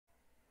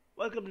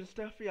Welcome to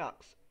Steff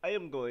Reacts. I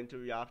am going to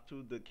react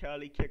to the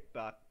Cali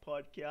Kickback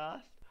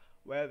podcast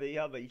where they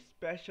have a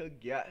special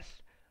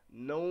guest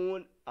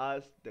known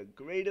as the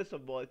greatest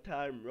of all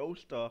time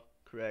roaster,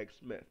 Kraig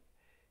Smith.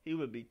 He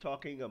will be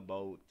talking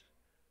about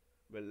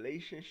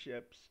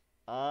relationships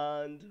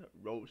and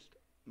roast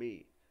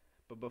me.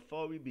 But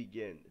before we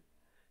begin,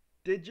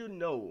 did you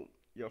know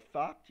your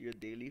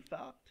daily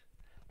fact,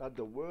 that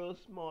the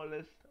world's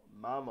smallest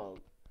mammal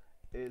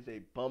is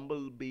a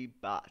bumblebee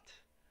bat?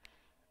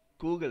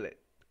 Google it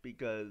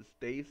because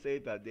they say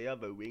that they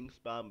have a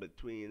wingspan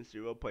between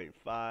zero point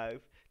 0.5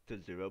 to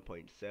zero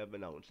point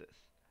 0.7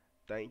 ounces.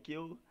 Thank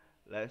you.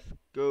 Let's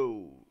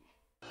go.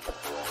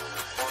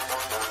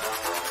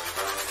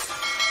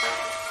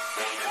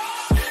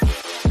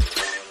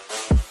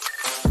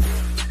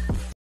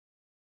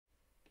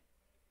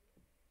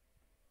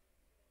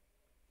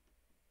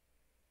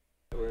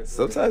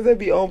 Sometimes they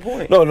be on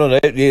point. No,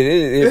 The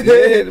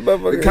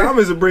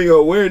comments will bring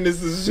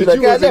awareness to shit like,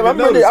 you wasn't even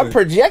noticing. I'm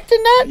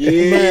projecting that? Yeah,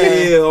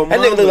 that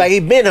nigga look like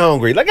he been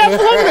hungry. Like, I'm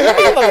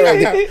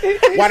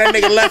hungry. Why that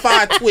nigga left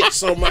eye twitch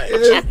so much?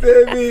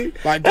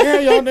 Like,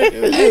 damn, y'all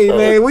niggas. Hey,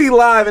 man, we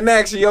live in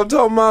action. Yo, I'm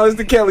talking about it's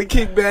the Cali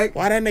Kickback.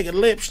 Why that nigga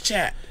lips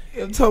chat?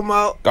 Yo, I'm talking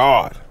about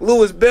God.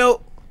 Lewis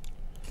Belt,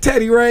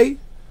 Teddy Ray.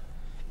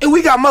 And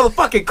we got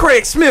motherfucking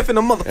Kraig Smith in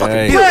the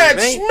motherfucking building,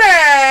 Kraig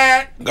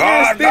man. Smith!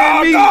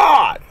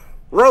 God.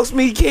 Roast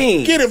me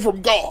king. Get it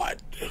from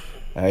God.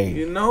 Hey.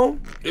 You know?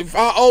 If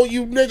I owe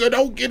you, nigga,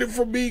 don't get it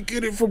from me,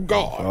 get it from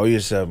God. Owe you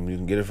something, you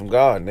can get it from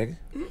God, nigga.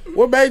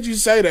 What made you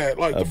say that?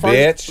 Like A the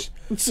first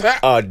bitch.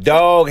 A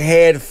dog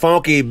head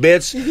funky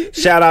bitch.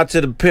 Shout out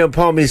to the pimp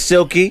homie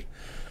Silky.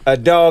 A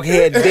dog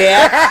head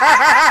bitch.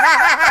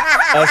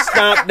 A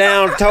stomp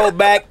down toe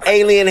back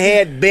alien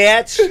head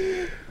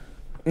bitch.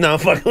 No, I'm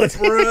fucking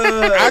with you.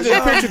 I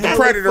just pictured the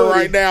predator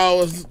right now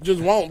as just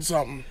wanting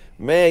something.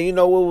 Man, you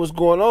know what was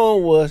going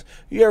on was,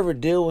 you ever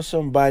deal with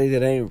somebody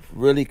that ain't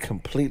really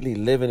completely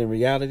living in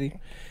reality,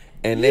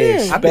 and they I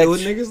expect deal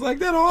with niggas like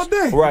that all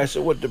day. right?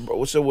 So what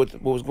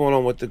was going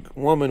on with the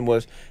woman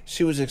was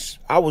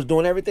I was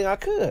doing everything I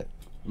could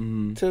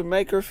to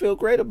make her feel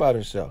great about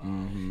herself,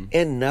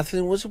 and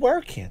nothing was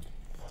working.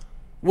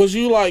 Was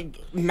you like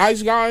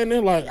nice guy in there?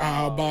 Like,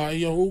 I'll buy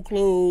your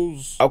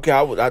clothes. Okay,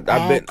 I've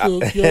been.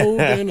 Cook your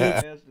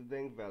dinner. Here's the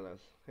thing, fellas.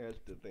 Here's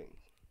the thing.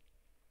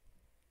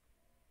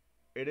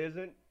 It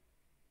isn't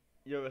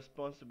your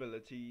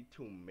responsibility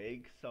to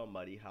make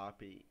somebody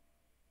happy.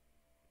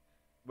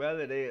 Well,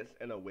 it is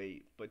in a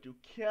way, but you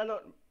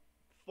cannot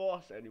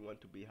force anyone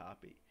to be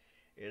happy.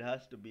 It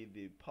has to be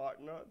the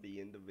partner, the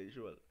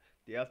individual.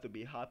 They have to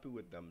be happy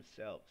with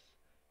themselves.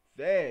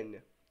 Then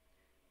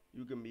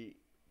you can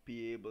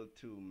be able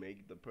to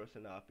make the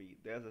person happy.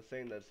 There's a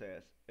saying that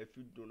says, if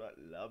you do not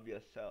love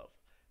yourself,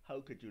 how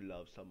could you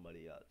love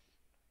somebody else?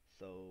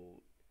 So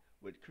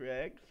with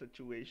Kraig's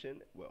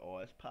situation, where all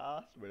is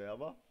past,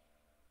 whatever,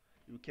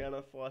 you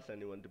cannot force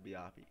anyone to be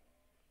happy.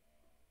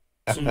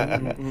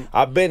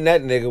 I've been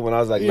that nigga when I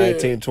was like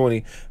 19,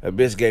 20. A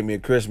bitch gave me a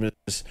Christmas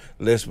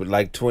list with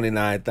like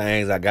 29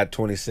 things. I got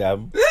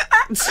 27.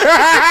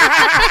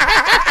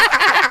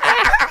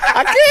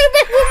 I came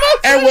back with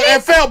my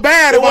and felt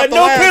bad about the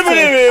no last pivot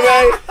in two. me,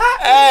 man.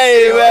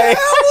 Hey, man.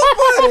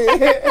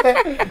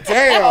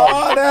 Damn.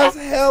 Oh, that's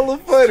hella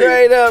funny.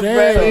 Straight up, Damn.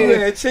 man. You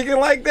had chicken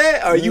like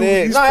that? Or you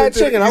Man, no, I had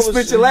chicken. You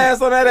spit your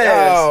last on that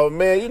ass? Oh,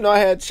 man. You know I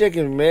had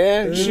chicken,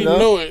 man. She You know?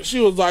 knew it. She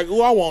was like,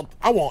 "Ooh, I want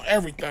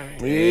everything."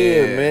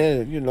 Yeah,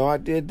 man. You know, I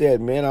did that,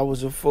 man. I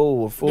was a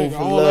fool Nigga, for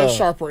all love. that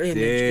sharper image.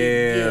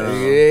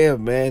 Damn. Yeah,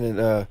 man.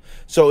 And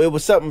so it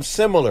was something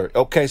similar.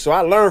 Okay, so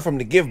I learned from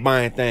the gift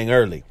buying thing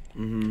early.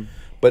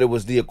 But it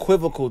was the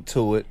equivocal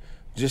to it,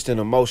 just in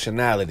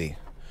emotionality.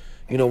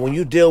 You know, when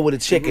you deal with a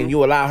chick and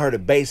you allow her to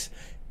base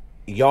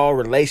your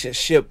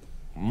relationship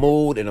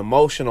mood and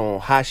emotion on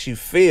how she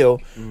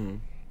feel,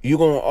 you're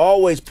going to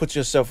always put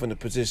yourself in a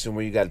position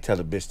where you got to tell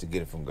a bitch to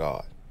get it from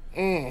God.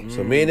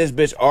 So me and this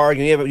bitch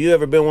arguing. You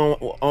ever been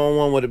on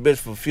one with a bitch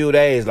for a few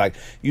days? Like,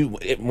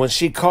 when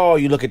she call,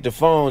 you look at the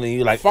phone and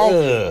you like,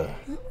 ugh.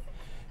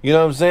 You know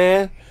what I'm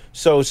saying?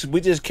 So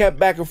we just kept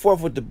back and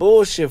forth with the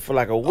bullshit for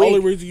like a week.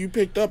 Only reason you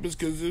picked up is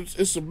because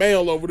it's a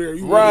mail over there.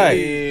 You Right.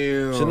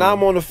 Really, So now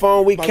I'm on the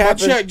phone. We like, my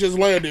capping. check just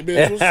landed,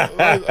 bitch.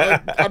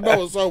 I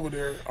know it's over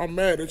there. I'm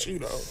mad at you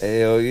though.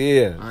 Hell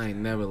yeah. I ain't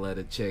never let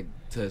a check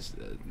touch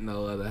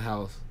no other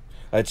house.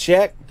 A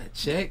check? A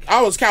check?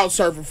 I was couch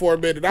surfing for a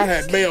minute. I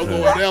had mail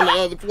going down to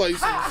other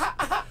places.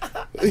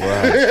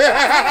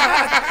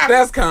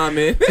 That's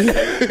common.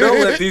 Don't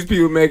let these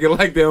people make it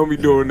like they don't be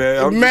doing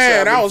that. I'm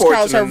Man, I was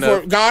couch surfing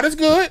enough. for God is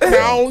good. And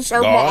I only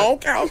serve my own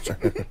couch.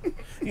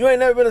 You ain't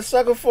never been a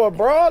sucker for a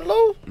broad,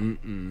 Lou?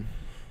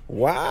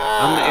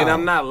 Wow.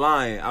 I'm not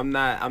lying. I'm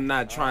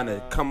not trying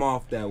to come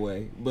off that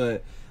way.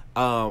 But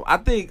I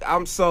think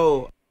I'm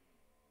so.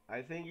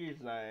 I think he's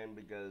lying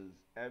because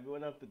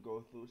everyone have to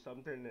go through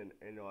something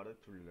in order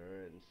to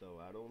learn. So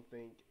I don't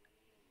think.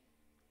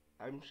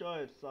 I'm sure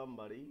it's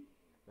somebody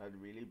that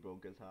really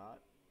broke his heart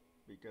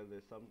because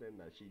it's something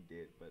that she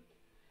did. But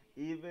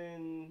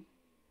even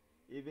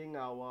even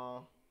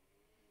our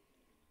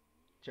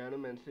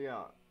gentlemen here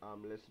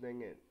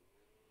listening in.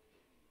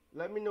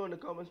 Let me know in the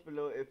comments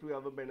below if you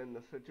ever been in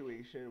a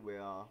situation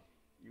where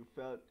you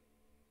felt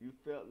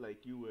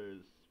like you was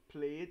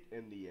played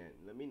in the end.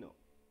 Let me know.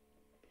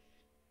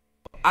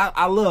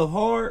 I love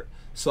hard,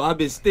 so I've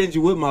been stingy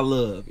with my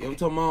love. You know what I'm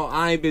talking about?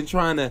 I ain't been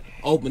trying to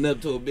open up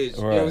to a bitch.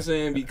 You know what I'm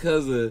saying?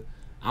 Because of,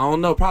 I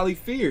don't know, probably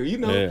fear. You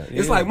know,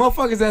 it's like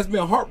motherfuckers that's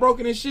been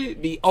heartbroken and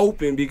shit be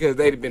open because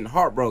they've been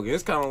heartbroken.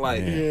 It's kind of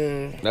like,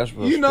 that's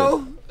real you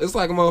know, it's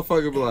like a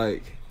motherfucker be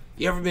like,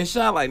 you ever been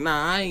shot? Like,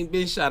 nah, I ain't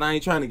been shot. I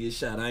ain't trying to get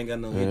shot. I ain't got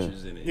no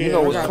interest in it. You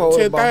know what's cold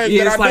about it?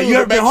 Yeah, it's like, you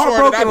ever been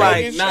heartbroken?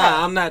 Like,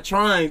 nah, I'm not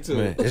trying to.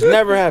 Man, it's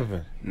never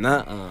happened.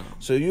 Nuh-uh.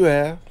 So you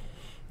have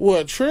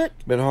What, trick?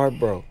 been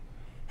heartbroken?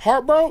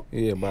 Heartbroken?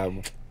 Yeah,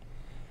 Bible.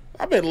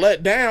 I've been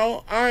let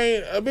down.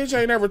 A bitch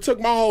ain't never took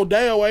my whole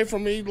day away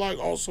from me, like,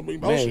 on some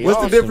emotion.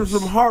 What's the difference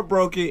from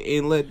heartbroken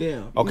and let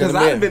down? Okay, Because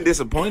I've been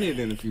disappointed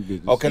in a few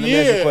bitches. Okay, let me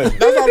ask you a question.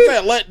 That's what I'm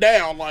saying, let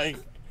down. Like,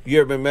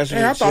 You ever been messing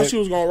man, I with a thought chick, she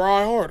was going to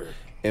ride harder.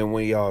 and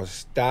when y'all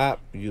stop,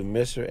 you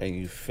miss her, and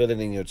you feel it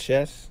in your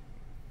chest?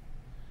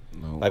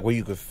 No. Like where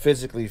you could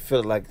physically feel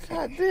it, like,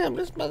 God damn,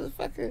 this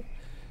motherfucker,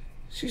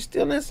 she's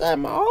still inside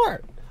my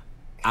heart.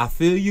 I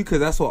feel you, because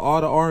that's what all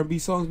the R&B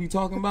songs be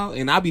talking about,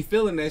 and I be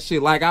feeling that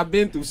shit like I've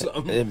been through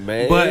something.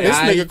 Man, But This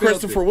I ain't nigga felt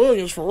Christopher it.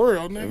 Williams, for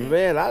real, nigga.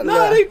 Man,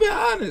 No, they been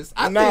honest.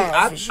 I Nah,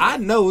 for think sure. I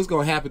know it's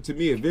gonna happen to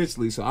me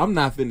eventually, so I'm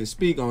not finna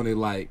speak on it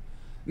like,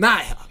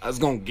 not it's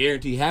gonna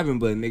guarantee happen,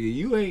 but nigga,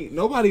 you ain't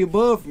nobody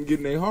above from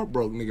getting their heart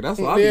broke, nigga. That's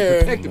why I be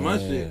protecting my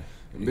shit.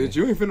 And bitch,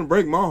 you ain't finna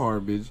break my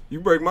heart, bitch.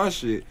 You break my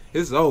shit,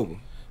 it's over.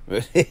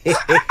 Bitch,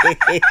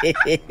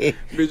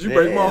 you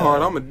break my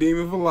heart, I'm a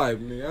demon for life,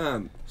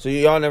 nigga. So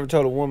y'all never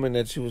told a woman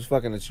that you was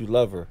fucking that you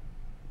love her,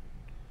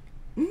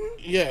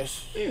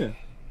 Yes. Yeah.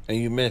 and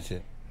you meant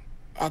it?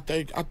 I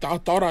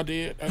thought I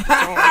did at the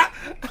time.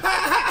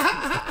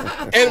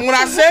 And when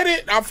I said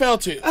it, I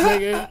felt it,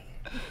 nigga.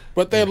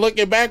 But then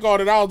looking back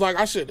on it, I was like,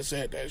 I should have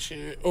said that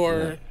shit.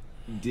 Or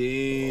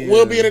Damn.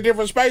 we'll be in a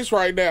different space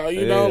right now.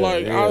 You know,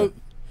 like yeah.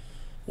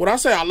 when I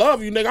say I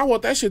love you, nigga, I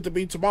want that shit to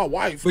be to my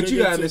wife. But nigga, you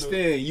gotta to the-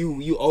 understand,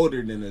 you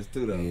older than us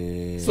too, though.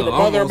 Yeah. So the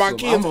mother of my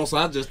kids. Almost,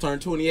 I just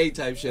turned 28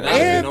 type shit.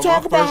 And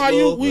talk about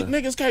how we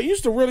niggas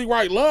used to really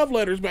write love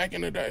letters back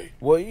in the day.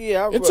 Well,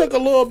 yeah. It took a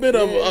little bit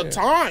of a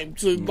time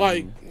to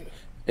like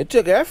It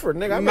took effort,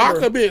 nigga. I knock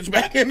remember, a bitch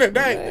back in the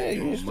day. man,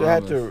 you used to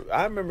have to.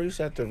 I remember you used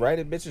to have to write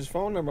a bitch's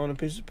phone number on a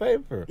piece of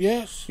paper.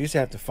 Yes. You used to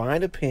have to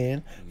find a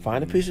pen,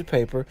 find a piece of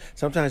paper.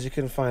 Sometimes you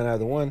couldn't find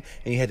either one,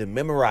 and you had to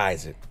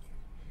memorize it.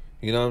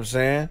 You know what I'm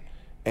saying?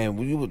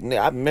 And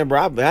I remember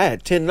I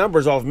had 10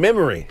 numbers off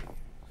memory.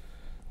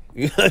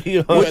 You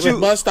know What you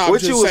bus stop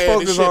what just you was saying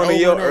this focused shit on in over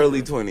your and over.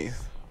 early 20s?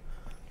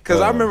 Because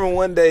I remember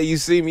one day you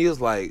see me, you was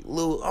like,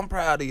 Lou, I'm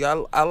proud of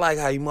you. I like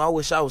how you move. I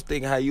wish I was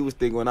thinking how you was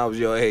thinking when I was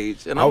your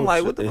age. And I'm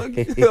like, what the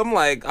fuck? I'm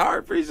like, I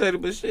appreciate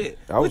it, but shit.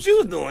 What you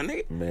was doing,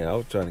 nigga? Man, I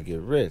was trying to get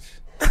rich.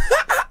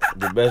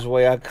 The best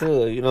way I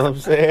could, you know what I'm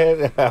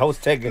saying? I was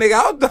taking...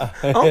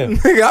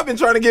 Nigga, I've been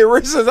trying to get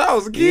rich since I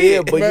was a kid.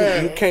 Yeah,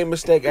 but you can't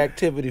mistake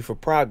activity for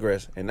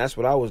progress. And that's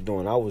what I was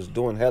doing. I was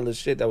doing hella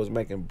shit that was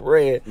making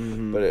bread,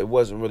 but it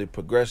wasn't really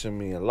progressing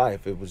me in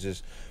life. It was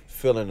just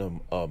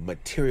filling a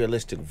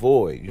materialistic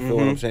void. You feel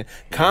what I'm saying?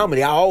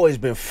 Comedy, I always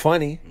been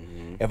funny.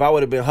 If I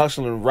would have been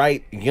hustling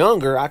right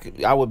younger,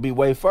 I would be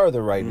way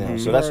further right now.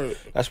 So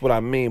that's what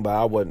I mean by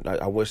I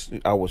wish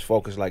I was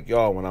focused like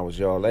y'all when I was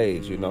y'all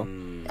age, you know?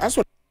 That's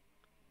what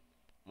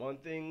One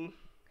thing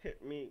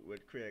hit me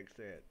what Kraig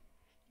said.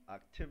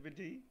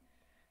 Activity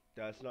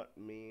does not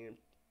mean,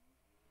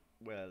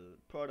 well,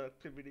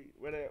 productivity.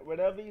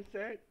 Whatever he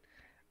said,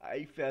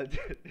 I felt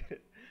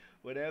it.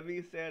 Whatever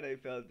he said, I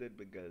felt it,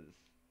 because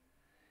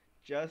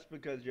just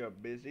because you're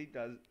busy,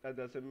 that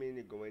doesn't mean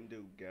you're going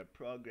to get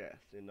progress,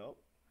 you know?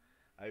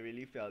 I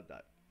really felt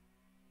that.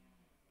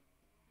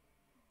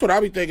 I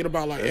be thinking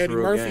about, like That's Eddie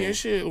real Murphy game. and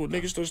shit when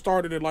niggas still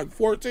started at like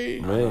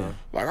 14. Man.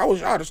 Like I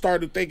wish I'd have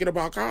started thinking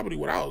about comedy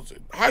when I was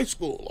in high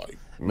school. Like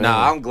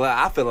Nah, I'm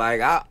glad. I feel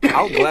like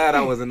I'm glad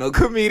I wasn't no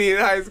comedian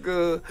in high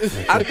school.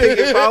 I think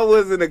if I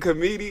wasn't a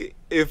comedian,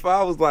 if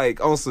I was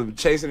like on some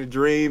chasing a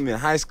dream in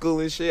high school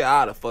and shit,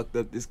 I'd have fucked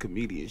up this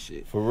comedian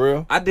shit. For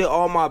real? I did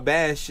all my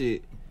bad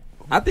shit.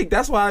 I think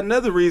that's why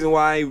another reason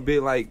why I ain't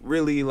been like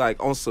really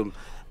like on some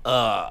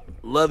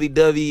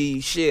lovey-dovey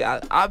shit.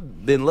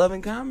 I've been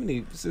loving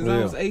comedy since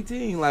I was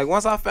 18. Like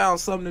once I found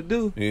something to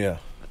do, Yeah.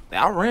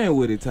 I ran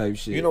with it type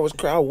shit. You know what's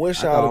crazy? I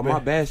wish I I got would all have been... my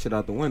bad shit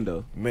out the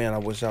window. Man, I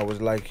wish I was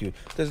like you.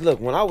 Because look,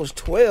 when I was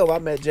 12, I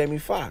met Jamie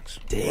Foxx.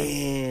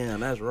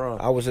 Damn, that's raw.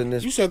 I was in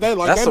this... you said that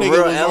like That's that some nigga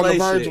real was on the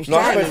LA verge shit. of No,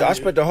 signing. I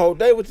spent the whole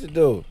day with the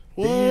dude.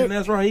 Damn,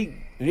 that's right.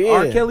 He Yeah.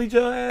 R. Kelly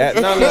your ass.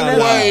 No.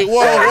 Wait,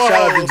 whoa. Shout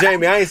out to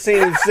Jamie. I ain't seen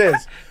him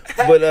since.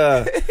 But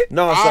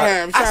no, I so,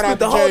 have. I Shout out spent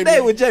the to whole Jamie. day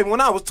with Jamie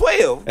when I was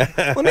 12. Well,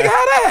 nigga,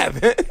 how that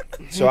happened?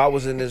 so I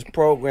was in this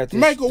program,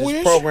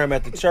 Make-A-Wish. program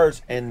at the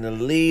church, and the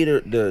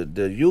leader,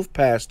 the youth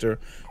pastor,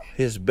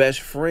 his best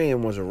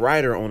friend was a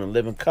writer on A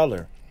Living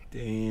Color.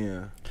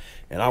 Damn.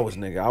 And I was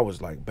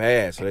like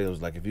bad. So they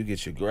was like, if you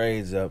get your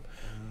grades up,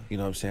 you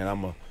know what I'm saying,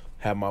 I'm going to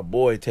have my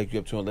boy take you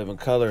up to a Living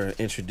Color and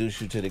introduce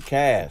you to the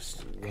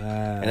cast. Wow.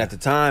 And at the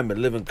time, a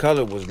Living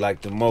Color was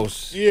like the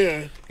most,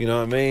 Yeah. you know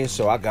what I mean?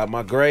 So I got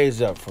my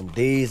grades up from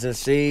D's and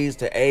C's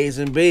to A's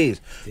and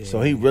B's. Yeah.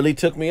 So he really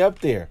took me up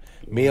there.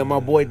 Me and my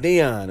boy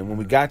Dion. And when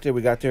we got there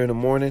in the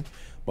morning.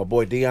 My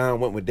boy Dion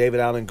went with David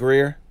Allen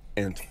Greer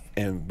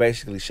and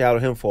basically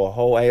shadowed him for a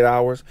whole 8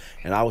 hours.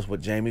 And I was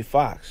with Jamie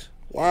Foxx.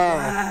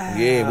 Wow.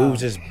 Yeah, we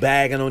was just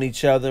bagging on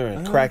each other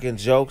and cracking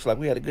jokes. Like,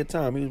 we had a good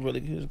time. He was a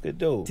good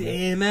dude.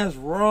 Damn, that's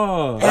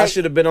raw. I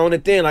should have been on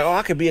it then. Like,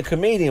 I could be a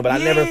comedian, but I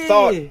never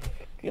thought,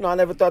 I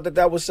never thought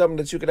that was something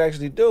that you could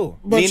actually do.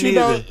 But Me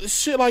neither.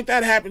 shit like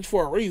that happens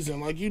for a reason.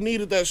 Like, you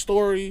needed that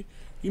story,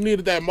 you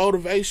needed that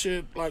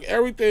motivation, like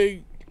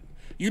everything.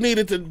 You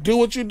needed to do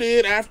what you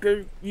did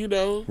after,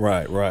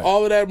 Right.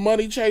 all of that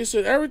money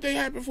chasing. Everything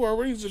happened for a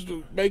reason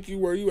to make you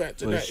where you at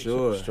today. For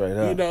sure. Straight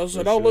up.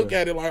 So don't look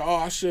at it like, oh,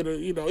 I should have,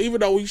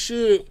 even though we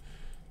should.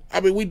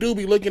 I mean, we do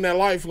be looking at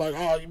life like,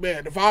 oh,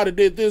 man, if I'd have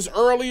did this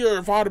earlier,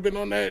 if I'd have been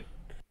on that.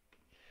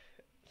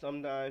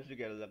 Sometimes you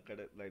gotta look at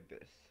it like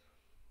this.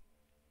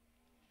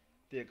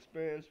 The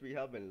experience we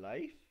have in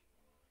life,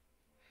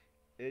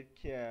 it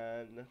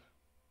can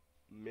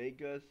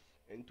make us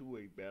into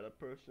a better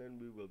person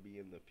we will be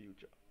in the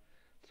future.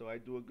 So I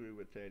do agree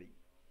with Teddy.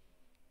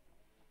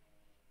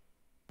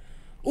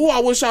 Ooh, I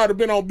wish I'd have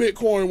been on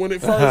Bitcoin when it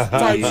first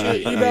type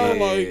shit,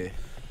 like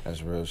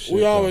That's real shit.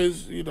 we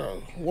always,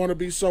 want to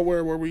be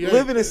somewhere where we at.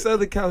 Living in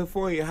Southern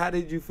California, how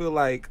did you feel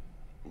like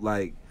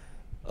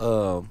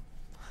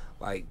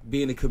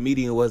being a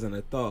comedian wasn't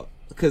a thought?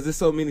 Because there's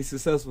so many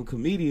successful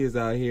comedians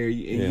out here, and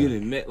you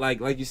didn't met, like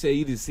you said,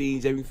 you just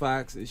seen Jamie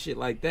Foxx and shit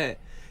like that.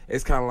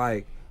 It's kind of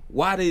like,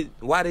 why did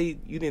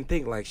you didn't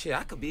think like, shit,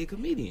 I could be a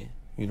comedian?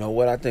 You know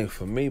what? I think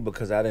for me,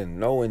 because I didn't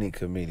know any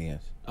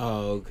comedians.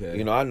 Oh,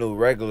 okay. I knew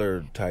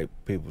regular type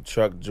people,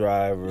 truck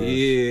drivers.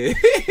 Yeah.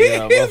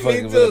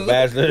 Motherfuckers with a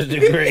bachelor's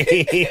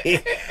degree.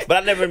 But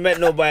I never met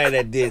nobody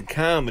that did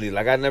comedy.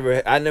 Like, I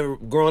never,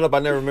 growing up, I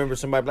never remember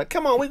somebody like,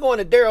 come on, we going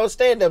to Daryl's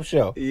stand-up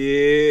show.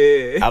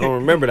 Yeah. I don't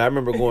remember that. I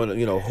remember going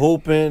to,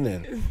 hooping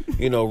and,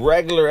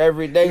 regular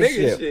everyday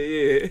Nigga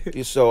shit.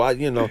 Yeah.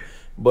 So,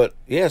 but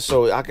yeah,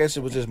 so I guess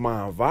it was just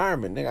my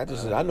environment,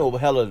 nigga. I know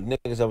hella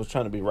niggas that was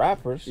trying to be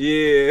rappers.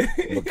 Yeah.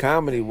 But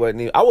comedy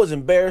wasn't even. I was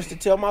embarrassed to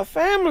tell my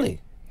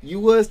family. You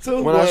was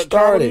too? When I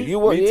started. You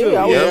were? Me too.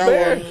 Yeah, I was Yeah,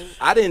 embarrassed.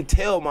 I didn't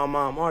tell my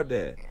mom or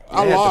dad.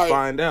 I had lied. to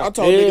find out. I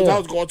told niggas I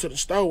was going to the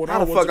store when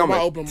How I the went fuck to my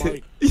I'm open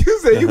mic. You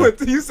said you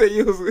went. You said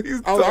you was.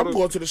 I was like, I'm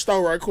going to the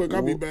store right quick.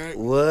 I'll be back.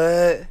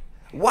 What?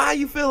 Why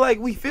you feel like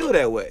we feel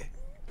that way?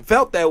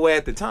 Felt that way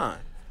at the time.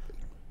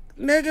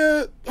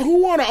 Nigga,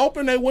 who want to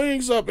open their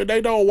wings up and they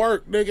don't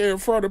work, nigga, in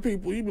front of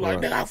people? You be like,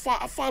 nigga,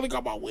 I finally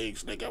got my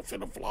wings, nigga. I'm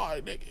finna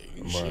fly,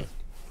 nigga. Shit.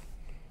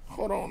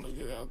 Hold on,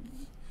 nigga.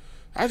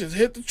 I just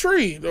hit the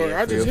tree. Or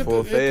I just hit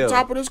the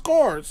top of this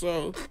car.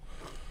 So,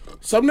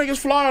 some niggas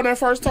fly on that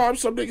first time.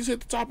 Some niggas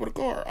hit the top of the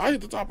car. I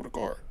hit the top of the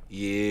car.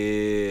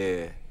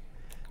 Yeah.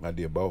 I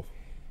did both.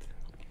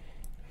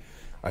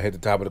 I hit the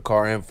top of the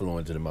car and flew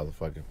into the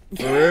motherfucker.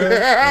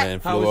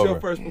 And How flew was over. your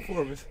first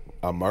performance?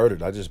 I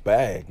murdered. I just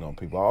bagged on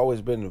people. I've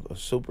always been a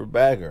super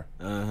bagger.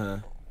 Uh-huh.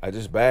 I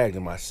just bagged.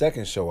 In my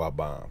second show, I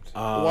bombed.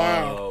 Oh,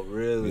 Wow.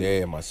 really?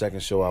 Yeah, my second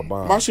show, I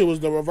bombed. My shit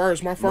was the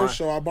reverse. My first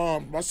show, I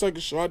bombed. My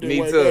second show, I did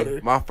Me way too. better.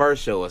 My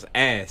first show was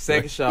ass.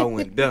 Second show I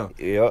went dumb.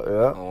 Yeah.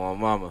 Oh,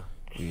 my mama.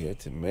 Yeah,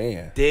 it's a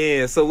man.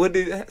 Damn.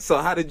 So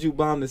how did you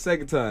bomb the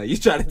second time? You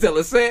tried to tell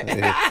a set?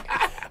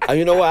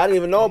 You know what? I didn't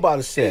even know about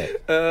a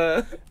set.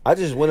 I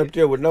just went up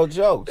there with no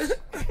jokes.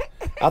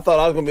 I thought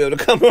I was gonna be able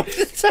to come up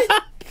the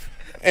top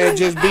and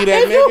just be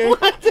that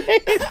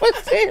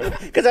nigga.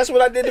 Because that's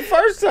what I did the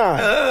first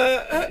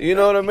time. You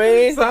know what I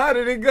mean? So how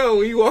did it go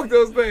when you walked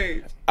on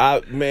stage?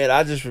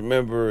 I just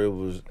remember it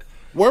was.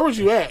 Where was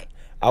you at?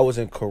 I was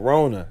in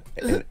Corona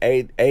and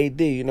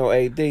AD. You know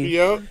AD?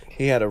 Yeah.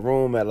 He had a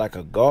room at like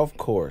a golf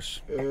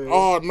course.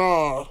 Oh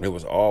no. It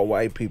was all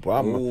white people.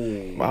 I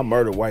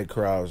murdered white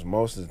crowds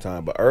most of the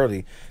time, but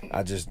early,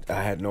 I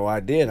had no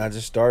idea, and I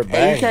just started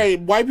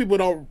bagging. White people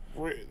don't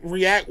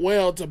react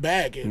well to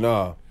bagging.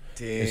 No.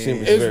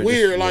 It's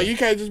weird. Like, you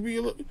can't just be,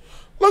 look at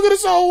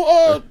this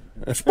old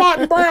spot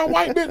and brown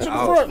white bitch in the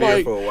front. I was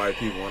fearful of white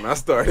people when I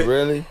started.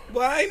 Really?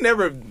 Well, I ain't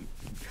never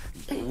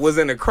was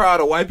in a crowd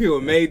of white people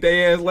and made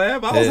their ass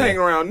laugh. I was hanging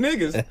around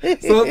niggas. So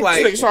it's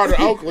like... Niggas started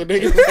Oakland,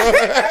 niggas.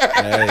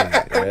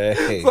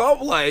 Hey. So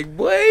I'm like,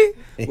 boy,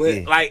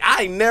 like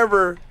I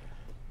never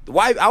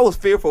I was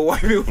fearful of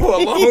white people for a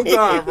long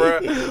time,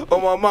 bro.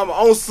 But my mama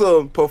on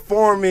some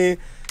performing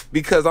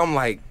because I'm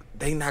like,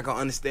 they not gonna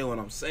understand what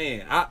I'm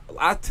saying.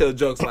 I tell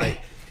jokes like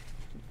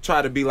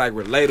try to be like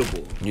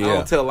relatable. Yeah. I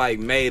don't tell like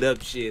made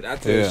up shit. I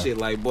tell shit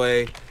like,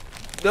 boy,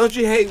 don't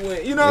you hate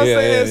when you know what I'm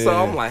saying? So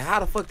I'm like, how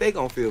the fuck they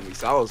gonna feel me?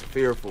 So I was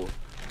fearful.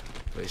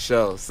 For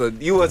sure. So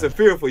you wasn't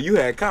fearful. You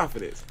had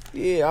confidence.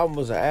 Yeah, I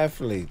was an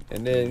athlete.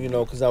 And then,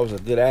 because I was a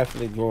good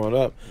athlete growing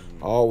up,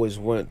 I always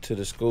went to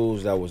the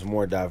schools that was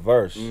more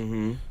diverse,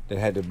 that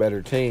had the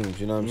better teams,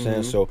 you know what I'm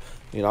saying? So,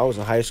 I was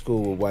in high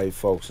school with white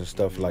folks and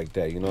stuff like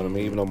that, you know what I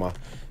mean? Even though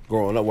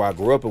growing up, where I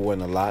grew up, it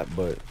wasn't a lot,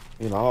 but,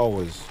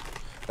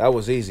 that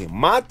was easy.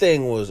 My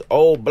thing was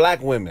old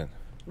black women.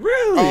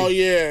 Really? Oh,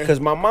 yeah.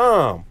 Because my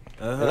mom,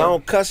 and I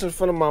don't cuss in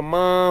front of my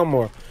mom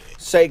or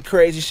say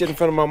crazy shit in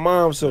front of my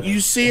mom. So you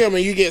see him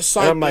and you get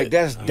psyched. I'm like,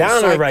 that's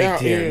Donna right out,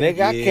 there, yeah.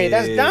 nigga. I can't.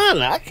 That's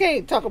Donna. I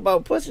can't talk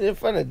about pussy in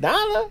front of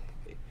Donna.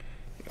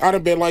 I'd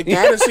have been like that.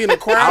 I done seen the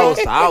crowd.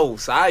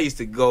 I used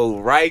to go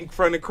right in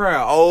front of the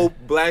crowd. Old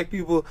black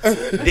people,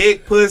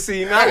 dick,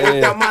 pussy. And I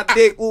looked out my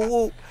dick. Woo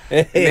woo.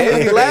 And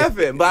they be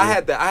laughing, but I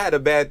had a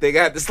bad thing.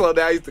 I had to slow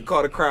down. I used to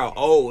call the crowd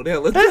old.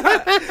 Hell of the time. So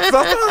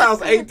I thought I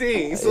was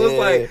 18. So it's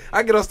like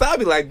I get on stage, I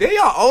be like, "Damn,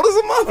 y'all old as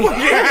a motherfucker."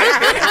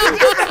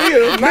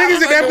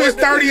 Niggas in that bitch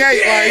 38.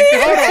 Like,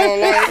 hold on,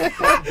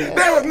 like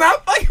they was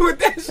not fucking with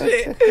that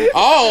shit.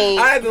 Oh,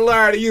 I had to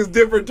learn how to use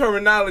different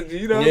terminology.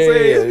 You know what I'm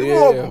saying? It's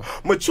more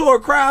mature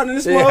crowd in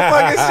this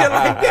motherfucker, shit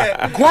like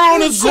that.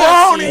 Grown and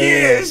grown,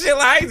 yeah, shit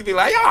like I used to be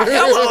like, y'all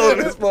hella old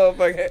in this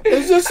motherfucker.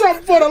 It's just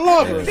something for the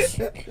lovers.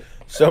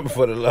 Something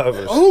for the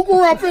lovers. Who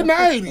grew up in the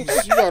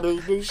 80s? You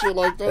gotta do shit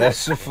like that. That's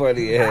some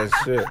funny ass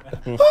shit.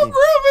 Who grew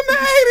up in the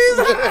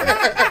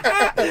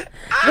 80s?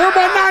 Where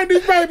my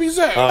 90s babies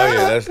at? Oh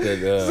yeah, that's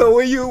good. So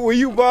when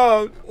you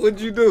bombed, what'd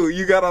you do?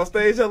 You got on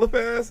stage hella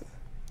fast?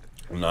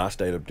 No, I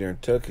stayed up there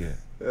and took it.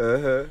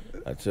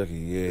 I took it,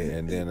 yeah,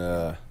 and then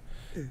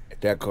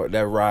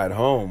that ride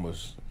home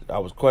I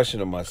was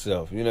questioning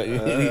myself.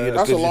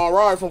 That's a long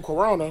ride from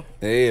Corona.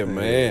 Yeah,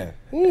 man.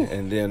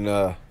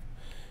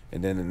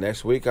 And then the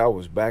next week I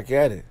was back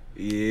at it.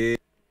 Yeah.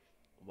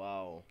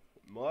 Wow.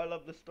 Moral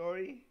of the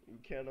story: you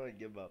cannot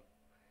give up.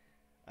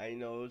 I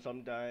know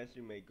sometimes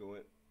you may go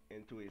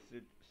into a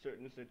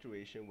certain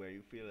situation where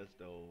you feel as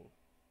though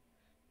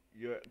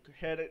you're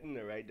headed in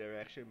the right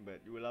direction,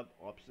 but you will have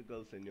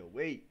obstacles in your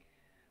way.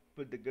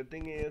 But the good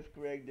thing is,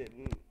 Kraig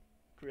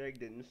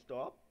didn't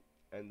stop,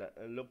 and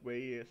look where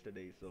he is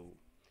today. So,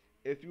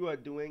 if you are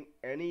doing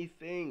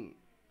anything,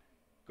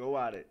 go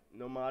at it.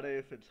 No matter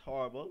if it's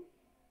horrible,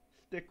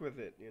 stick with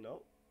it. Yeah.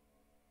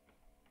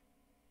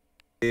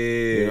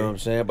 You know what I'm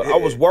saying? But I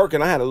was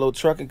working. I had a little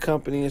trucking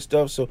company and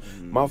stuff. So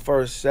my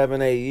first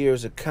 7-8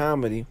 years of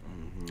comedy,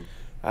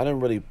 I didn't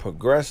really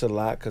progress a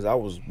lot because I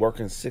was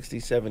working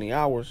 60-70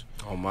 hours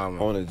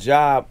on a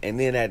job, and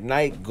then at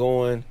night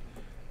going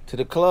to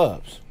the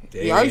clubs.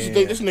 Yeah, I used to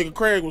think this nigga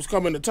Kraig was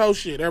coming to tow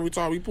shit every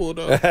time he pulled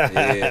up.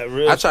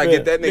 I try to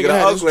get that nigga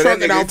to Oakland. That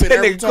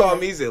nigga called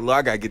me. He said, "Look,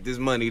 I gotta get this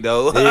money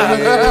though."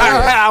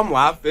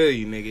 I feel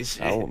you, nigga.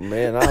 Shit. Oh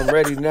man, I'm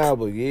ready now.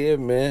 But yeah,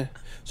 man.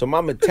 So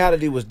my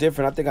mentality was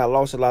different. I think I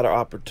lost a lot of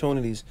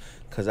opportunities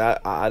because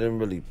I didn't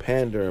really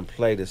pander and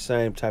play the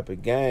same type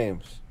of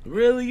games.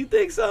 Really, you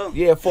think so?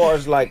 Yeah, as far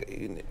as like,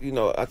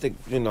 I think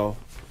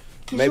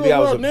maybe I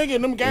was a nigga,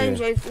 and them games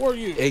ain't for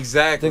you.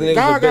 Exactly.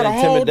 God got a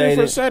whole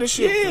different set of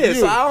shit. Yeah,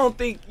 so I don't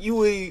think you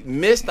would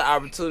miss the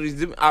opportunities.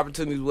 The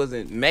opportunities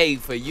wasn't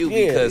made for you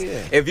because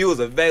if you was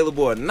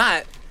available or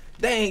not,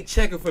 they ain't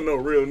checking for no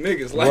real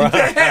niggas like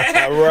that.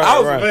 I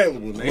was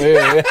available, nigga.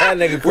 Yeah, that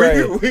nigga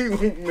crazy. we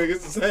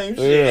niggas the same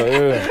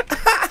shit.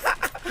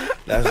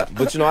 Yeah.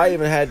 But I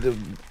even had to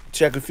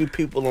check a few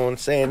people on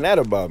saying that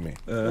about me.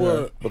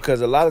 What?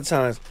 Because a lot of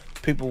times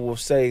people will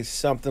say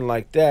something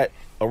like that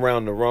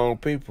around the wrong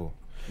people.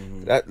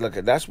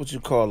 That's what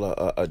you call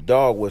a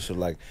dog whistle.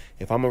 Like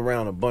if I'm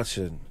around a bunch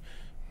of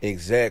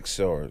execs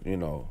or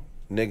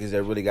niggas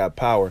that really got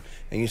power,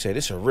 and you say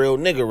this a real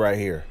nigga right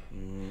here,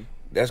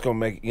 that's gonna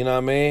make you know what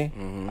I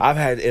mean. I've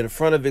had in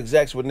front of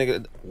execs with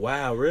niggas.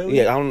 Wow, really?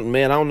 Yeah, I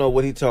don't know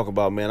what he talk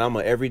about, man. I'm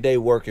an everyday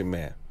working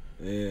man.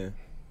 Yeah.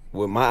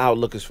 Well, my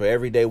outlook is for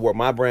everyday work.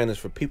 My brand is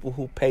for people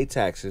who pay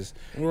taxes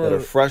that are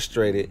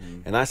frustrated,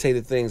 and I say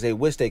the things they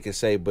wish they could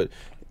say, but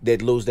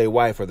they'd lose their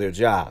wife or their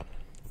job.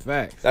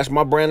 Facts. That's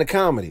my brand of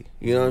comedy.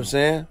 You know what I'm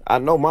saying? I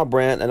know my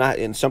brand,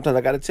 and sometimes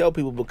I got to tell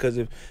people because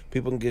if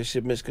people can get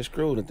shit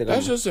misconstrued and think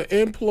that's just an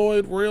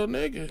employed real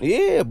nigga.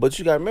 Yeah, but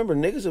you got to remember,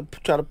 niggas will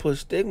try to put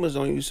stigmas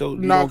on you so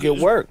you don't get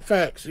work.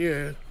 Facts,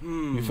 yeah.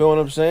 You feel what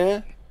I'm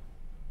saying?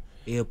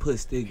 He'll put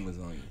stigmas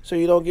on you. So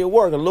you don't get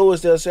work. And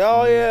Lewis, they'll say,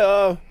 oh,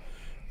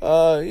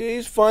 yeah,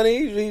 he's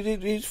funny.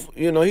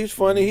 He's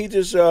funny. He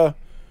just,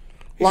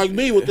 like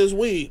me with this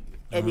weed.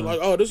 They'd be like,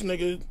 oh, this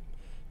nigga...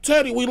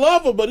 Teddy, we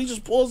love him, but he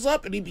just pulls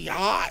up and he be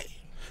high.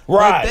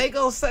 Right. But they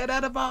gonna say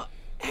that about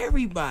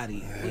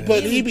everybody.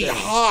 But he be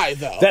high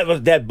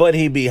though. But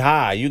he be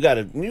high. You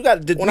gotta. When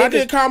I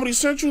did Comedy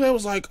Central, they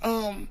was like,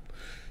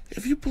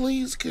 if you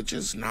please could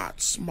just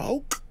not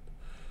smoke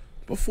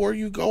before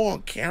you go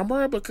on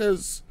camera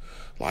because,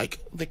 like,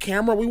 the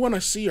camera, we want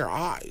to see your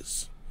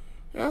eyes.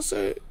 And I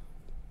said,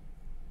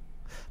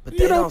 but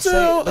they don't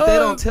tell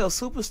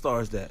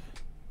superstars that.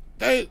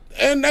 They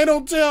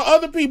don't tell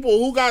other people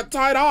who got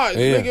tight eyes,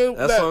 nigga.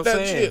 That's what I'm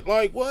saying. Shit.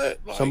 Like what?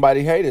 Like,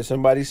 somebody hated.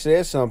 Somebody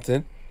said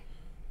something.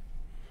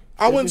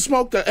 I went and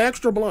smoked the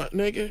extra blunt,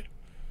 nigga.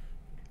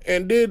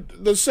 And did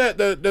the set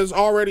that's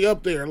already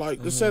up there,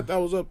 like the set that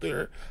was up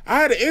there. I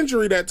had an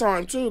injury that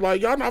time too.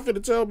 Like y'all not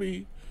finna tell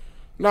me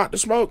not to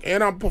smoke,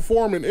 and I'm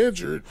performing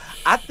injured.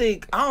 I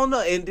don't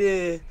know. And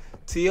then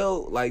to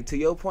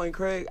your point,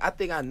 Kraig, I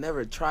think I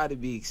never tried to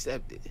be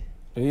accepted.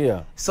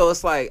 Yeah. So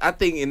it's like I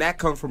think, and that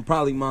comes from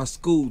probably my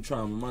school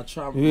trauma, my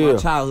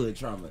childhood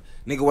trauma.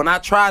 Nigga, when I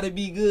try to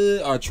be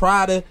good or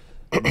try to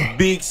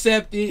be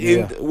accepted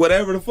in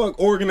whatever the fuck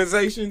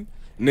organization,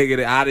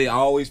 nigga, I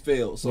always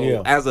failed.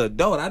 So as an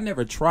adult, I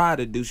never tried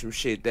to do some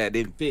shit that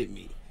didn't fit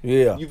me.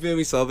 Yeah. You feel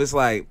me? So if it's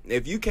like,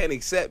 if you can't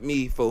accept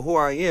me for who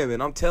I am,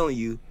 and I'm telling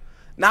you,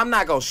 now I'm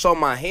not gonna show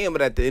my hand,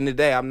 but at the end of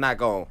the day, I'm not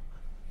gonna,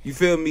 you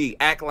feel me,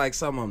 act like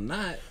something I'm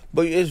not.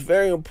 But it's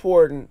very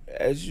important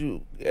as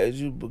you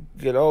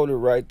get older,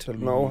 right, to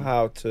know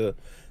how to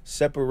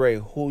separate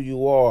who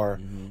you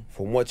are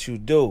from what you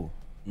do.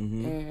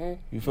 You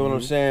feel what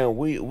I'm saying?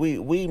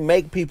 We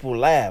make people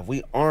laugh.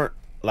 We aren't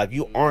like,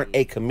 you aren't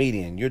a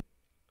comedian.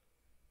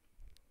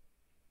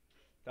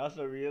 That's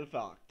a real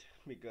fact,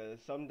 because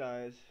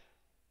sometimes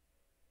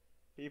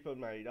people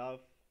might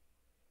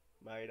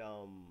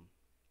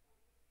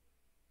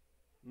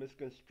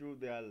misconstrue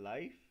their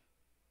life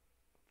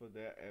for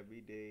their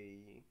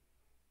everyday.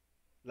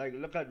 Like,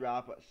 look at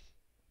rappers.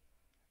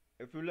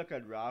 If you look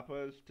at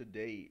rappers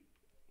today,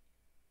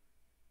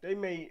 they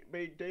may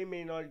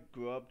not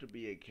grow up to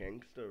be a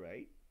gangster,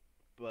 right?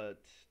 But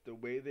the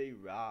way they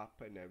rap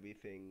and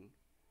everything,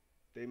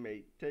 they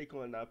may take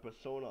on that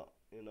persona,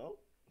 you know?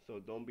 So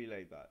don't be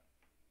like that.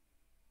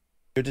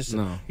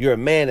 You're a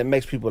man that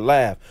makes people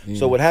laugh.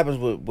 So what happens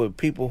with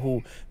people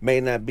who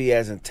may not be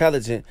as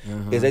intelligent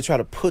is they try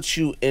to put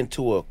you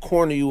into a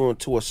corner, you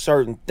into a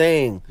certain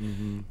thing,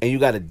 and you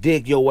got to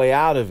dig your way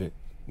out of it.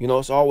 You know,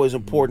 it's always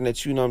important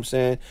that, you know what I'm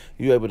saying,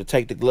 you're able to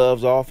take the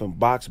gloves off and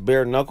box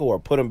bare knuckle or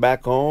put them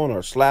back on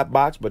or slap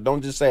box, but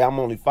don't just say I'm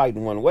only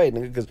fighting one way,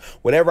 nigga, because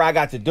whatever I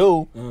got to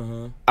do,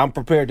 I'm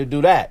prepared to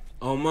do that.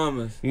 Oh,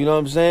 mamas. You know what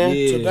I'm saying?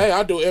 Yeah. Today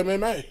I do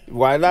MMA.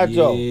 Why not,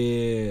 Joe?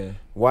 Yeah.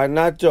 Why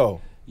not,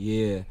 Joe?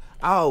 Yeah.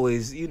 I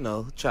always,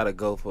 try to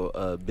go for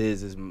a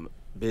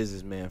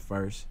businessman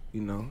first,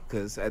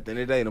 because at the end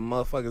of the day, the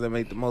motherfuckers that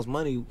make the most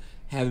money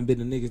haven't been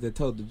the niggas that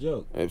told the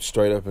joke. It's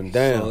straight up and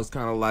down. So it's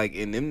kind of like,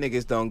 and them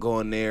niggas don't go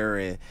in there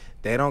and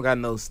they don't got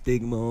no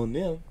stigma on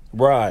them.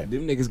 Right.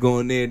 Them niggas go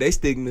in there, they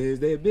stigma is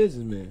they a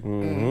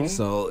businessman.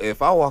 So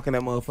if I walk in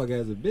that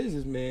motherfucker as a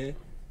businessman,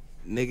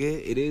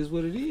 nigga, it is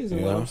what it is.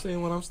 And what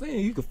I'm saying,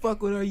 you can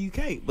fuck with her, you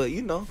can't. But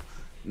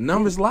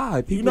numbers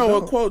lie. People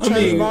what quote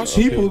changed my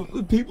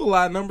shit? People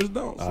lie, numbers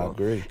don't. So. I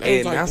agree.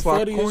 And like that's the why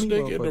funniest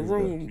nigga in the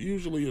room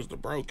usually is the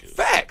brokest.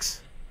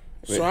 Facts.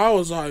 So I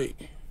was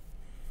like,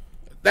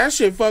 that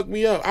shit fucked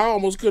me up. I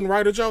almost couldn't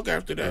write a joke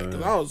after that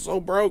because I was so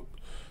broke.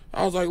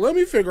 I was like, let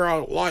me figure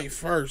out life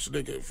first,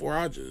 nigga, before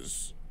I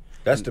just.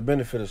 That's the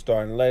benefit of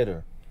starting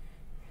later.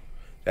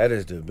 That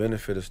is the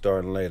benefit of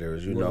starting later,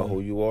 is you know who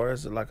you are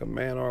as like a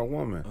man or a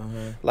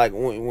woman. Like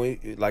when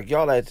like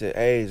y'all at the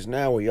age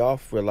now where y'all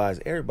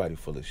realize everybody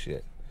full of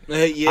shit.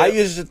 Yeah. I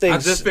used to think I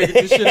just figured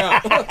this shit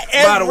out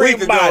about a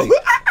week ago.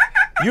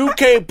 You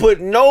can't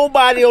put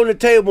nobody on the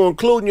table,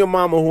 including your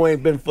mama, who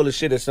ain't been full of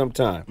shit at some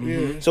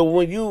time. So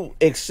when you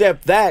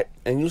accept that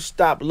and you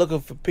stop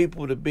looking for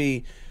people to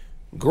be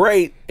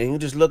great and you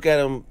just look at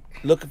them,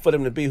 looking for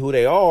them to be who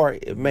they are,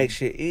 it makes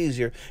shit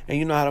easier and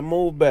you know how to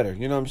move better.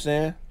 You know what I'm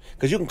saying?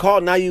 Because you can call,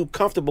 now you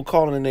comfortable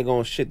calling a nigga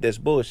on shit that's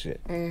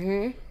bullshit.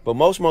 But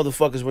most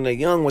motherfuckers, when they're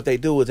young, what they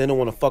do is they don't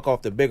want to fuck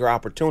off the bigger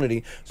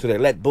opportunity, so they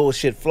let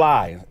bullshit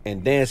fly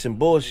and dance in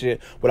bullshit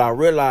without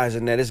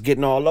realizing that it's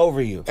getting all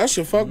over you. That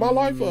shit fucked my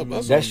life up.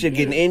 That shit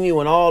getting in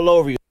you and all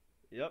over you.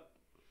 Yep.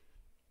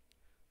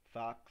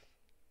 Facts.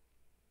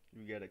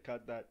 You gotta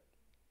cut that.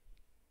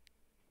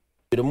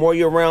 The more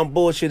you're around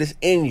bullshit, it's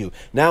in you.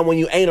 Now when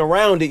you ain't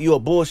around it, you a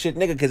bullshit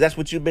nigga, because that's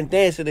what you've been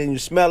dancing and you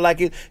smell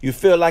like it, you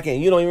feel like it,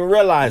 and you don't even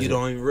realize it. You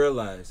don't even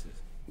realize it.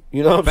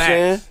 You know what I'm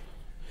saying?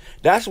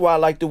 That's why I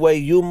like the way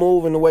you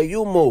move and the way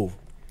you move.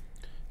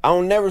 I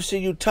don't never see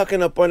you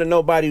tucking up under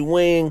nobody's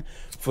wing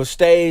for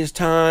stage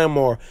time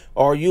or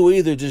you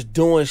either just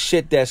doing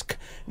shit that's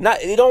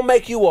not, it don't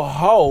make you a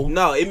hoe.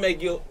 No, it make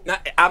you,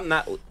 I'm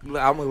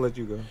gonna let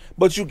you go.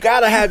 But you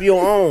gotta have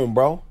your own,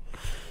 bro.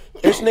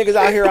 There's niggas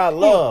out here I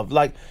love,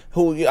 like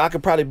who I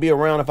could probably be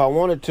around if I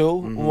wanted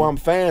to, who I'm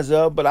fans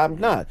of, but I'm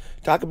not.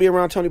 I could be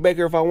around Tony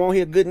Baker if I want.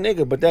 He a good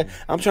nigga, but that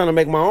I'm trying to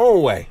make my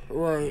own way.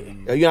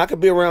 Right. I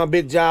could be around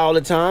Big Jai all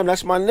the time.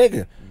 That's my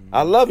nigga.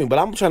 I love him, but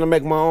I'm trying to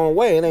make my own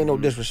way. It ain't no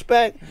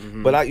disrespect,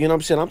 but you know what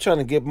I'm saying? I'm trying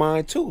to get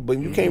mine too. But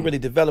you can't really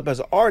develop as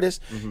an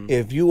artist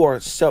if you are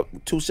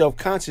too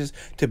self-conscious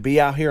to be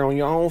out here on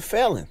your own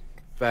failing.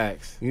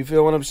 Facts. You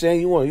feel what I'm saying?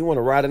 You want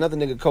to ride another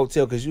nigga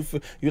coattail because you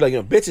like,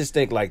 bitches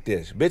think like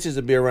this. Bitches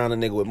will be around a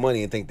nigga with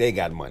money and think they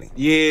got money.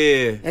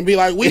 Yeah. And be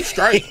like, we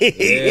straight. We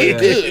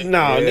good.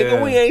 No,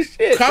 nigga, we ain't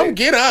shit. Come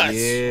get us.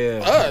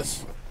 Yeah.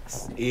 Us.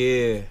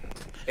 Yeah.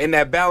 And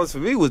that balance for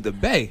me was the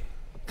Bay.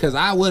 Cause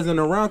I wasn't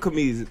around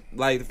comedians.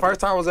 Like the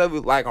first time I was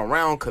ever like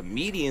around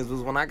comedians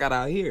was when I got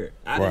out here.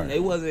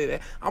 It wasn't.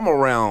 I'm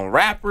around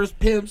rappers,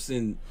 pimps,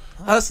 and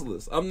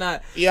hustlers. I'm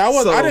not. Yeah,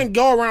 I didn't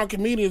go around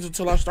comedians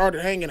until I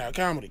started hanging at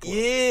comedy clubs.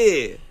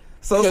 Yeah.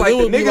 So it's like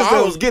the niggas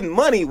that was getting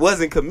money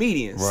wasn't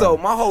comedians. Right. So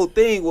my whole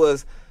thing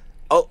was,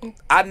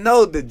 I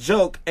know the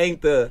joke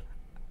ain't the.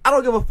 I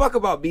don't give a fuck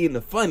about being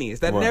the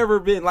funniest. That never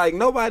been like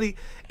nobody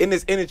in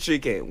this industry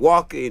can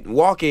walk in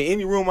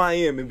any room I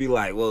am and be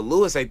like, well,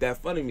 Lewis ain't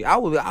that funny to me. I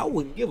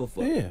wouldn't give a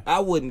fuck. Yeah. I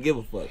wouldn't give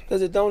a fuck.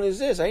 Because it don't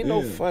exist. Ain't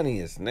no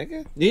funniest,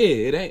 nigga. Yeah,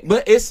 it ain't.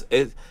 But it's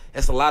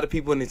a lot of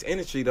people in this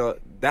industry though.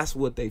 That's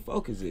what they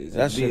focus is.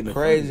 That shit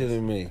crazy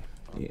to me.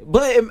 Yeah.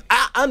 But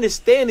I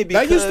understand it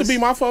because that used to be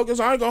my focus.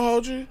 I ain't gonna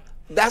hold you.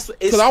 That's what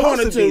it's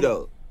supposed to be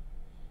though.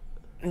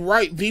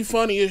 Write the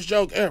funniest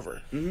joke ever.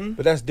 Mm-hmm.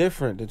 But that's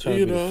different than trying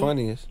to be the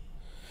funniest.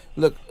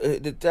 Look,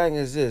 the thing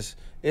is this: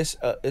 it's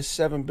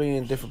 7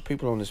 billion different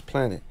people on this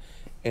planet,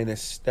 and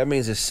that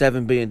means it's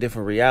 7 billion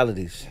different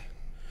realities.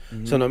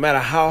 Mm-hmm. So no matter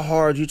how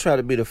hard you try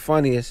to be the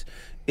funniest,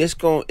 if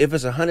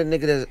it's 100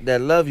 niggas that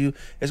love you,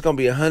 it's gonna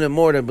be 100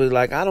 more that be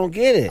like, I don't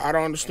get it. I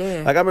don't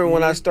understand. Like I remember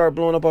when I started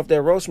blowing up off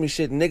that roast me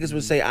shit, niggas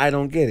would say I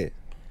don't get it,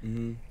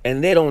 and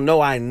they don't know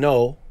I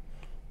know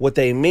what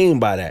they mean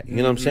by that. You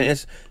know what I'm saying?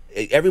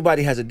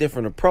 Everybody has a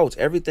different approach.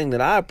 Everything that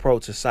I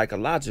approach is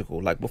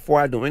psychological. Like before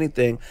I do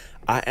anything,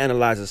 I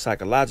analyze it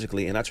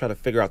psychologically and I try to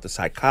figure out the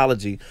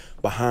psychology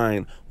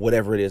behind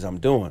whatever it is I'm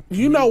doing.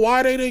 You know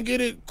why they didn't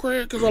get it,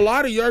 Kraig? Because a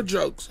lot of your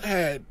jokes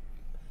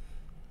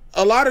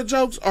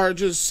are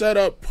just set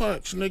up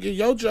punch, nigga.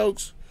 Your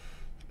jokes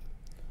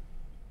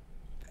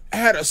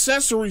had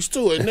accessories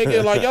to it,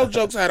 nigga. Like your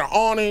jokes had an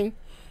awning,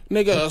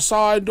 nigga, a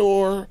side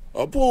door,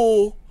 a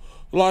pool,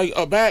 like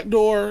a back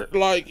door.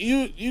 Like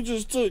you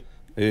just took.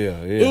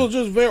 Yeah. It was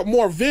just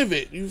more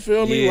vivid. You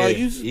feel me? Like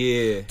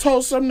you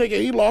told some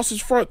nigga he lost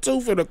his front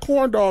tooth in a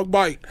corn dog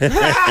bite.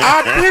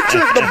 I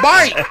pictured the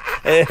bite.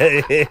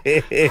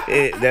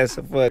 That's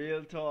a fun.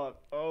 Real talk.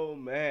 Oh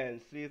man,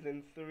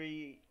 season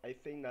 3. I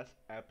think that's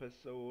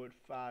episode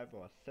 5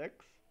 or 6.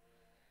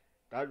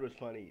 That was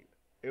funny.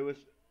 It was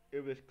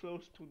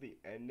close to the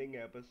ending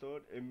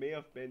episode. It may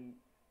have been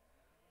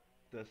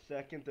the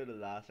second to the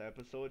last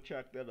episode.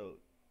 Check that out.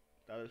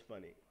 That was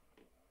funny.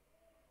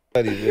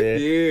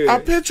 Yeah. I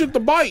pictured the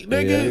bite,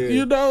 nigga. Yeah.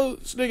 You know,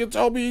 this nigga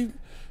told me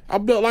I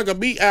built like a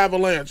meat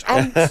avalanche.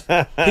 I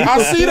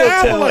see the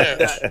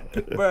avalanche.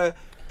 Bruh,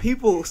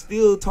 people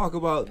still talk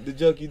about the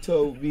joke you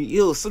told me.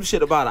 It was some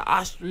shit about an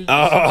ostrich.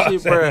 Some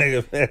shit,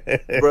 bruh.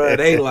 Bruh,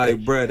 they like,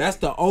 bruh, that's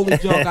the only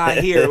joke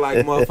I hear. Like,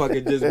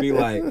 motherfucker just be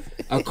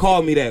like,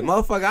 call me that.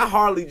 Motherfucker, I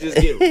hardly just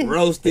get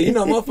roasted. You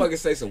know, motherfuckers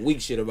say some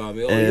weak shit about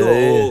me. Oh,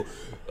 you're old.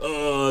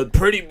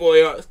 Pretty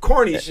boy,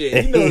 corny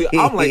shit. You know,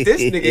 I'm like,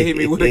 this nigga hit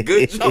me with a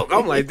good joke.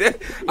 I'm like,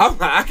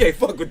 I can't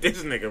fuck with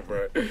this nigga,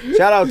 bro.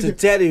 Shout out to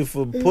Teddy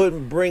for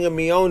bringing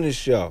me on this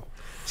show.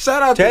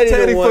 Shout out to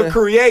Teddy for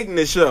creating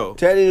the show.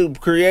 Teddy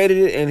created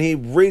it, and he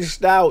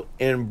reached out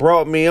and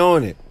brought me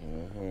on it.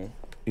 Mm-hmm.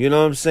 You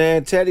know what I'm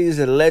saying? Teddy is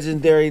a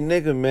legendary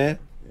nigga, man.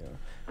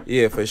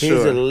 Yeah, for sure.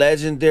 He's a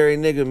legendary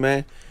nigga,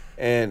 man.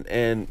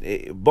 And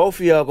both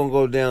of y'all gonna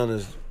go down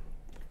as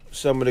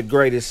some of the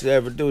greatest to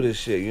ever do this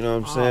shit. You know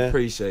what I'm saying? I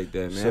appreciate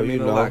that, man. So, I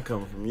mean, a lot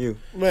coming from you.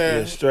 Man.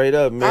 Yeah, straight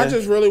up, man. I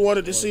just really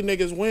wanted to see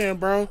niggas win,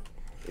 bro.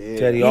 Yeah.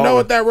 Teddy, you know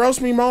what that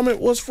roast me moment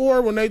was for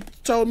when they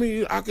told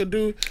me I could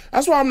do.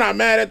 That's why I'm not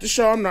mad at the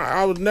show.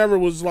 I was never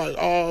like,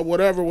 oh,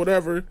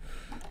 whatever.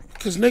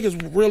 Because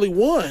niggas really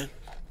won.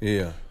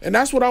 Yeah. And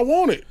that's what I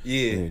wanted.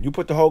 Yeah. You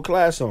put the whole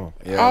class on.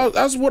 Yeah.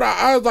 That's what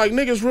I was like,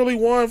 niggas really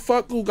won.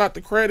 Fuck who got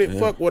the credit. Yeah.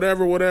 Fuck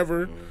whatever.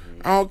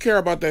 Mm-hmm. I don't care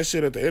about that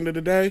shit at the end of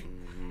the day.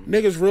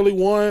 Niggas really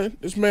won.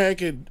 This man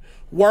could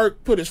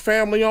work, put his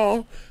family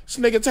on. This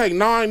nigga take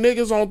 9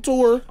 niggas on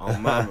tour. Oh,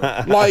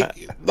 mama. Like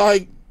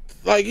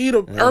he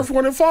the Earth,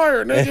 Wind, and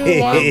Fire, nigga.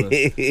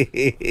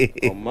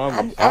 Like, oh,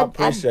 mama. I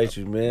appreciate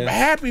you, man.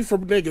 Happy for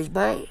niggas,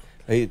 bro.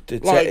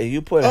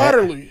 You put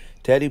utterly.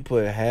 Teddy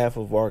put half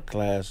of our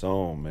class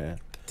on, man.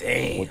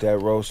 Damn. With that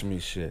roast me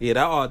shit. Yeah,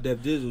 that all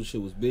def digital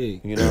shit was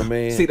big. You know what I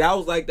mean? See, that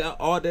was like that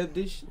all def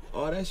dish,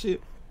 all that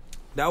shit.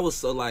 That was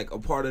so like a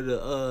part of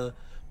the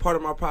part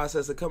of my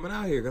process of coming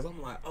out here, because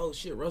I'm like, oh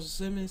shit, Russell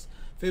Simmons,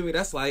 feel me?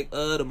 That's like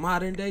the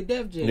modern day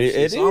Def Jam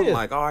shit. So I'm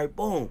like, all right,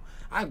 boom,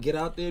 I get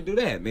out there and do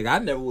that, nigga. I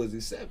never was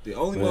accepted.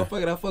 Only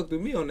motherfucker that fucked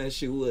with me on that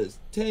shit was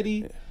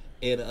Teddy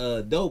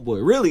and Doughboy.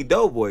 Really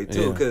Doughboy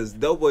too, because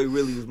Doughboy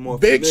really was more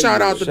big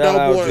shout out to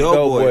Doughboy.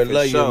 Doughboy,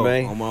 love you,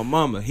 man. On my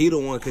mama, he the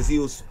one, because he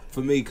was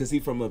for me, because he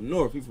from up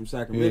north, he from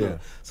Sacramento,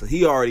 so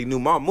he already knew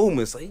my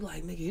movement. So he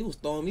like, nigga, he was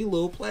throwing me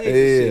little plays and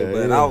shit,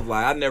 but I was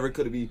like, I never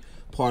could have be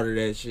part of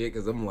that shit,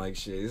 because I'm like,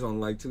 shit, it's only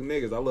like 2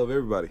 niggas. I love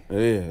everybody.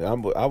 Yeah,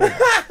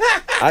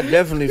 I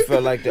definitely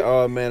felt like the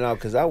odd man out,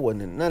 because I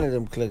wasn't in none of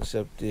them cliques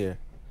up there,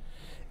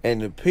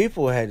 and the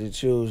people had to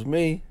choose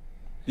me.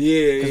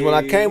 Yeah, because when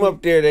I came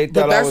up there, they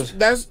thought I was.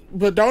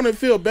 But don't it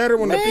feel better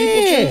when the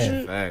people choose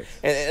you? Facts.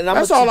 And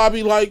that's all I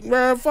be like,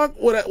 man. Fuck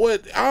what.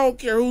 I don't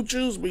care who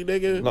choose me,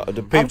 nigga. No,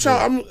 the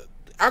people.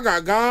 I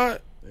got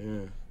God. Yeah.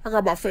 I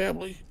got my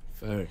family.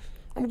 Fair.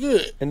 I'm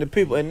good. And the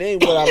people, and then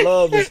what I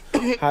love is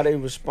how they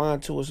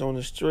respond to us on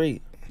the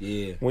street.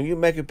 Yeah. When you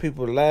making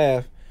people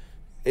laugh,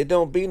 it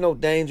don't be no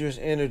dangerous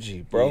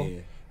energy, bro. Yeah.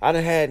 I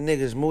done had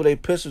niggas move their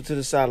pistol to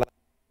the side like,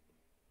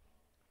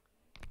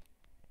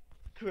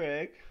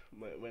 Kraig,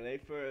 when I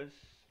first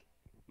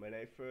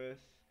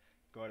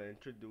got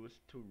introduced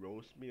to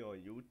roast me on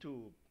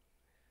YouTube,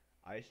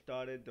 I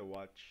started to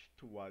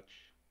watch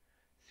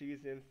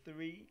season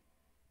 3,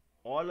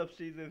 all of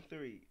season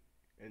 3,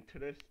 and to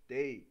this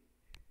day,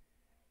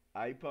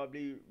 I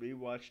probably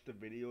rewatched the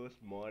videos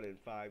more than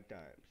 5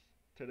 times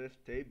to this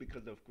day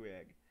because of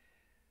Kraig.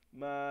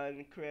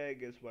 Man,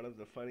 Kraig is one of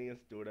the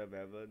funniest dude I've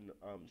ever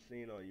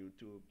seen on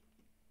YouTube.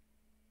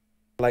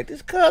 like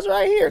this cuz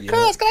right here. Yeah.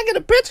 Cuz, can I get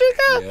a picture,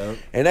 cuz? Yeah.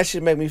 And that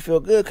shit make me feel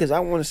good because I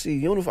want to see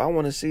unify. I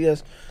want to see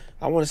us.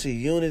 I want to see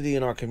unity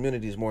in our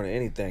communities more than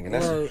anything,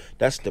 and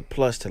that's the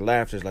plus to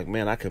laughter. It's like,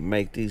 man, I could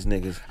make these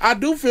niggas. I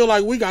do feel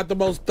like we got the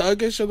most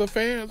thuggish of the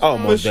fans. Oh,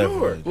 man. most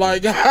sure. definitely.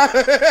 Like,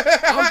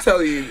 I'm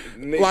telling you,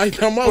 nigga, like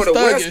the most for the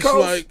thuggish. West Coast,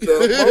 Like,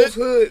 the most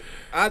hood,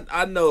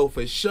 I know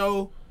for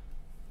sure.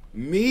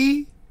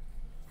 Me,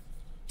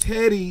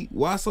 Teddy,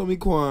 Wasomi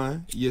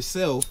Kwan,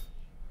 yourself,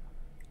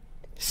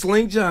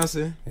 Slink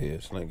Johnson. Yeah,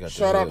 Slink got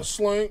shout the out real- to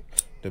Slink.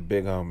 the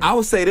big homie. I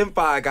would say them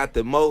 5 got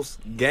the most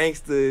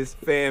gangsters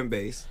fan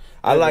base.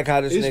 I like how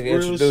this It's nigga real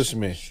introduced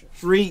me.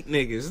 Street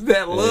niggas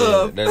that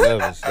love. Yeah, they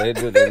love us. They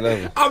do. They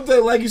love us. I'm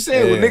telling, like you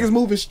said, when Yeah. niggas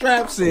moving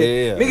straps in,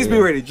 Yeah, niggas be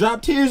yeah. ready to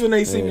drop tears when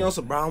they see me Yeah. on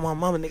some, bro, on my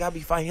mama, nigga, I be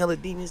fighting hella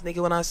demons, nigga,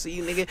 when I see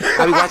you, nigga.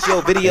 I be watching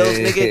your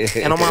videos,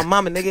 nigga, and on my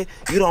mama, nigga,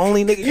 you the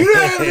only nigga. You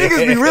know how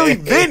niggas be really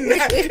venting,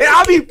 and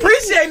I be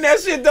appreciating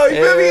that shit, though,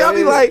 you feel me? I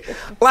be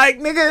like,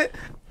 nigga,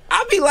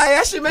 I be like,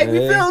 that shit make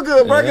me feel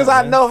good, bro, because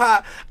I know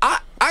how,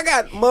 I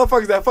got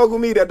motherfuckers that fuck with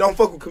me that don't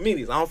fuck with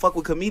comedians. I don't fuck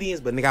with comedians,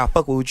 but nigga, I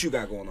fuck with what you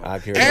got going on. I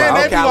care. And they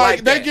okay, be I like,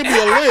 like they that. give me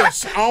a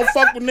list. I don't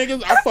fuck with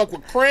niggas. I fuck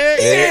with Kraig.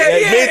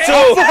 Me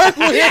too.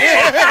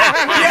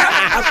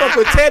 I fuck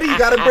with Teddy. You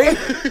gotta bring,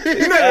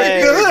 you know,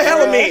 the hood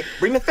element.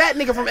 Bring the fat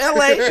nigga from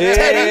LA,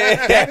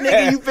 Teddy. That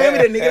nigga, you feel me?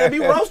 The nigga that be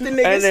roasting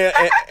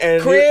niggas.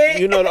 And Kraig.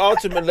 you know the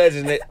ultimate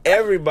legend that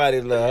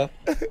everybody love,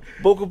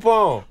 Boo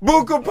Capone.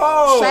 Boo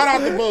Capone. Shout out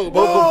to Boo. Boo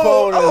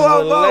Capone is I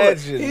a love it.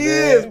 legend. He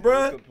man. is,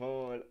 bruh.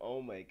 Capone,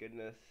 oh my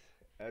goodness.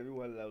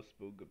 Everyone loves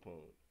Boo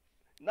Capone.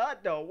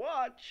 Not to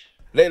watch.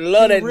 They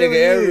love He that really nigga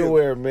is.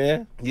 everywhere,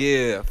 man.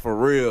 Yeah, for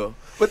real.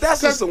 But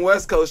that's just some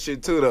West Coast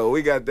shit too, though.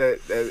 We got that.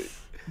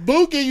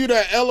 Boo give you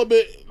that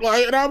element,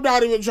 like, and I'm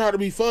not even trying to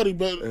be funny,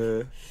 but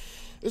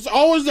it's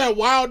always that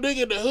wild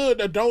nigga in the hood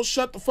that don't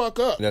shut the fuck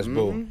up. That's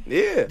Boo.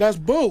 Yeah. That's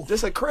Boo.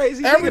 Just a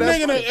crazy Every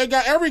nigga. nigga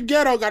that every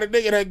ghetto got a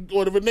nigga that,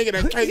 or a nigga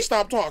that can't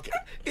stop talking.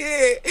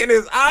 Yeah, in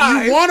his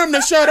eyes. You want him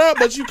to shut up,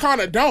 but you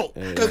kind of don't,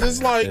 because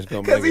it's like, It's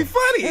gonna Because make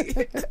he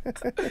it.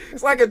 funny.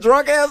 It's like a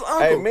drunk ass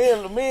Hey,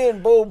 uncle. me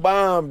and Boo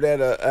bombed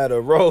at a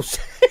roast.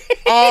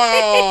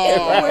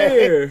 oh,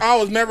 Where? I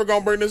was never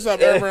gonna bring this up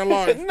ever in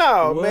life.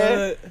 No, What?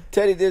 man.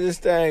 Teddy did his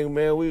thing,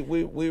 man.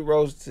 We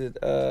roasted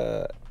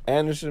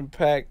Anderson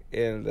 .Paak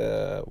and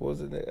what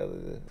was it? The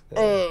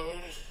other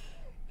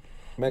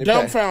Manny Pac-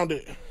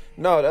 Dumbfounded.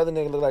 No, the other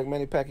nigga looked like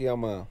Manny Pacquiao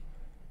mom.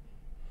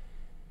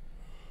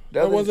 The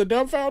Or other- was it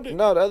Dumbfounded?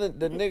 No,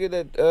 the nigga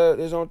that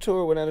is on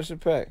tour with Anderson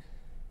 .Paak.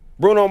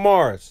 Bruno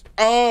Mars.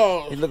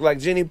 Oh, He looked like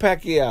Jenny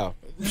Pacquiao.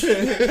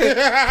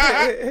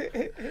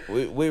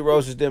 we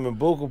roasted them in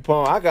Boo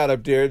Capone. I got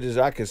up there, just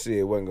I could see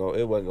it wasn't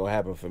gonna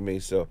happen for me.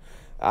 So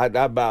I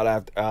bowed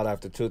out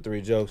after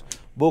 2-3 jokes.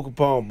 Boo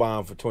Capone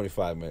bombed for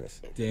 25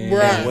 minutes. Damn.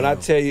 Right. And when I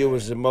tell you it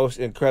was the most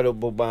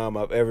incredible bomb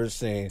I've ever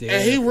seen. Damn.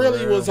 and he for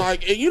really real. was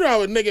like, and you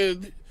know, a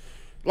nigga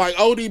like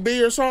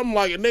ODB or something,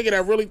 like a nigga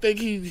that really think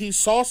he's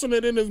saucing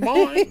it in his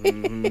mind.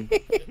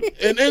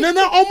 and then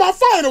on my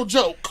final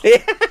joke,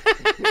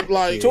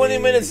 like 20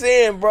 minutes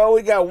in, bro,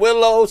 we got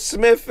Willow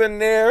Smith in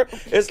there.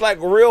 It's like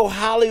real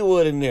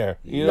Hollywood in there.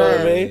 You know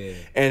what I mean? Yeah.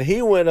 And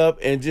he went up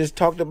and just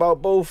talked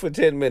about Boo for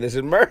 10 minutes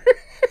and murder.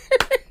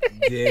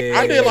 Yeah.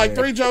 I did like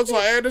 3 jokes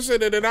on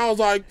Anderson, and then I was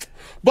like,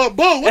 but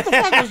Boo, what the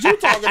fuck was you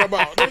talking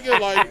about? Nigga,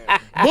 like,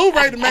 Boo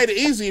Ray made it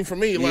easy for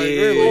me. Like,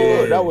 Yeah.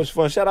 really. That was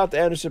fun. Shout out to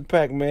Anderson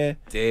 .Paak, man.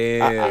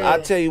 Damn. I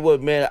tell you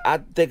what, man, I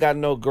think I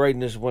know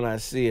greatness when I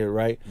see it,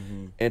 right?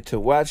 And to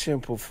watch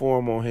him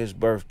perform on his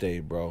birthday,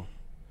 bro,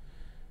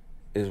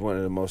 is one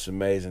of the most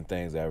amazing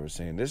things I've ever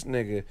seen. This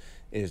nigga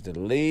is the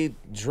lead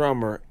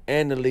drummer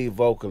and the lead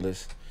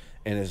vocalist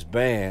in his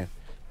band,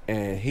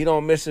 and he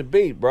don't miss a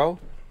beat, bro.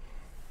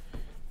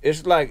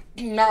 It's like,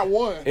 Not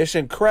one. it's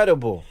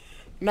incredible.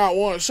 Not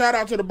one. Shout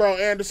out to the bro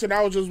Anderson.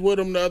 I was just with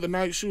him the other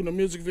night shooting a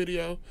music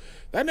video.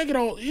 That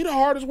nigga he the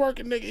hardest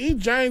working nigga. He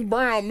James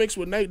Brown mixed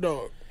with Nate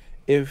Dogg.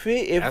 That's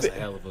a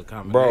hell of a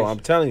combination. Bro, I'm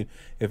telling you,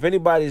 if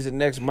anybody's the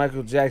next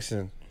Michael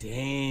Jackson,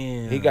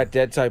 Damn. he got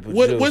that type of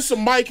With juice.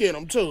 some mic in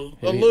him too.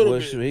 A little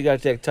bit. He got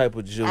that type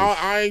of juice.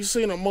 I ain't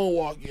seen a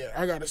moonwalk yet.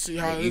 I gotta see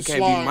how You it can't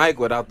slide. be Mike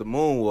without the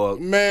moonwalk.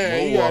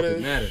 Man, you moonwalk gotta-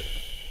 matter.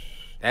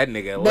 That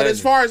nigga. But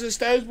as far as his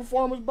stage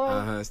performance,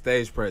 bro,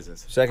 stage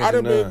presence. Second I to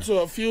done been none. to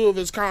a few of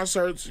his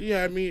concerts. He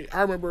had me.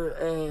 I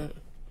remember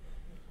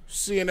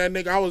seeing that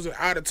nigga. I was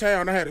out of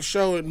town. I had a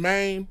show in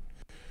Maine.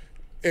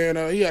 And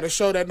he had a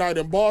show that night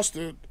in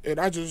Boston. And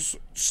I just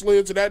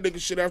slid to that nigga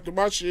shit after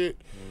my shit.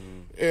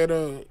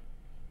 And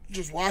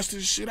just watched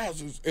this shit. I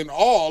was just in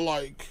awe,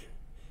 like,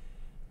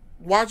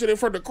 watching it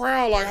from the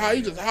crowd, like how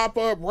he just hop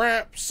up,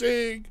 rap,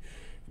 sing,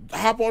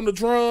 hop on the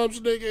drums,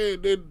 nigga,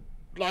 and then,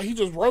 like, he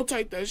just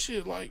rotate that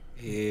shit, like.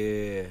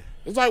 Yeah.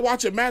 It's like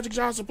watching Magic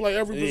Johnson play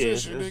every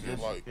position,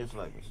 nigga. It's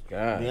like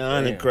God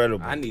beyond damn.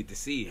 incredible. I need to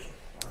see it.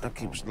 I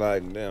keep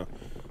sliding down.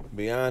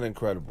 Beyond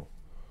incredible.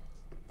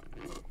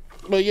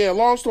 But yeah,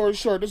 long story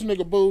short, this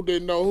nigga Boo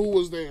didn't know who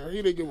was there.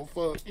 He didn't give a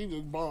fuck. He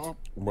just bombed.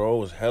 Bro, it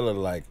was hella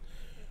like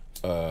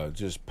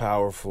just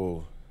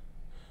powerful.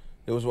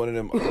 It was one of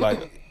them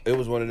like it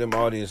was one of them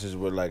audiences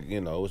where, like,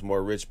 you know, it was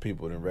more rich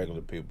people than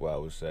regular people, I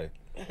would say.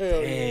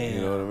 Hell yeah.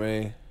 You know what I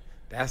mean?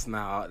 That's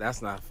not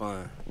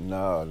fun.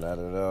 No, not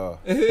at all.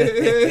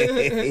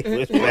 He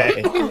was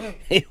mad.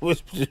 He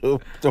was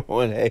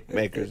throwing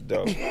haymakers,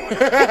 though.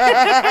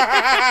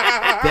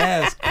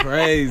 That's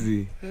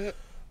crazy.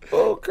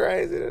 Oh,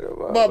 crazy.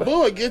 But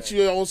Boo would get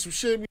you on some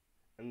shit.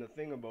 And the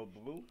thing about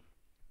Blue,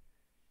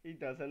 he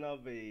doesn't have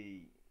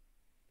a,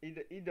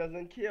 he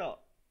doesn't care.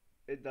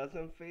 It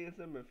doesn't faze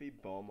him if he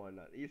bomb or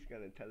not. He's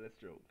gonna tell a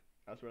joke.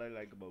 That's what I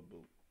like about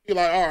Blue. You're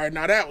like, all right,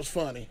 now that was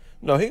funny.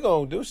 No, he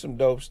gonna do some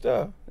dope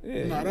stuff.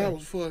 Yeah, Nah, that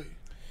was funny.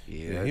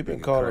 Yeah, he been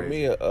calling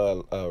me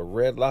a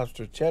Red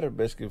Lobster cheddar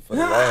biscuit for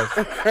the last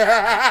month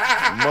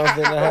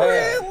and a half.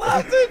 Red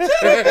Lobster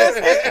cheddar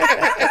biscuit.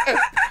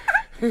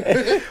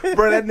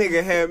 Bro, that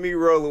nigga had me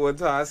rolling one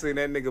time. I seen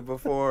that nigga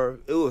before.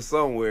 It was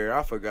somewhere.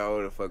 I forgot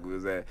where the fuck it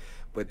was at.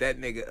 But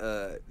that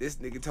nigga, this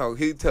nigga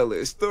he tell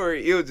a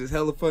story. It was just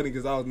hella funny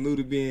because I was new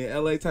to being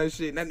in LA type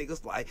shit. And that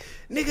nigga's like,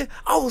 nigga,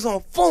 I was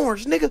on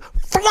Florence, nigga,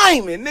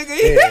 flaming, nigga.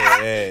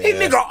 He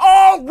nigga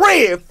all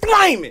red,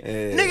 flaming.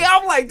 Nigga,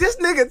 I'm like, this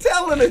nigga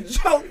telling a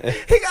joke.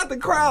 He got the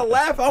crowd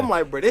laughing. I'm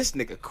like, bro, this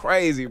nigga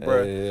crazy,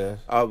 bro.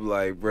 I'm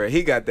like, bro,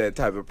 he got that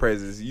type of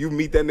presence. You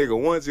meet that nigga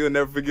once, you'll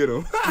never forget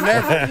him.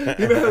 Never.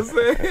 You know what I'm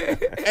saying?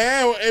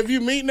 And if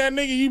you meeting that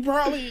nigga, you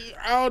probably,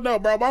 I don't know,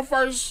 bro. My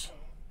first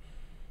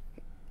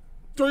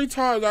 3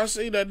 times I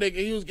seen that nigga,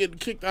 he was getting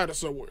kicked out of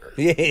somewhere.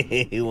 Yeah,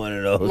 he one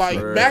of those. Like,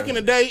 back in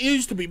the day, it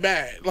used to be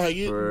bad. Like,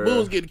 Boo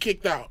was getting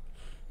kicked out.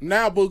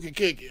 Now Boo can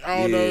kick it.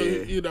 I don't know,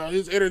 you know,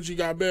 his energy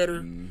got better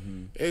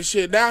and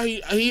shit. Now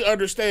he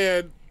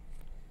understand,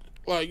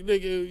 like,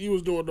 nigga, you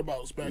was doing the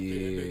most back then,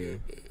 nigga.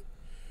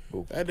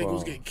 That nigga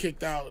was getting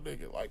kicked out,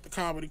 nigga. Like, the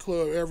comedy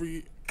club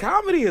every...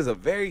 Comedy is a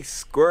very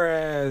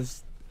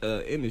square-ass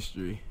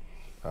industry.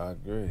 I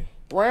agree.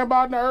 Ran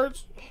by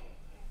nerds.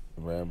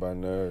 Ran by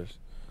nerds.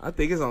 I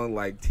think it's only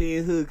like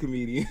 10 hood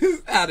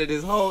comedians out of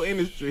this whole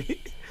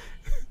industry.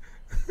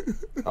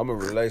 I'm a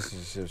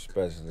relationship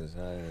specialist.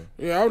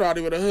 Yeah, I'm not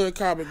even a hood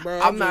comic, bro.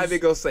 I'm not even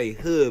gonna say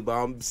hood, but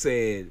I'm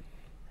saying,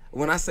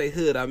 when I say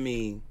hood, I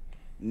mean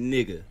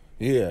nigga.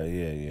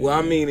 Yeah. Well,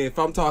 I mean, if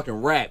I'm talking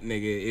rap,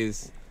 nigga,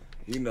 is,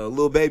 you know,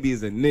 Lil Baby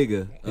is a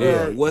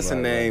nigga. What's her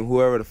name?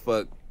 Whoever the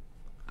fuck,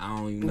 I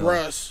don't even know.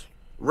 Russ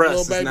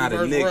is not a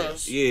nigga.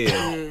 Russ.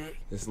 Yeah.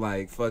 It's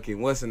like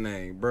fucking, what's her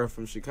name? Bruh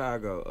from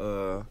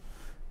Chicago.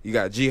 You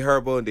got G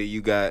Herbo, and then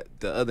you got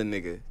the other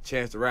nigga,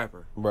 Chance the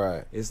Rapper.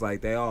 Right. It's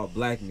like they all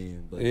black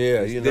men, but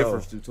there's the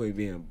difference between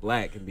being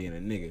black and being a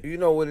nigga. You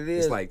know what it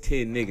is? It's like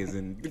 10 niggas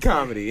in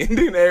comedy, and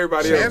then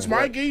everybody else. Chance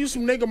might give you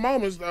some nigga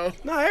moments, though.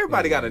 No,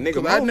 everybody got a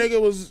nigga That moment.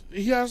 nigga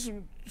he has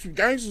some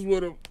gangsters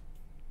with him.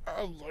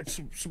 I was like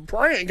some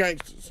praying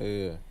gangsters.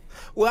 Yeah.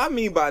 Well, I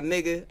mean by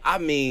nigga, I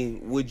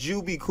mean, would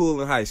you be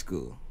cool in high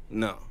school?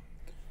 No.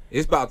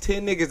 It's about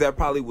 10 niggas that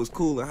probably was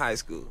cool in high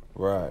school.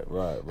 Right.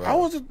 I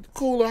wasn't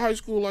cool in high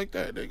school like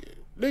that, nigga.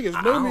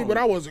 Niggas knew me, but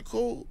I wasn't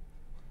cool.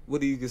 What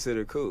do you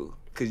consider cool?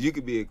 Because you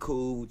could be a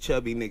cool,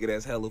 chubby nigga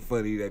that's hella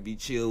funny, that be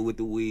chill with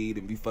the weed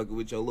and be fucking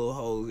with your little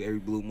hoes every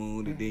blue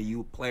moon, and then you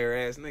a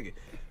player-ass nigga.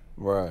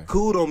 Right.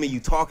 Cool don't mean you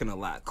talking a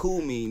lot.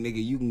 Cool mean,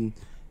 nigga, you can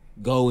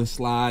go and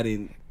slide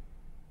and...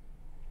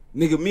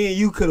 Nigga, me and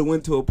you could have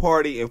went to a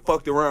party and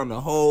fucked around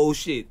the whole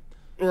shit.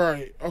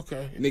 Right,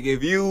 okay. Nigga,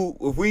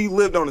 if we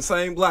lived on the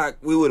same block,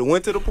 we would have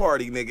went to the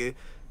party, nigga.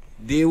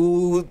 Then we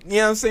would, you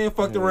know what I'm saying,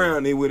 fucked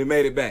around, they would have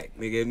made it back.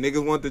 Nigga, if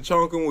niggas want to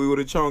chunk them, we would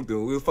have chunked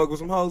them. We would fuck with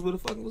some hoes, we would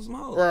have fucked with some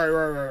hoes.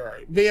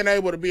 Right. Being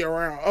able to be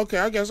around. Okay,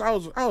 I guess I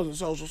was in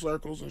social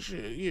circles and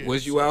shit, yeah.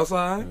 Was you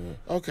outside?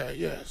 Okay,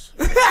 yes.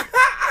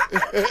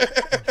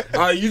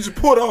 You just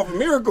pulled off a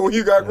miracle when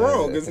you got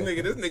grown, because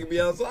this nigga be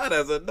outside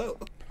as a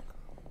adult.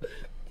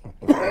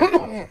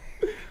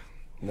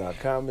 No,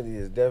 comedy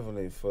is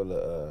definitely full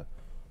of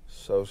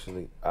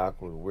socially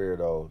awkward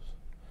weirdos.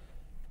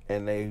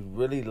 And they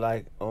really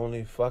like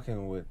only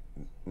fucking with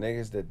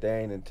niggas that they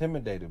ain't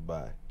intimidated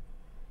by.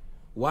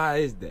 Why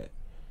is that?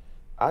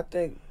 I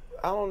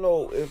don't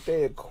know if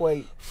they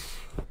equate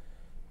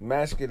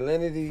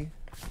masculinity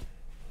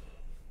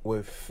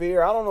with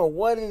fear. I don't know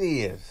what it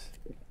is.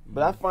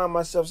 But I find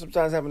myself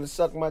sometimes having to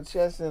suck my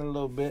chest in a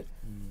little bit.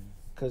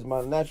 Because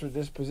my natural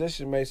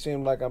disposition may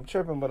seem like I'm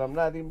tripping, but I'm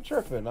not even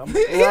tripping. I'm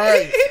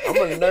Right. I'm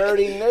a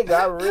nerdy nigga.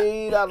 I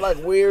read. I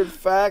like weird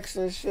facts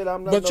and shit.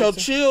 I'm not. But your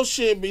chill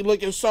shit be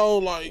looking so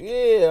like,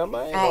 yeah, I'm.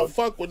 I don't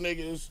fuck with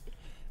niggas.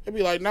 It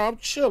be like, nah, I'm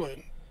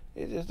chilling.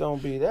 It just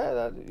don't be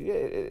that.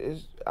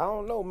 It's. I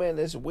don't know, man.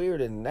 It's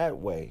weird in that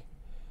way,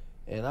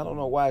 and I don't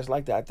know why it's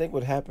like that. I think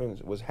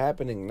what's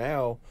happening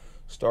now,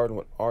 starting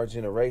with our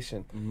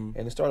generation,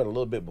 and it started a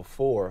little bit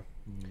before.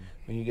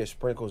 When you get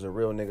sprinkles of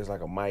real niggas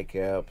like a Mike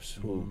Epps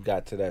who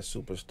got to that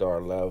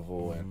superstar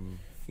level, and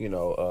you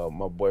know,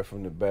 my boy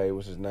from the Bay,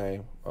 what's his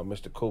name?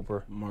 Mr.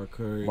 Cooper. Mark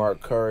Curry.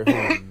 Who, you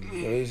know,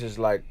 he's just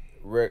like,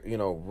 you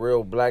know,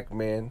 real black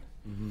men,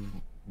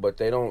 but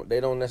they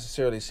don't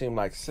necessarily seem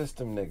like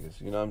system niggas.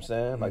 You know what I'm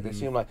saying? Like they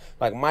seem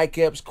like Mike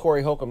Epps,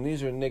 Corey Holcomb.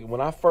 These are niggas.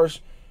 When I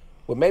first,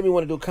 what made me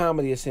want to do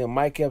comedy is seeing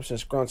Mike Epps and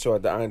Scruncho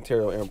at the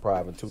Ontario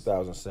Improv in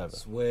 2007.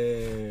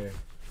 Swear.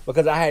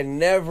 Because I had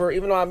never,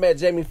 even though I met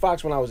Jamie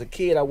Foxx when I was a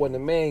kid, I wasn't a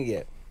man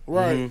yet.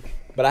 Right.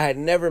 But I had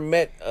never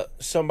met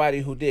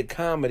somebody who did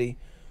comedy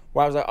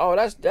where I was like, oh,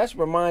 that's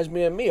reminds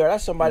me of me, or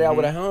that's somebody I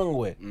would have hung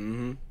with.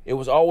 It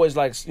was always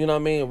like, you know what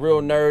I mean, real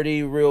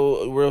nerdy,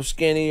 real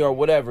skinny, or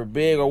whatever,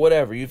 big or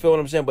whatever. You feel what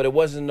I'm saying? But it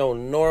wasn't no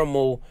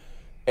normal,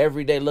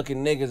 everyday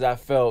looking niggas I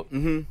felt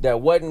that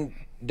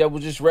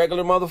was just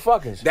regular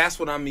motherfuckers. That's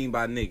what I mean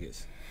by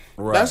niggas.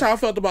 Right. That's how I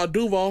felt about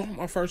Duval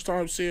my first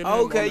time seeing him.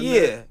 Okay, on the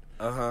yeah. net.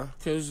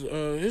 Because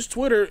his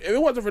Twitter, if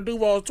it wasn't for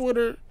Duval's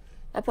Twitter,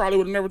 I probably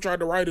would have never tried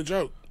to write a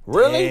joke.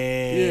 Really?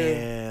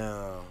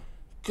 Yeah.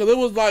 Because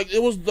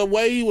it was the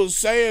way he was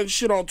saying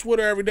shit on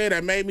Twitter every day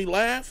that made me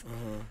laugh.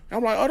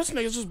 I'm like, oh, this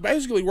nigga's just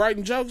basically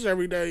writing jokes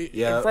every day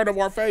in front of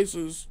our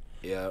faces.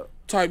 Yeah.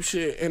 Type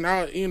shit. And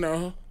I, you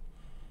know,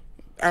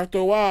 after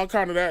a while,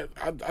 kind of that,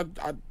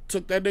 I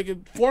took that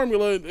nigga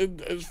formula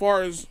as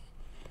far as,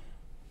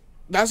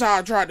 that's how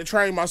I tried to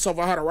train myself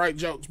on how to write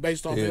jokes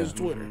based off his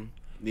Twitter.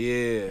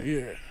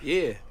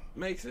 Yeah.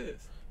 Makes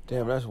sense.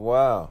 Damn, that's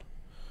wild.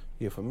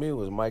 Yeah, for me, it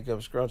was Mike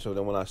Epps Scruncho.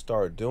 Then when I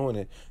started doing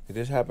it, did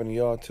this happen to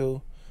y'all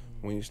too?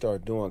 When you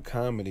start doing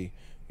comedy,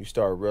 you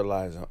start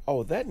realizing,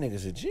 oh, that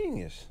nigga's a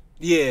genius.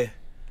 Yeah.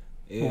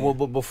 Well,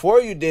 but before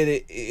you did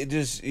it, it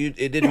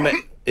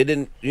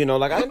didn't, you know,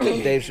 like I didn't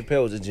think Dave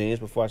Chappelle was a genius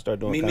before I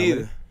started doing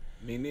comedy.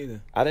 Me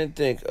neither. I didn't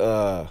think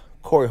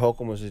Corey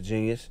Holcomb was a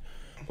genius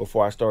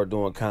before I started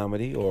doing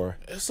comedy, or...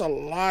 It's a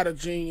lot of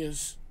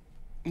genius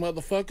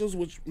motherfuckers,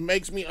 which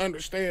makes me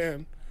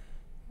understand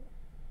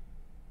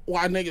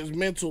why niggas'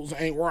 mentals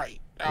ain't right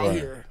out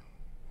here.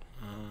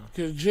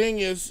 Because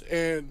genius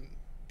and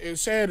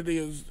insanity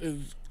is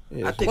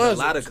I think a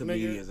lot of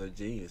comedians are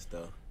genius,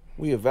 though.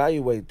 We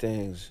evaluate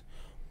things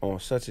on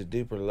such a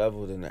deeper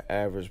level than the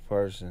average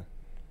person.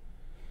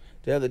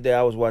 The other day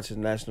I was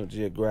watching National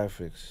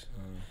Geographics,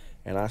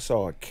 and I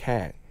saw a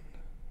cat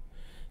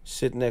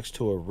sit next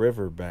to a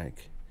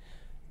riverbank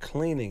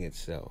cleaning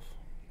itself.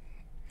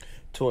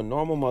 To a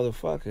normal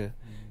motherfucker,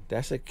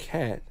 that's a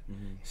cat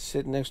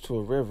sitting next to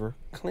a river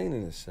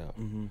cleaning itself.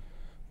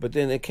 But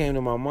then it came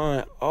to my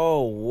mind,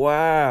 oh,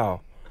 wow.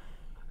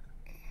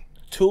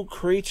 Two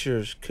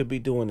creatures could be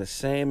doing the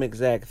same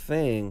exact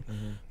thing,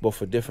 but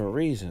for different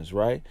reasons,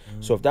 right?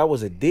 So if that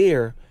was a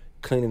deer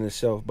cleaning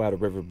itself by the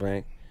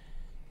riverbank,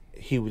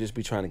 he would just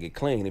be trying to get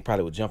clean. He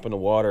probably would jump in the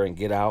water and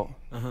get out,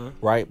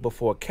 right? But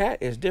for a cat,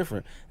 it's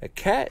different. A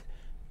cat,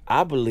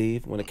 I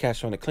believe, when a cat's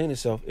trying to clean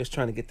itself, it's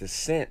trying to get the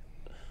scent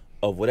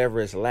of whatever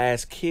its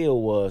last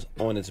kill was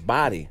on its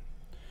body,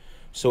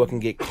 so it can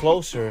get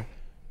closer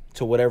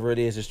to whatever it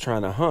is it's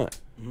trying to hunt.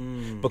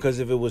 Because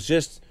if it was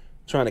just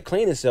trying to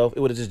clean itself, it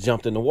would have just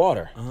jumped in the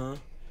water.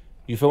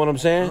 You feel what I'm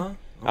saying?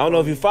 I don't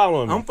know if you're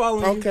following me. I'm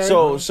following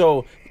you.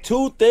 So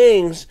two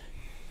things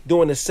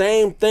doing the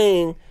same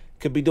thing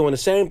could be doing the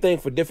same thing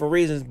for different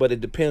reasons, but it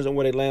depends on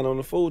where they land on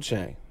the food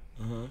chain.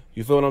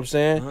 You feel what I'm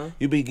saying?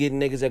 You be getting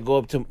niggas that go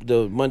up to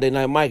the Monday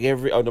Night Mic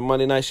or the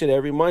Monday Night shit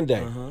every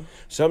Monday.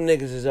 Some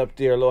niggas is up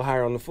there a little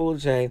higher on the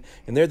food chain,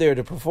 and they're there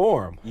to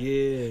perform.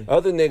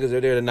 Other niggas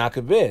are there to knock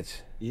a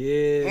bitch.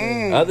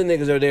 Other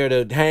niggas are there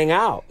to hang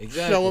out.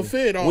 Show a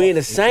fit off. We in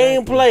the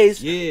same place,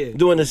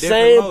 doing the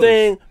same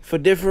thing for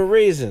different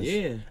reasons.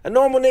 A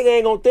normal nigga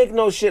ain't gonna think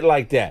no shit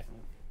like that.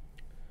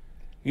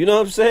 You know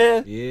what I'm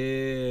saying?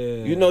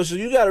 You know, so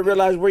you gotta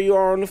realize where you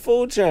are on the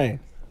food chain.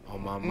 Oh,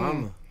 my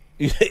mama.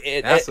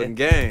 That's some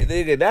game.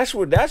 Nigga, that's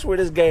where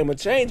this game will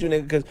change you,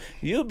 nigga, because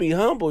you'll be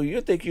humble.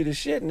 You'll think you the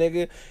shit,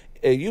 nigga.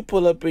 And you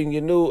pull up in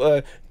your new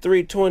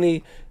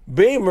 320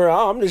 Beamer,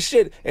 oh, I'm the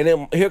shit. And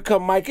then here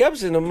come Mike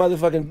Epps in a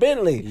motherfucking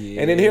Bentley.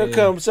 And then here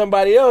comes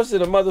somebody else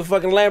in a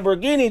motherfucking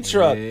Lamborghini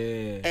truck.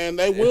 And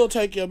they will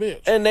take your bitch.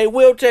 And they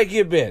will take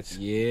your bitch.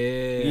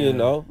 You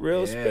know,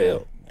 real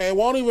spill. And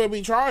won't even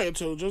be trying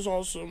to, just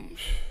on some...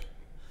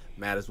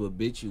 Matters what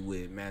bitch you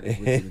with. Matters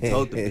what you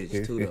told the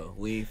bitch, too, though.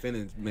 We ain't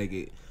finna make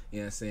it... You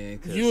know what I'm saying?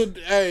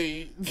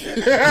 Hey.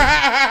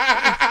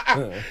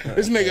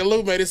 This nigga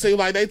Lou made it seem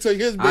like they took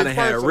his bitch I done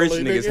had rich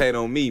nigga. niggas hate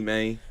on me,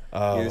 man. You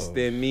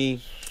understand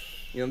me?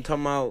 You know what I'm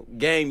talking about?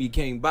 Game you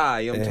can't buy.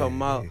 You know what I'm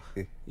talking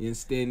about? You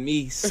understand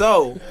me?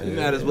 So, it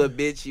matters what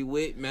bitch you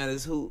with,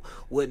 matters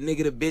what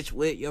nigga the bitch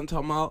with, you know what I'm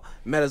talking about?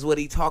 Matters what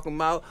he talking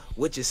about,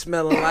 what you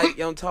smelling like, you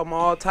know what I'm talking about?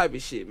 All type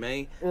of shit,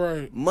 man.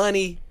 Right.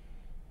 Money.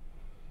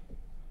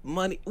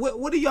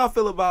 What do y'all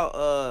feel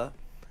about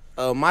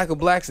Michael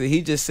Blackson?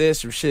 He just said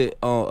some shit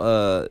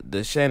on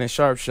the Shannon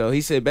Sharp show.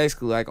 He said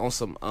basically like on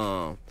some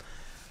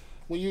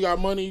when you got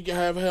money, you can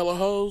have hella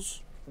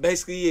hoes.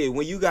 Basically, yeah.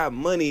 When you got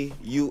money,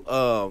 you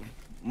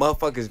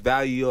motherfuckers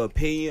value your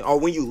opinion, or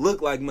when you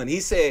look like money.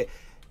 He said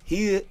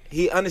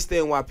he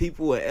understand why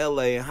people in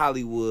L.A. and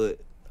Hollywood.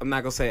 I'm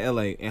not gonna say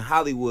L.A. and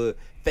Hollywood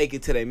fake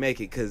it till they make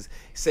it. Cause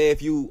say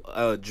if you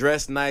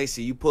dress nice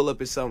and you pull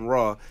up in something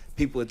raw,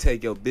 people would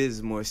take your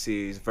business more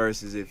serious.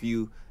 Versus if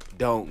you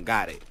don't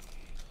got it.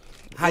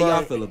 How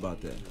y'all feel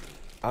about that?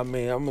 I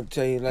mean, I'm gonna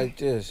tell you like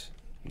this.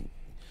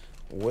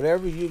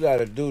 Whatever you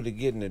gotta do to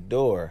get in the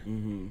door.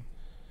 Mm-hmm.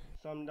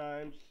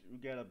 Sometimes you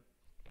get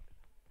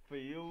for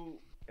you,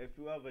 if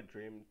you have a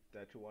dream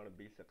that you want to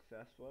be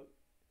successful,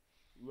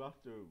 you have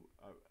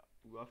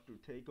to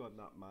take on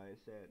that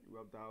mindset. You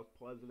have to have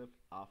positive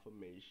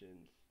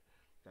affirmations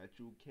that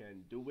you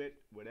can do it,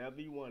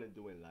 whatever you want to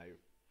do in life.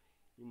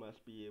 You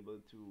must be able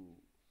to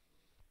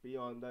be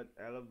on that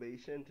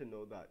elevation to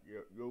know that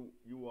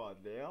you are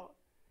there.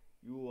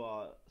 You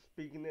are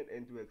speaking it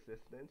into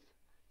existence.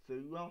 So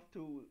you have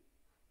to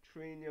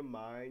train your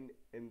mind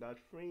in that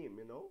frame,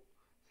 you know.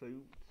 So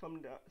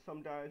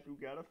sometimes you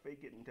gotta fake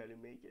it until you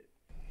make it.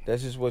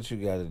 That's just what you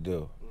gotta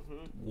do.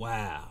 Mm-hmm.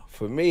 Wow.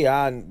 For me,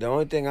 the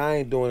only thing I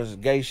ain't doing is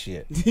gay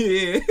shit.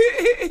 Yeah.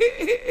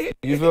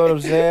 You feel what I'm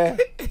saying?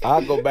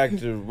 I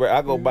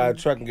go buy a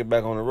truck and get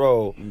back on the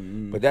road,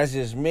 but that's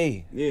just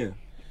me. Yeah.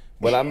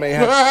 But I may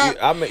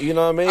have, you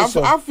know what I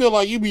mean? I feel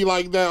like you be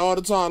like that all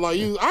the time. Like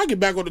I get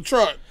back on the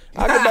truck.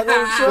 I get back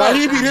on the truck. Like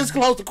he be this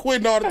close to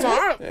quitting all the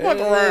time. Fuck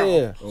around.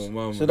 Yeah. Oh,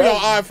 mama. So Be on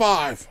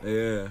I-5.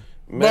 Yeah.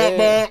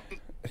 Man.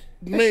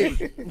 Me.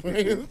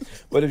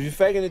 But if you're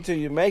faking it till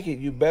you make it,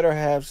 you better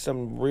have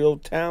some real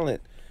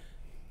talent.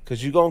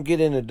 Because you're going to get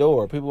in the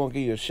door. People going to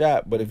give you a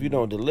shot. But if you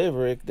don't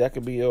deliver it, that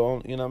could be your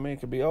own, you know what I mean? It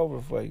could be over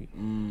for you.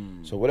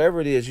 So whatever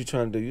it is you're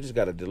trying to do, you just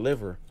got to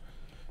deliver.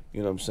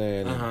 You know what I'm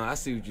saying? I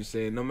see what you're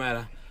saying. No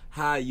matter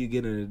how you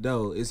get in the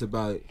dough, it's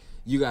about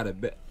you got to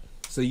bet.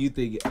 So you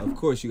think, of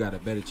course, you got a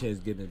better chance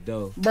getting the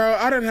dough. Bro,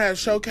 I done had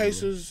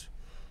showcases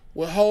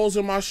with holes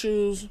in my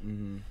shoes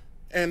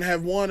and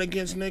have won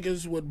against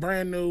niggas with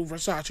brand new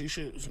Versace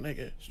shoes,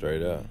 nigga.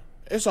 Straight up.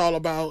 It's all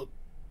about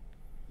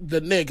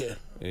the nigga.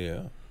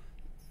 Yeah.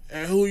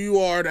 And who you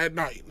are that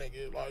night,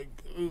 nigga. Like,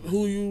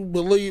 who you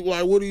believe,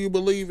 like, what do you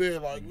believe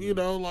in? Like, you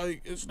know,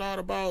 like, it's not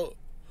about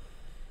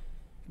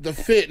the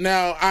fit.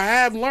 Now, I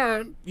have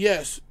learned,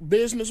 yes,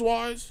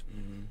 business-wise,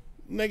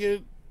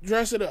 nigga,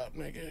 dress it up,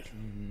 nigga.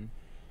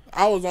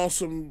 I was on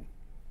some,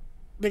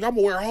 nigga, I'm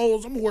gonna wear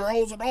holes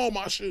in all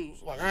my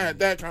shoes. Like, I had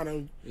that kind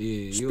of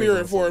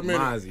spirit for a minute.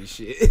 Mozzie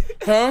shit.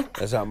 Huh?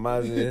 That's how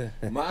Mozzie is.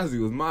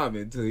 Mozzie was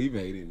mobbing until he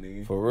made it,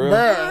 nigga. For real?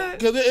 Bruh,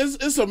 because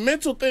it's a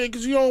mental thing,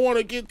 because you don't want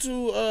to get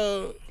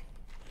too,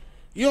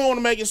 you don't want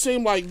to make it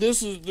seem like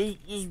this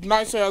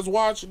nice-ass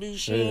watch and these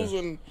shoes,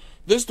 and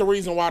this the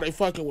reason why they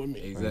fucking with me.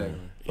 Exactly.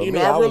 You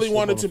know, I really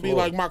wanted to be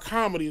like, my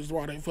comedy is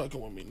why they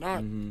fucking with me,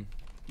 not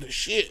the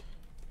shit.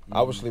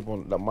 I was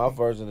sleeping on, my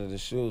version of the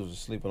shoes was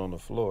sleeping on the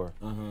floor.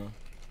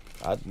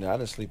 I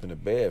didn't sleep in the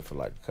bed for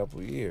like a couple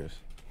of years.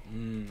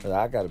 Cause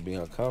I gotta be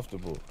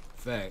uncomfortable.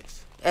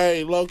 Facts.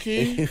 Hey, low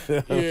key. You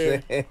feel what I'm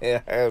saying?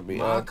 I gotta be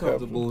My uncomfortable.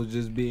 comfortable with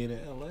just being in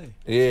LA.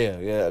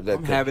 Yeah.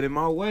 I'm having it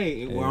my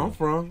way. Where I'm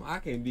from, I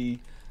could be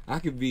a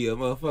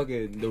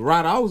motherfucker. The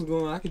route I was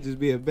going, I could just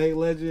be a Bay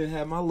legend,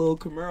 have my little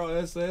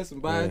Camaro SS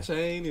and buy a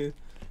chain and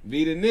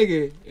be the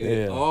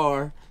nigga.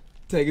 Or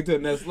take it to the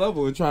next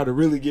level and try to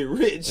really get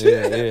rich. You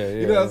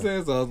know what I'm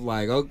saying? So I was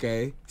like,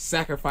 okay,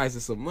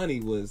 sacrificing some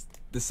money was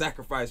the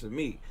sacrifice for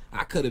me.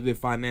 I could have been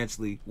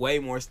financially way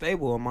more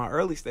stable in my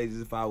early stages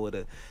if I would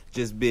have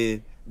just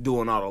been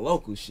doing all the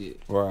local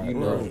shit. Right. You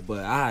know?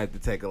 But I had to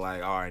take it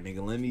like, all right,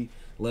 nigga,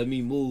 let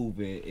me move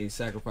and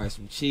sacrifice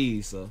some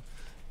cheese. So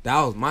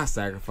that was my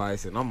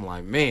sacrifice, and I'm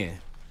like, man,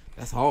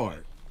 that's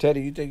hard.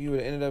 Teddy, you think you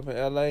would have ended up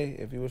in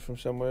LA if you was from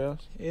somewhere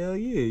else? Hell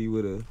yeah, you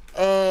would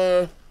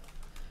have.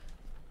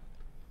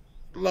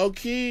 Low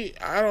key,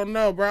 I don't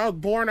know, bro. I was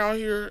born out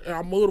here and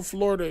I moved to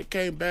Florida and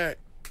came back.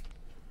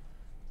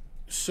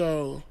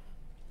 So,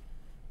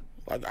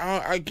 like,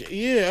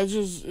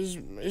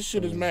 this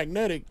shit is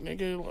magnetic,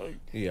 nigga. Like,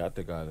 yeah, I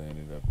think I'd have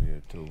ended up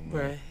here too, man.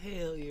 Bro,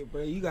 hell yeah,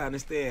 bro. You gotta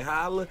understand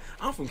how I look.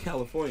 I'm from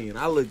California and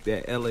I looked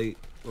at LA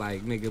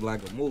like, nigga,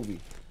 like a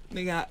movie.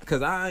 Nigga,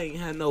 cause I ain't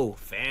had no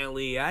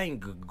family. I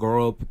ain't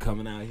grow up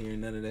coming out here and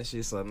none of that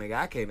shit. So, nigga,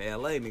 I came to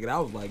LA, nigga. That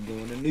was like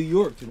going to New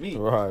York to me.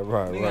 Right.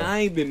 Nigga, I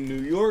ain't been to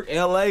New York,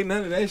 LA,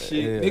 none of that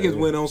shit. Niggas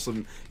went on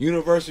some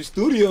Universal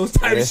Studios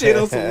type shit,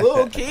 on some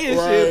little kid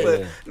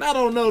shit. But I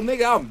don't know,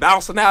 nigga. I'm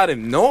bouncing out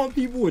and knowing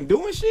people and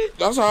doing shit.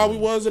 That's how we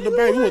was in the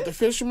Bay. We went to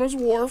Fisherman's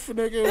Wharf,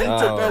 nigga. We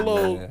took that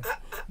little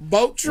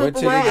boat trip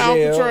around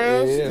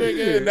Alcatraz,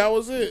 nigga. And that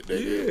was it,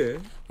 nigga.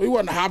 Yeah. We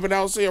wasn't hopping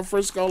out seeing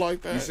Frisco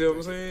like that. You see what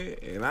I'm saying?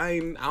 And I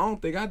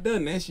don't think I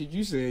done that shit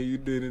you said you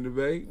did in the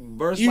Bay.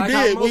 Verse You like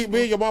did. how Me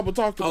and your mama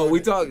talked about we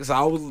it. talked. So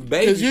I was a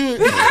baby.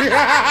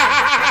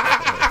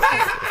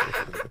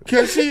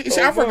 Cause you, cause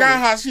I forgot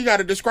how she got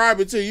to describe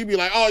it to you. You be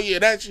like, oh yeah,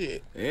 that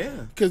shit. Yeah.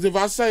 Cause if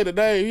I say the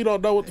name, you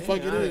don't know what the fuck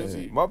it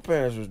is. My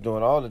parents was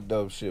doing all the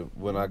dope shit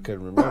when I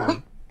couldn't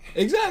remember.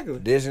 Exactly.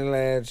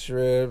 Disneyland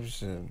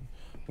trips and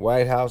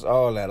White House,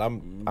 all that.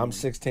 I'm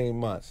 16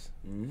 months.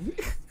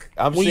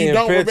 I'm When you seeing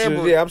don't pictures.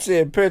 remember. Yeah, I'm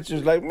seeing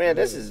pictures like, man,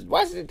 this is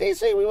Washington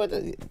D.C. We went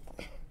to.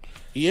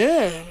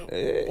 Yeah.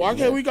 Why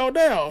can't we go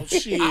down?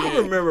 Shit. I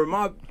remember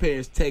my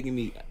parents taking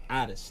me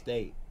out of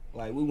state.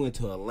 Like we went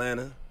to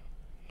Atlanta,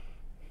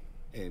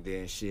 and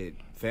then shit,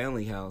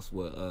 family house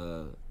with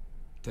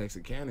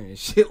Texarkana and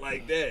shit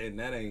like that, and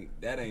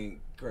that ain't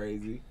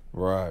crazy.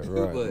 Right,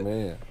 But,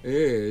 man.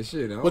 Yeah,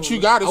 shit. But you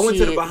gotta I went see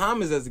to the it.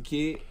 Bahamas as a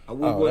kid. We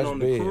went that's on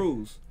big. the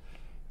cruise.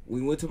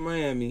 We went to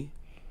Miami,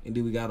 and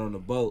then we got on the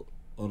boat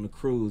on the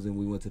cruise, and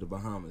we went to the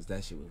Bahamas.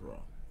 That shit was raw.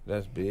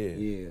 That's big.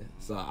 Yeah.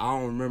 So I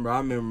don't remember. I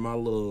remember my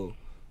little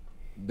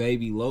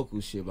baby local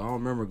shit, but I don't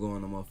remember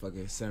going to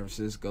motherfucking San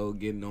Francisco,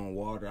 getting on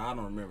water. I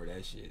don't remember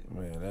that shit.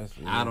 Man, that's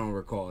big. I don't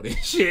recall that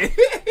shit.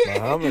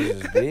 Bahamas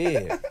is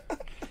big.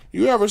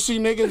 You ever see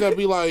niggas that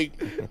be like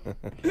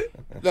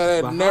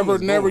that Bahamas never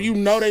going. you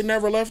know they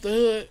never left the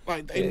hood?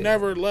 Like they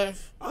never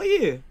left. Oh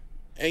yeah.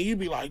 And you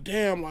be like,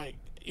 damn, like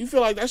you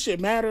feel like that shit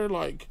matter,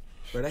 like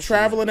Bro, that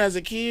traveling as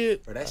a kid.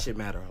 Shit, bro, that shit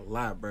matter a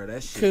lot, bro.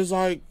 That shit. Cause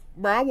like,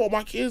 bro, I want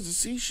my kids to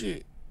see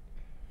shit.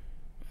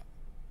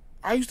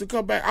 I used to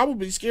come back. I would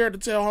be scared to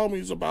tell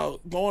homies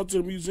about going to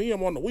the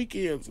museum on the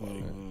weekends.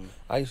 Like,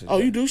 I used to. oh,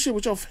 you do shit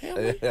with your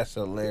family? That's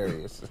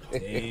hilarious.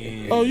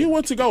 Damn. Oh, you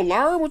went to go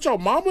learn with your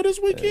mama this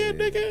weekend,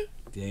 nigga?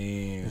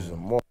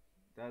 Damn.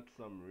 That's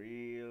some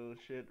real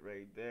shit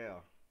right there.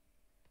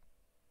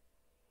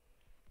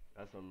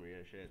 That's some real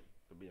shit,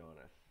 to be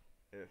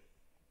honest.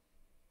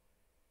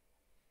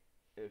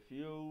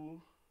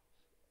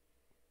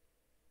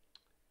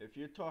 If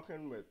you're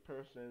talking with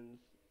persons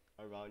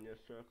around your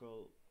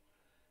circle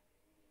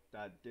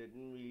that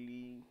didn't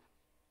really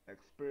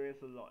experience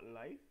a lot in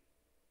life,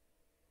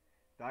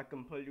 that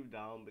can pull you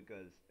down,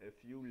 because if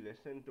you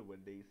listen to what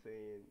they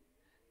saying,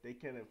 they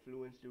can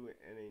influence you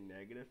in a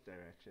negative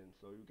direction.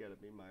 So you gotta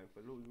be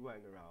mindful who you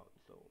hang around.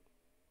 So,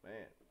 man,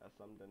 that's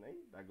something, eh?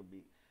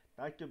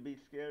 That could be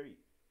scary.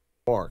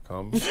 Mark,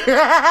 huh?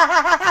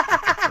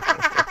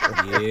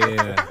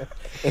 Yeah.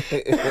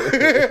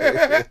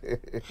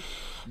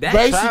 That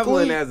Basically-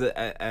 traveling at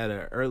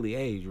an early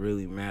age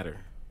really matter.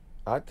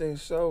 I think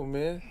so,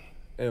 man.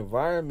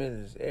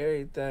 Environment is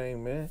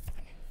everything, man.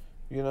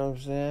 You know what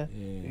I'm saying?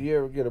 Yeah. You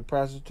ever get a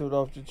prostitute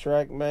off the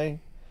track, man?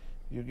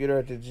 You get her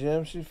at the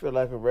gym, she feel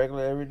like a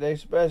regular everyday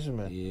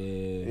specimen.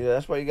 Yeah. Yeah,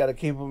 that's why you got to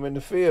keep them in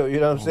the field. You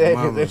know what I'm saying?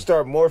 Because mama. they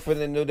start morphing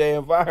into their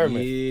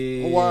environment.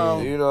 Yeah.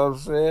 Wow. You know what I'm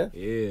saying?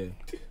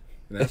 Yeah.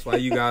 And that's why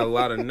you got a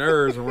lot of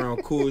nerds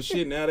around cool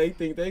shit. Now they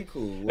think they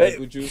cool. Like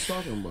what you was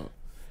talking about.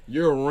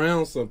 You're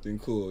around something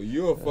cool.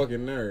 You're a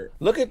fucking nerd.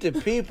 Look at the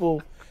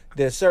people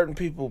that certain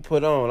people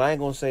put on. I ain't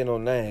gonna say no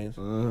names,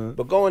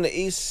 but go in the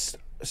East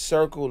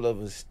Circle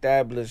of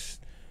established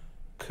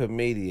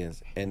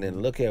comedians and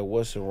then look at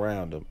what's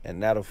around them,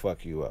 and that'll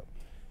fuck you up.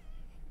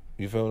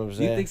 You feel what I'm Do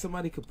saying? you think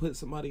somebody could put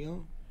somebody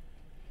on?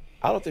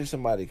 I don't think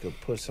somebody could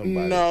put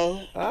somebody.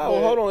 No.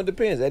 Oh, hold on. It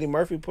depends. Eddie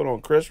Murphy put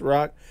on Chris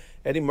Rock.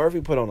 Eddie Murphy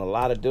put on a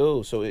lot of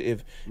dudes. So if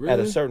at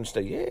Really? a certain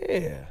stage,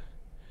 yeah.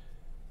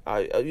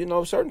 You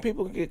know, certain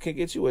people can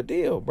get you a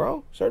deal,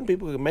 bro. Certain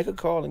people can make a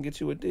call and get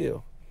you a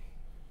deal.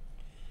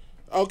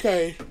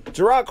 Okay.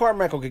 Gerard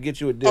Carmichael could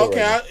get you a deal.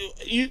 Okay.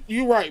 right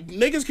You right.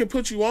 Niggas can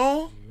put you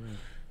on.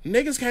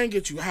 Niggas can't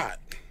get you hot.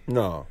 now.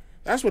 No.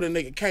 That's what a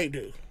nigga can't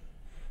do.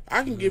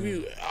 I can give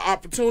you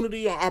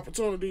opportunity on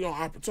opportunity on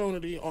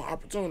opportunity on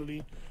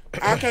opportunity.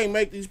 I can't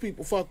make these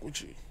people fuck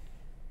with you.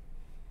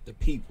 The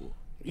people.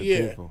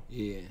 Yeah. People.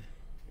 Yeah.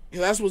 'Cause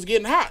that's what's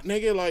getting hot,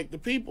 nigga. Like, the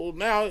people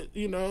now,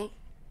 you know.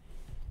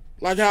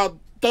 Like how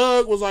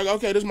Thug was like,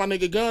 okay, this is my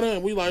nigga Gunna.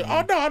 And we like,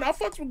 oh, no, I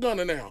fucks with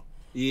Gunna now.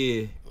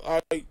 Yeah.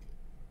 Like,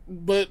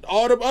 but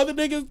all the other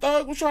niggas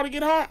Thug was trying to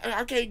get hot. And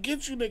I can't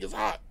get you niggas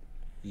hot.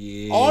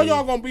 Yeah. All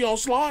y'all gonna be on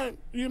slime,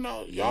 you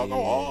know. Y'all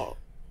gonna all.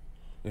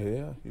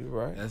 Yeah, you're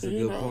right. That's a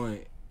You good know.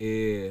 point.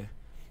 Yeah.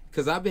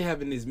 Cause I've been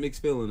having this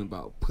mixed feeling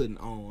about putting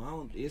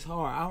on. It's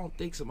hard. I don't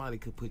think somebody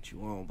could put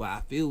you on, but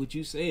I feel what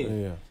you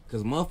saying. Yeah.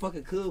 Cause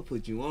motherfucker could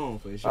put you on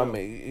for sure. I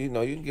mean, you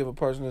know, you can give a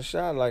person a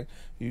shot. Like,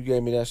 you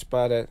gave me that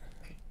spot at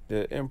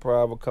the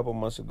Improv a couple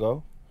months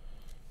ago.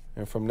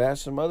 And from that,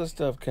 some other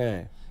stuff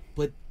came.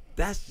 but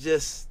that's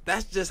just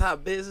how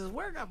business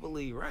work, I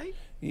believe, right?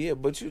 Yeah,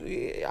 but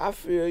I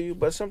feel you.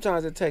 But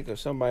sometimes it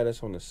takes somebody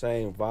that's on the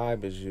same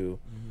vibe as you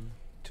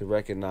to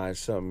recognize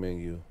something in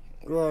you.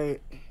 Right.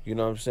 You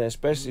know what I'm saying?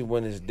 Especially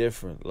when it's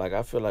different. Like,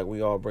 I feel like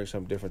we all bring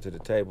something different to the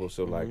table.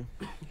 So, like,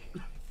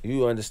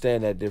 you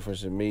understand that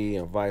difference in me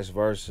and vice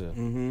versa.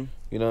 Mm-hmm.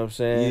 You know what I'm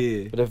saying?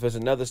 Yeah. But if it's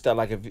another style,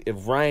 like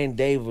if Ryan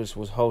Davis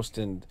was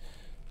hosting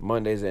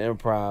Mondays at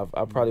Improv,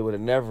 I probably would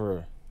have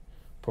never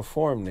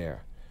perform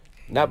there.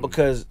 Not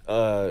because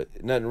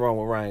nothing wrong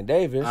with Ryan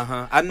Davis.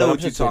 I know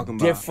what you're talking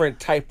about. Different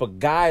type of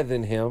guy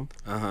than him.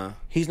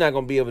 He's not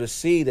gonna be able to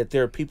see that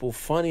there are people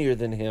funnier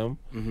than him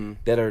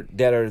that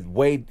are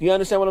way. You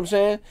understand what I'm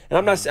saying? And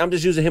I'm not. I'm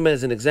just using him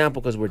as an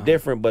example because we're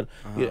different. But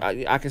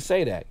I can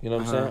say that. You know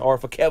what I'm saying? Or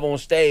if a Kev on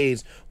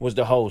stage was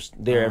the host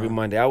there every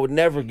Monday, I would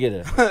never get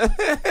it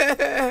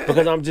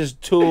because I'm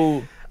just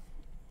too.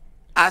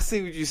 I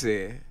see what you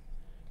said.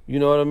 You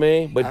know what I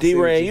mean? But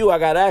D-Ray and you, I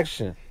got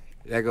action.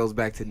 That goes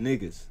back to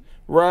niggas.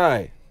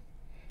 Right.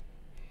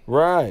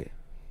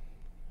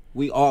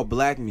 We all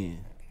black men.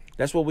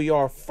 That's what we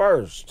are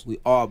first. We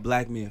all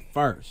black men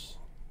first.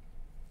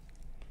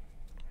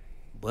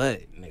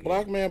 But nigga,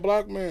 Black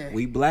man.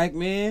 we black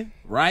men,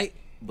 right?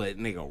 But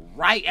nigga,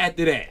 right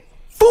after that,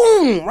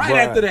 boom, right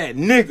after that,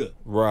 nigga.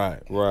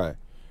 Right.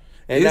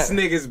 And This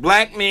nigga's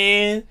black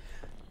man.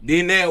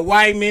 Then that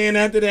white man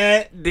after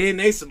that. Then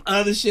they some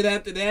other shit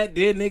after that.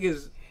 Then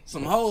niggas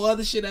some whole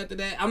other shit after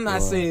that. I'm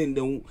not saying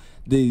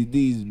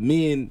these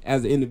men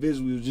as an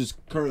individual we just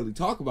currently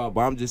talk about,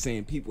 but I'm just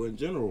saying people in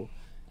general.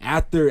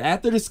 After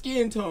the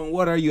skin tone,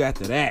 what are you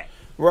after that?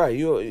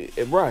 Right,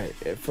 right.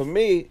 For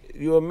me,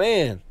 you're a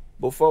man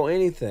before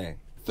anything.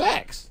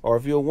 Facts. Or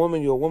if you're a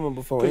woman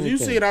before anything.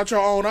 Because you see it out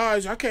your own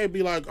eyes. I can't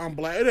be like, I'm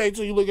black. It ain't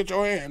till you look at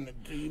your hand.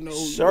 You know.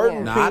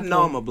 Certain Nah, I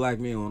know I'm a black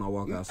man when I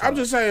walk outside. I'm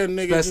just saying,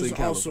 nigga, especially just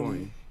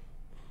California. awesome.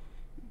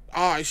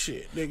 Eye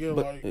shit, nigga.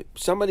 But like,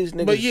 some of these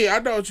niggas. but yeah, I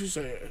know what you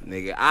said.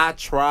 Nigga, I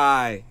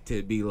try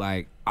to be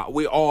like,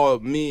 we all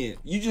men.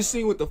 You just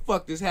seen what the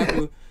fuck just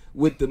happened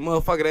with the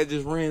motherfucker that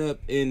just ran up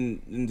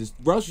in this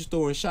grocery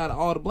store and shot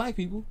all the black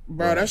people.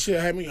 Bro, that shit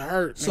had me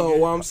hurt. So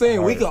what I'm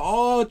saying, we could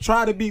all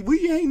try to be,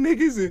 we ain't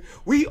niggas and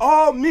we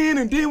all men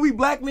and then we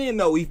black men.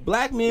 No, we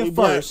black men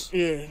first.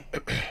 Yeah.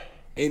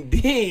 And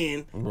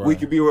then we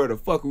can be where the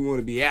fuck we want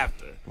to be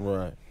after.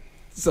 Right.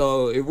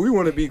 So if we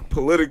want to be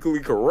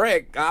politically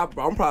correct,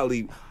 I'm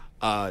probably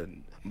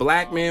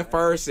black man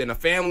first and a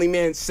family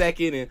man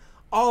second and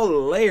all the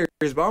layers.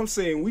 But I'm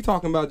saying we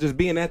talking about just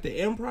being at the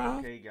improv.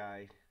 Okay,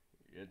 guys,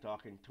 you're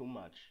talking too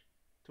much.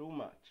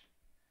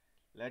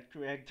 Let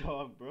Kraig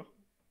talk, bro.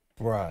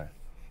 Right.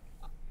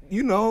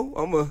 You know,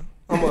 I'm a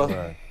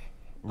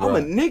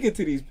nigga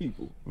to these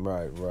people.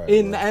 Right.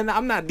 And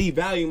I'm not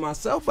devaluing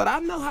myself, but I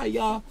know how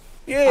y'all.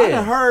 Yeah. I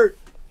done heard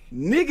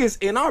niggas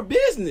in our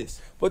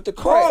business. But the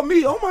call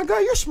me, oh my God,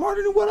 you're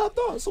smarter than what I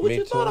thought. So what Me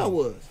you thought too. I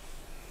was?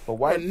 But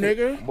white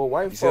nigga. But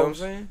white You see what I'm folks.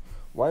 saying?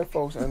 White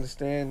folks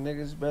understand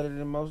niggas better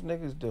than most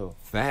niggas do.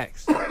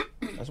 Facts.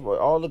 That's what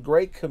all the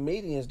great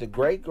comedians, the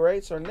greats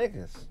are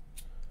niggas.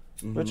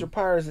 Richard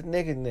Pryor is a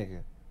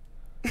nigga.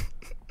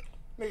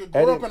 Nigga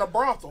grew up in a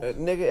brothel.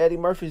 Nigga Eddie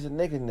Murphy's a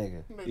nigga.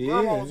 Nigga,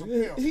 grandma was a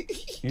pimp.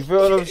 You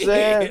feel what I'm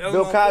saying?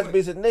 Bill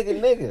Cosby's a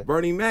nigga.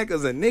 Bernie Mac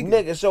is a nigga.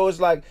 Nigga, so it's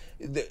like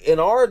in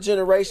our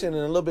generation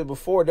and a little bit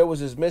before, there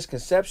was this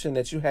misconception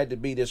that you had to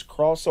be this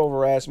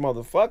crossover ass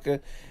motherfucker,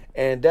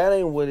 and that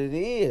ain't what it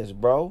is,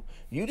 bro.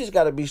 You just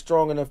got to be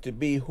strong enough to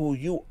be who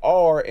you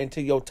are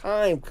until your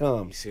time You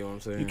comes. see what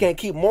I'm saying? You can't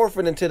keep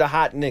morphing into the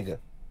hot nigga.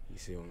 You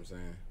see what I'm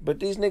saying?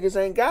 But these niggas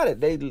ain't got it.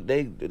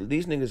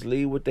 These niggas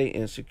lead with their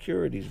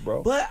insecurities,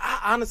 bro. But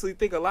I honestly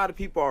think a lot of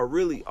people are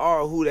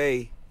who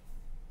they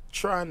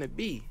trying to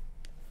be.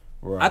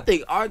 Right. I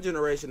think our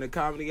generation of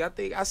comedy,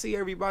 I see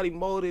everybody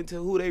mold into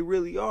who they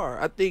really are.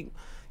 I think,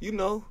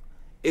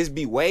 it's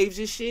be waves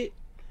and shit,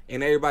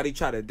 and everybody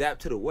try to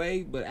adapt to the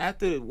wave. But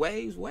after the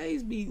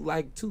waves be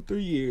like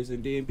 2-3 years,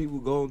 and then people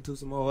go into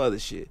some whole other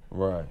shit.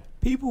 Right.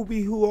 People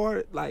be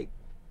who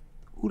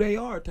they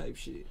are type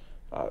shit.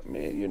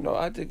 Man,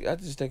 I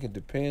just think it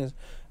depends.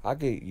 I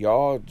get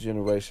y'all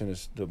generation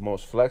is the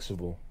most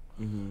flexible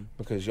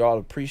because y'all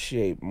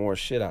appreciate more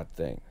shit, I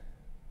think.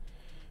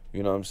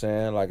 You know what I'm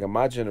saying? Like in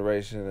my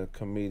generation of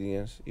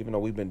comedians, even though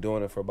we've been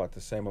doing it for about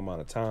the same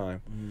amount of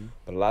time,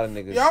 but a lot of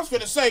niggas. Yeah, I was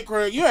finna say,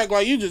 Kraig, you act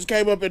like you just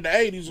came up in the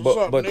 80s or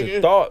something, but nigga.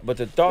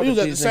 the thought. You was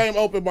that at the same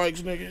open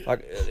mics, nigga.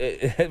 Like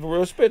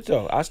real spit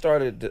though. I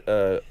started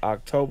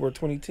October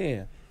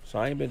 2010, so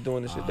I ain't been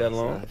doing this shit that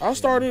long. I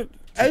started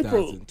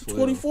April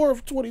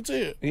 2012. 24th,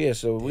 2010. Yeah,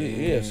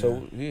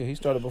 he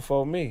started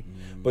before me.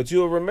 But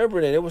you'll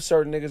remember that there was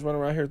certain niggas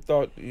running around here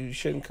thought you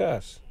shouldn't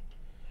cuss.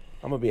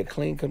 I'm gonna be a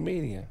clean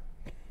comedian.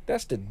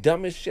 That's the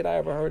dumbest shit I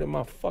ever heard in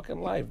my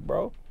fucking life,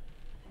 bro.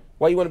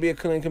 Why you want to be a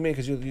clean comedian?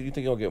 Because you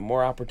think you'll get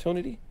more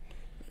opportunity?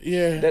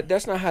 Yeah.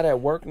 That's not how that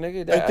work,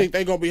 nigga. They think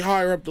they gonna be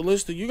higher up the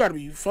list. You gotta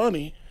be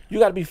funny. You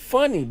gotta be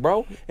funny,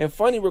 bro. And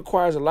funny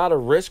requires a lot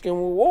of risk and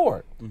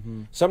reward.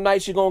 Some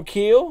nights you're gonna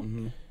kill,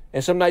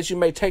 and some nights you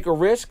may take a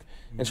risk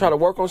and try to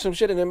work on some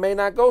shit, and it may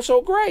not go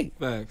so great.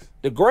 Facts.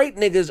 The great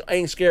niggas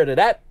ain't scared of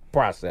that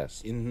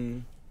process,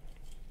 In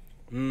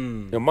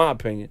my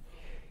opinion.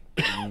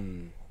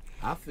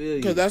 I feel you.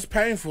 Because that's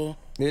painful.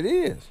 It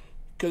is.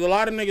 Because a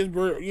lot of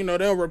niggas,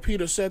 they'll repeat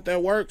a set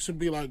that works and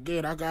be like,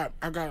 good, I got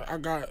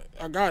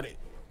it.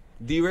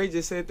 D-Ray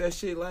just said that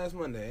shit last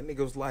Monday. And nigga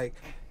was like,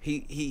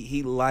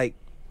 he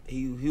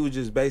was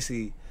just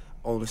basically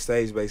on the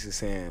stage basically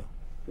saying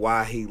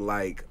why he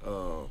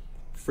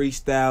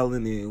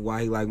freestyling and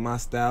why he like my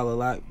style a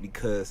lot,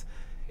 because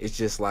it's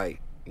just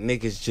like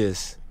niggas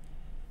just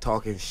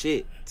talking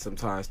shit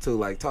sometimes too.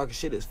 Like talking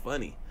shit is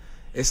funny.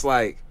 It's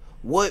like,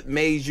 what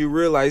made you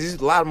realize?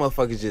 A lot of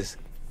motherfuckers just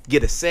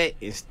get a set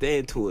and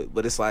stand to it,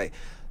 but it's like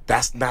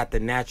that's not the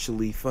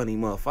naturally funny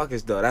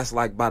motherfuckers though. That's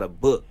like by the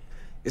book.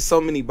 It's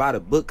so many by the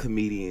book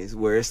comedians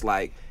where it's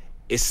like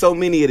it's so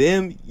many of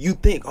them. You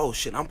think, oh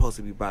shit, I'm supposed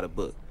to be by the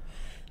book.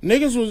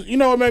 Niggas was, you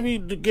know what made me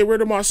get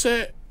rid of my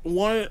set?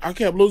 One, I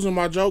kept losing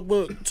my joke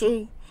book.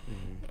 Two,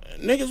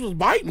 niggas was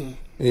biting.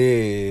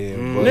 Yeah,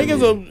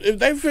 niggas, if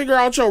they figure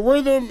out your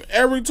rhythm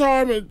every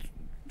time and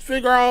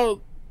figure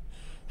out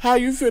how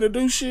you finna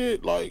do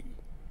shit, like,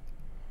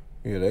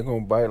 yeah, they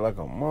gonna bite like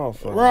a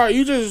motherfucker. Right,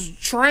 you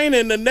just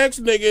training the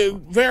next nigga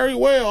very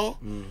well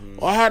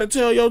on how to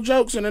tell your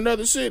jokes in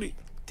another city.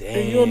 Damn.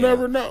 And you'll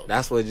never know.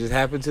 That's what just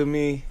happened to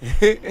me.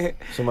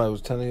 Somebody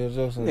was telling your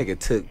jokes?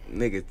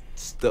 Nigga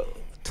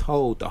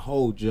told the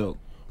whole joke.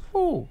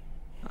 Who?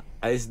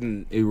 It's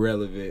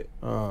irrelevant.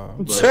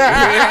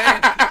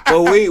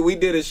 But we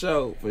did a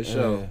show for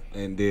sure,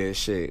 and then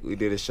shit, we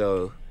did a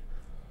show,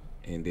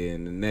 and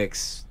then the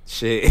next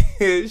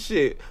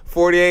shit,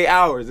 48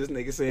 hours. This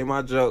nigga saying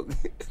my joke.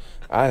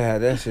 I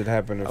had that shit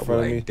happen in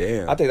front of me.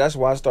 Damn. I think that's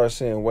why I started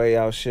saying way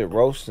out shit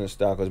roasting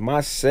style, because the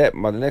next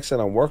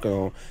set I'm working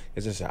on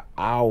is just an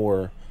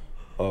hour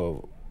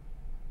of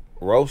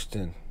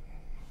roasting.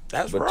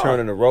 That's but raw.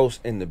 Turning the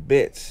roast into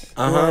bits.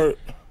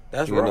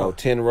 That's you raw. know,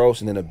 10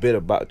 roasts and then a bit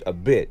about a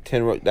bit.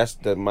 10 roast. That's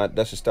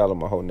the style of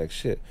my whole next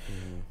shit.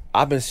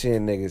 I've been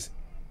seeing niggas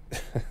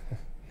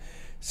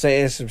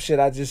saying some shit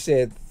I just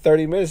said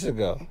 30 minutes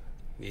ago.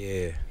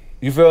 Yeah.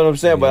 You feel what I'm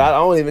saying? But I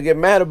don't even get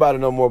mad about it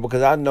no more,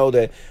 because I know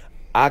that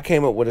I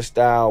came up with a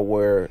style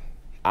where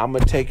I'm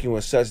gonna take you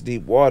in such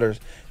deep waters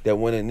that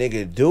when a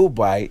nigga do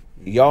bite,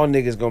 y'all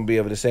niggas gonna be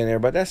able to say to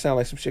everybody, that sound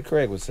like some shit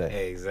Kraig would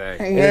say.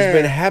 Exactly. And it's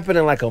been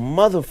happening like a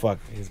motherfucker.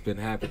 It's been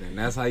happening.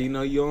 That's how you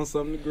know you on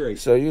something great.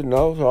 So you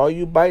know, all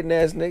you biting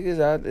ass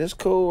niggas, it's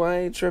cool. I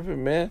ain't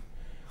tripping, man.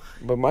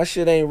 But my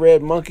shit ain't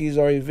Red Monkeys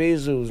or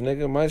Evisus,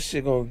 nigga. My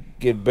shit gonna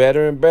get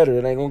better and better.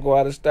 It ain't gonna go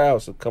out of style.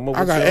 So come up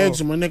with I got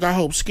eczema, nigga. I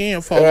hope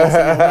skin fall off of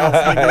your mouth,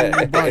 nigga, when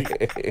you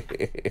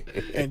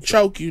bite. And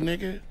choke you,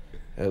 nigga.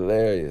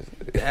 Hilarious.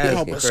 I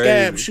hope a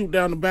scab shoot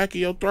down the back of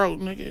your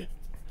throat, nigga.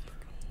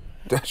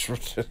 That's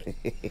right.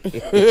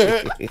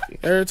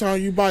 Every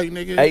time you bite,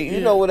 nigga. Hey,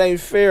 you know what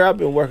ain't fair? I've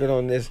been working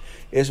on this.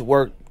 It's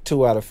worked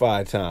 2 out of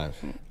 5 times.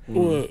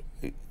 What?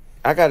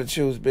 I gotta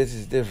choose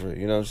bitches different.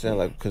 You know what I'm saying?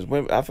 Like, because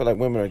I feel like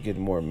women are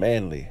getting more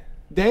manly.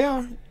 They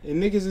are,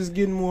 and niggas is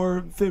getting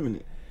more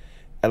feminine.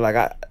 And like,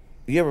 I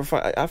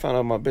found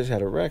out my bitch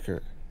had a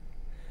record.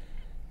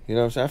 You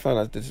know what I'm saying? I found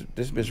out this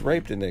bitch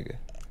raped a nigga.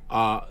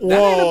 That ain't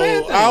a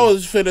bad thing. I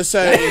was finna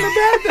say. That ain't a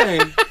bad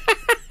thing.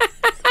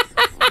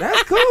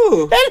 That's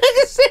cool. That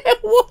nigga said,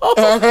 whoa.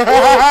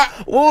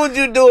 What would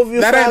you do if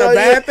you that found ain't a out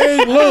bad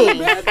thing?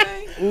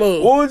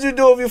 Look. What would you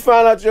do if you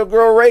found out your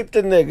girl raped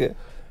a nigga?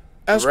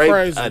 That's rape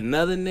crazy.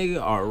 Another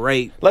nigga or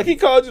rape? Like he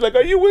called you, like,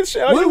 are you with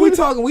shit? What are we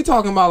talking? We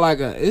talking about like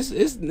it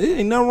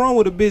ain't nothing wrong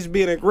with a bitch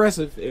being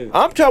aggressive.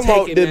 I'm talking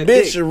about the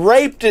bitch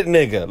raped it,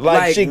 nigga.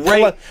 Like she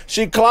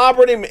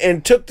clobbered him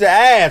and took the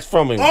ass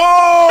from him.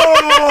 Oh!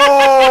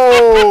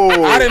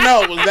 I didn't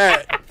know it was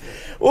that.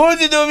 What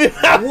would you do if you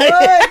found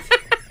what?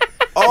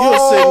 You a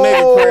sick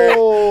nigga, Kraig.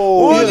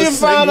 What if you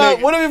found out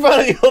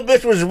your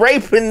bitch was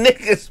raping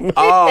niggas, man?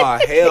 Oh,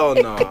 hell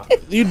no. Nah.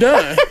 You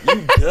done.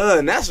 You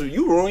done. That's what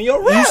you ruin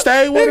your rap. You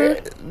stay with her?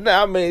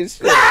 Nah, I mean,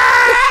 shit. I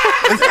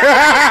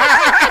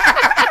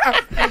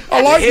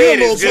like you,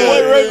 little son. You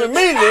wasn't raping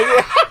me,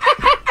 nigga.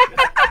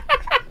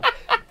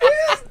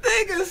 This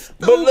nigga's stupid.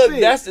 But look,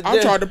 that's the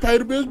I'm trying to pay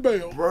the bitch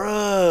bail.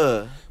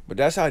 Bruh. But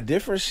that's how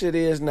different shit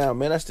is now,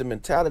 man. That's the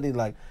mentality.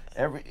 Like,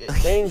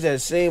 things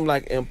that seem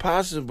like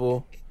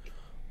impossible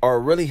are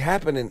really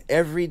happening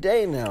every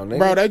day now, nigga.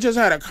 Bro, they just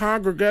had a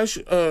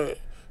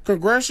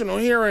congressional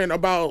hearing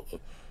about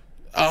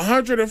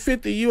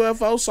 150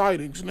 UFO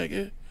sightings,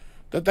 nigga,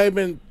 that they've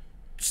been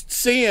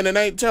seeing and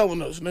ain't telling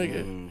us,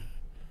 nigga.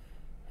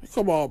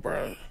 Come on,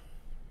 bro.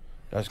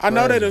 That's crazy. I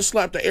know they done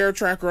slapped the air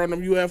tracker on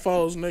them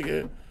UFOs,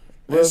 nigga,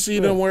 and see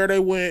them where they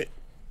went.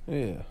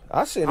 Yeah,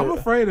 I'm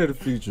afraid of the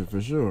future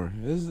for sure.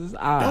 This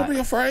Don't be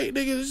afraid,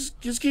 nigga.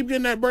 Just keep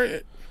getting that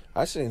bread.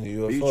 I seen the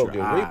UFO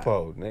get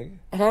repoed, nigga.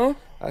 Huh?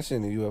 I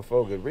seen the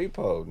UFO get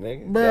repoed,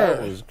 nigga. Bruh.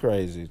 That was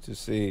crazy to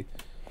see.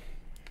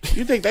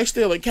 You think they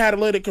still in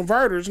catalytic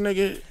converters,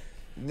 nigga?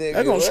 They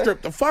gonna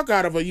strip the fuck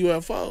out of a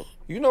UFO.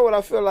 You know what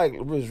I feel like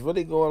was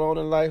really going on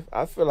in life?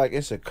 I feel like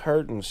it's a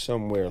curtain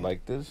somewhere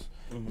like this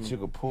that you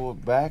could pull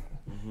back,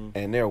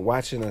 and they're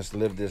watching us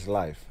live this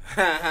life.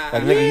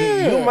 Like,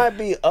 nigga, you might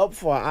be up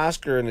for an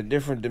Oscar in a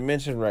different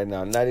dimension right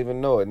now, not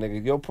even know it,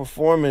 nigga. Your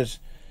performance,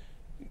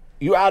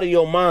 you out of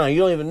your mind.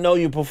 You don't even know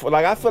you perform.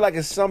 Like, I feel like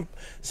it's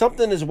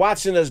something is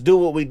watching us do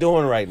what we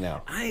doing right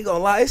now. I ain't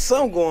gonna lie, it's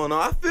something going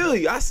on. I feel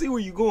you. I see where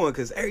you going,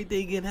 because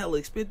everything getting hella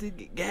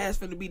expensive. Gas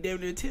finna be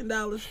damn near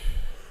 $10.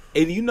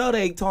 And you know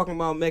they talking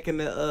about making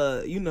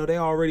the, you know they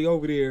already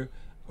over there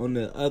on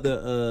the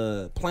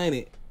other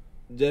planet.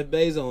 Jeff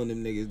Bezos and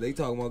them niggas, they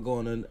talking about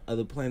going on the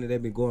other planet.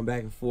 They've been going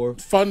back and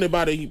forth, funded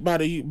by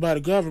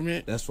the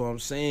government. That's what I'm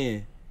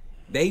saying.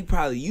 They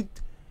probably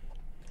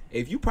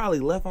if you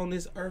probably left on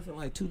this earth in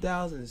like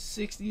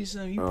 2060 or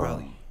something, you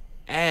probably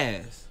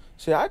ass.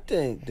 See, I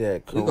think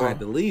that We're gonna have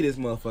to leave this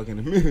motherfucker in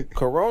a minute.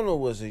 Corona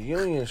was a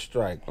union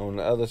strike on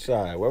the other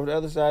side. Wherever the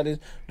other side is,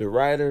 the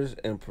writers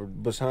and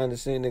behind the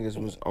scene niggas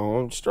was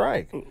on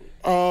strike. You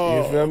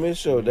feel me?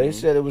 So they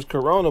said it was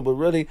Corona, but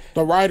really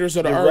the writers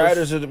of the earth.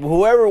 Writers of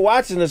whoever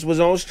watching this was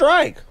on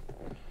strike.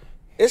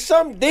 It's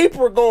something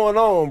deeper going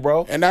on,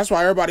 bro. And that's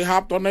why everybody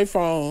hopped on their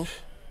phone.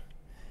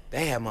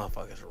 They had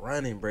motherfuckers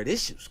running, bro.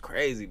 This shit was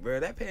crazy, bro.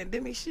 That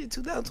pandemic shit,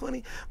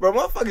 2020, bro.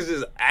 Motherfuckers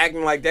just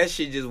acting like that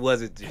shit just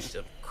wasn't just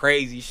a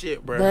crazy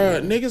shit, bro.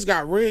 Bro, niggas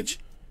got rich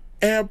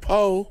and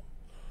po.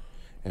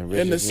 And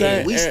in the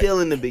same. We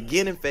still in the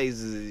beginning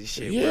phases of this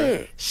shit,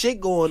 bro.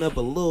 Shit going up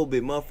a little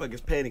bit,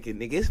 motherfuckers panicking,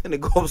 nigga. It's finna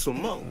go up some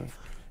more.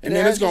 And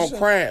then it's gonna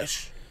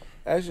crash.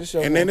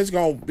 And then it's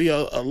gonna be a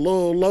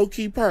little low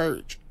key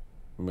purge.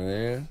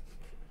 Man.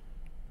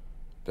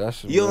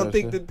 You don't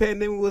think the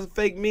pandemic was a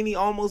fake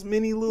almost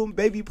mini little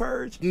baby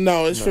purge?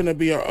 No, it's finna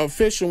be an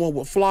official one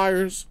with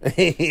flyers.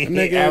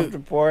 Nigga, after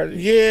party.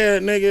 Yeah,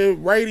 nigga,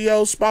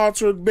 radio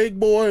sponsored, Big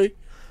Boy.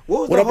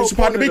 What up, it's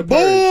part of Big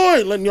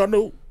Boy? Letting y'all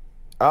know.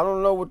 I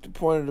don't know what the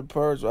point of the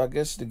purge. I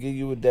guess to give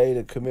you a day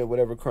to commit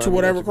whatever crime. To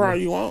whatever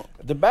crime you want.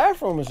 The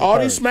bathroom is all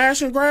these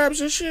smash and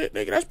grabs and shit,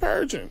 nigga. That's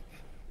purging.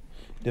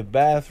 The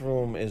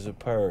bathroom is a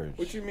purge.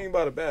 What you mean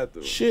by the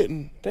bathroom?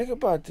 Shitting. Think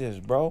about this,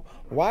 bro.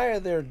 Why are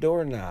there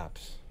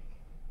doorknobs?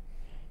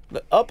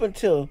 Up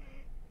until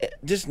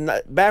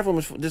bathroom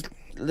is just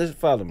listen,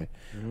 follow me.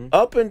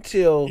 Up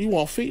until you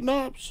want feet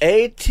knobs?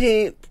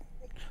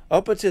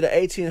 Up until the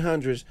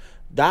 1800s,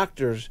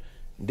 doctors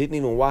didn't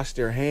even wash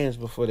their hands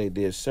before they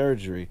did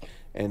surgery,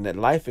 and the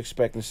life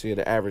expectancy of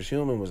the average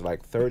human was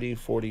like 30,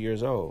 40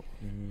 years old.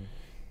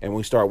 And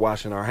we start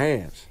washing our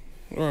hands.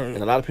 Right. And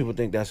a lot of people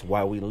think that's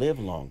why we live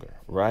longer,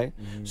 right?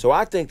 So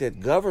I think that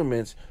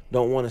governments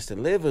don't want us to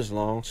live as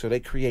long, so they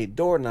create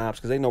doorknobs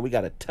because they know we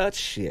got to touch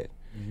shit.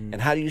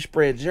 And how do you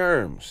spread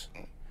germs?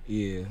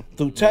 Yeah.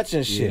 Through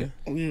touching shit.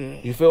 Yeah.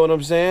 You feel what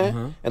I'm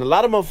saying? And a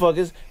lot of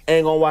motherfuckers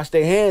ain't gonna wash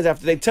their hands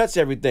after they touch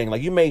everything.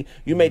 Like you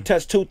may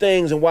touch two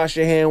things and wash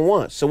your hand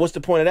once. So what's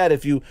the point of that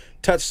if you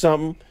touch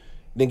something,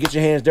 then get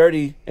your hands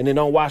dirty and then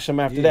don't wash them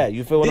after that?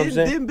 You feel what I'm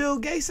saying? Didn't Bill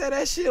Gates say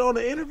that shit on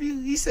the interview?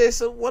 He said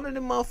so. One of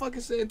them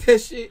motherfuckers said that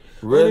shit.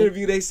 Really? On the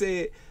interview they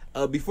said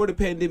before the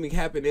pandemic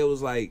happened, it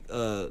was like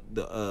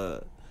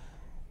the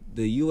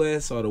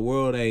U.S. or the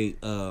world ain't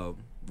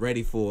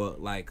ready for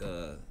like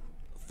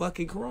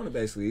fucking corona.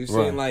 Basically, you're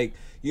saying like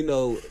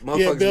motherfuckers.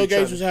 Yeah, Bill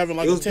Gates was having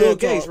like it a was TED Bill talk.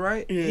 Gates,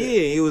 right? Yeah,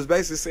 he was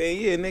basically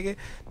saying, nigga,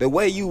 the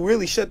way you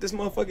really shut this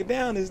motherfucker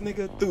down is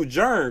nigga through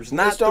germs,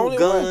 not through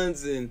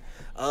guns and.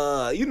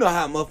 You know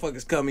how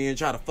motherfuckers come in and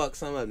try to fuck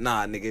something up.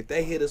 Nah, nigga, if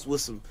they hit us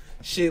with some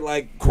shit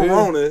like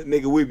corona,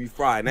 nigga, we be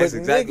fried. That's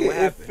exactly what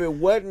happened. If it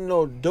wasn't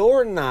no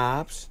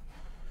doorknobs,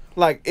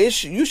 like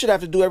you should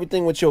have to do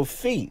everything with your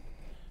feet.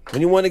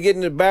 When you want to get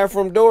in the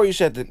bathroom door, you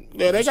should have to.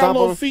 Yeah, they got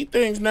little feet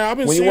things now. I've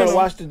been when seeing you want to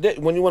wash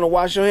when you want to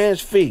wash your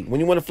hands, feet. When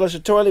you want to flush the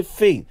toilet,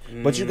 feet.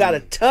 But you got to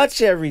touch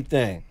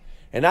everything.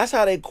 And that's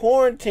how they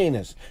quarantine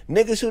us.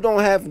 Niggas who don't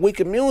have weak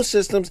immune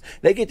systems,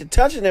 they get to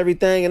touching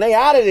everything and they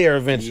out of there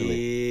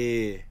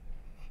eventually. Yeah.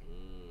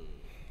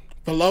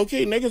 But low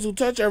key, niggas who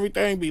touch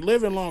everything be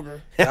living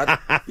longer. Y'all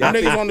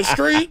niggas on the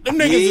street, them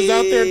niggas is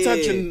out there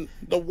touching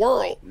the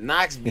world.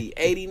 Knox be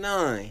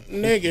 89.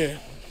 Nigga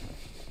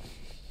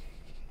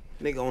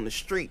on the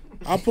street.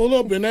 I pull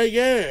up in that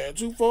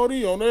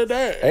 240 on that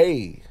day.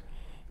 Hey.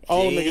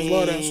 All niggas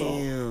love that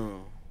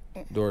song.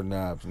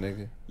 Doorknobs,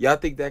 nigga. Y'all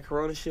think that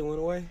corona shit went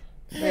away?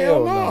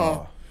 Hell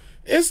no.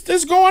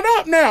 It's going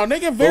up now,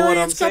 nigga.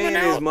 Variants coming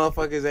out. Is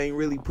motherfuckers ain't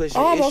really pushing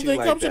I almost issue think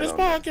like come that to this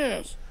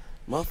podcast.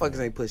 Motherfuckers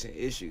ain't pushing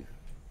issue.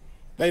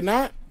 They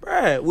not?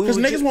 Bruh, because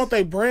niggas want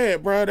their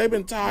bread, bro. They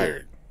been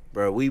tired.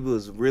 Bro, we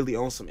was really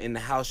on some in the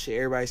house shit.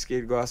 Everybody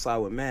scared to go outside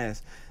with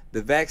masks.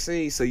 The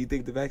vaccine, so you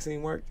think the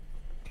vaccine worked?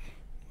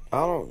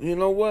 You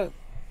know what?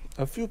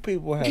 A few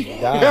people have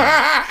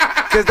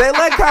died. Because they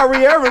let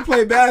Kyrie Irving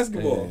play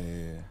basketball. Yeah.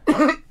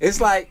 It's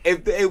like,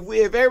 if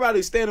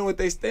everybody's standing what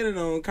they standing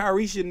on,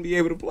 Kyrie shouldn't be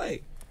able to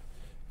play.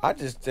 I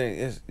just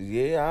think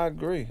I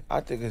agree. I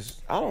think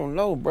I don't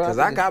know, bro. Because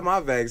I got my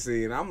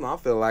vaccine. I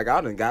feel like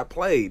I done got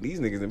played. These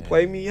niggas done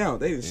played me out.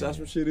 They done shot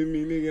some shit in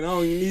me, nigga. And I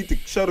don't even need to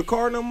show the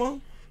card no more.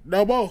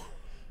 No more.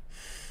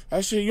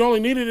 That shit, you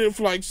only needed it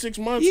for like 6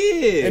 months.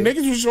 Yeah. And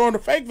niggas was showing the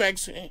fake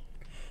vaccine.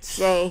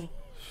 So.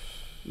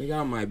 Nigga,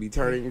 I might be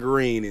turning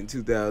green in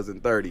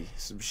 2030.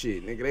 Some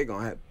shit. Nigga, they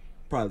gonna have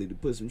probably to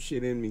put some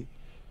shit in me.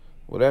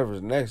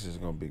 Whatever's next is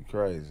gonna be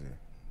crazy.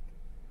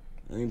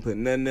 I ain't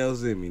putting nothing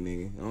else in me,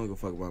 nigga. I don't give a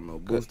fuck about no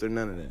booster,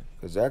 none of that.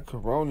 Cause that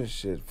corona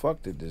shit,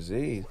 fuck the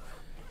disease.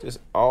 Just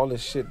all the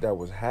shit that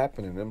was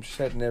happening, them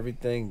shutting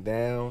everything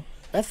down.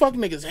 That fuck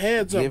niggas'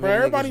 heads up, bro.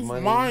 Everybody's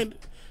mind.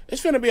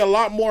 It's finna be a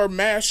lot more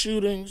mass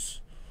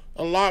shootings,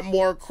 a lot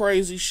more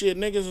crazy shit.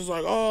 Niggas is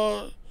like,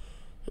 oh,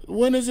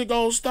 when is it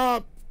gonna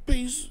stop?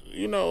 Peace,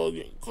 you know,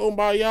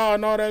 kumbaya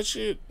and all that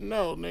shit.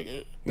 No,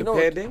 nigga. You The know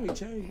pandemic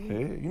changed. Yeah,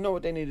 you know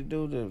what they need to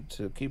do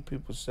to keep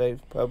people safe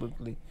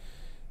publicly?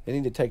 They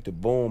need to take the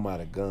boom out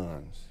of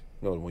guns.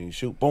 You know, when you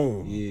shoot,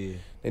 boom. Yeah.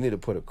 They need to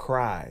put a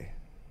cry.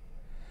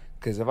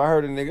 Because if I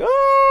heard a nigga,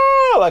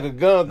 oh, like a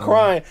gun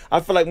crying,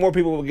 I feel like more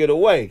people would get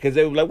away. Because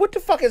they would be like, what the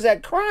fuck is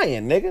that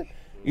crying, nigga?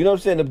 You know what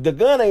I'm saying? The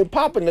gun ain't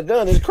popping, the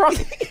gun is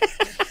crying.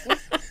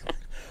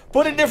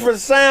 Put a different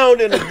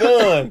sound in the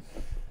gun.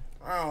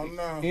 I don't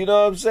know. You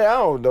know what I'm saying? I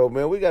don't know,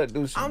 man. We got to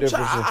do some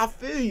different shit. I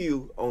feel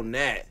you on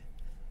that.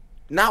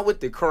 Not with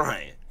the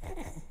crying.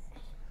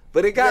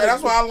 But it got. Yeah,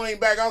 that's why I leaned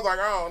back. I was like,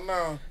 I don't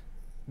know.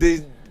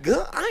 The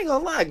gun, I ain't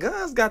gonna lie,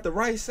 guns got the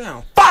right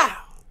sound. Pow!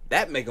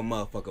 That make a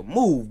motherfucker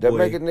move, boy. That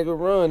make a nigga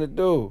run. It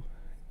do.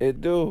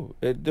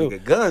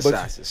 Nigga,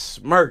 gunshots is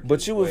smirk.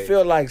 But you would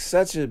feel like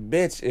such a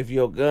bitch if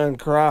your gun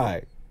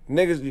cried.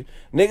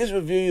 Niggas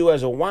would view you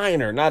as a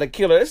whiner, not a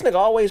killer. This nigga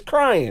always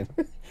crying.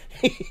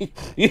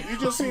 You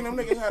just seen them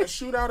niggas had a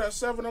shootout at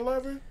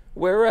 7-Eleven?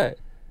 Where at?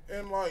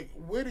 In like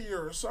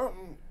Whittier or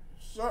something.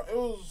 So,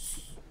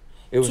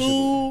 It was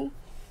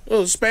it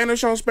was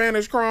Spanish on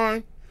Spanish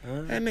crime.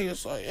 That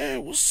niggas like, hey,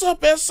 what's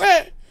up,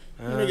 S.A.?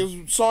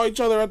 Niggas saw each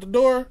other at the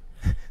door.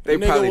 They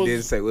The probably nigga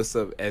didn't say what's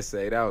up,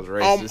 SA. That was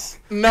racist.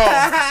 No.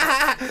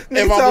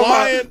 If I'm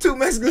lying, two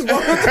Mexicans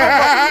walking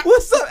about,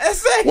 what's up,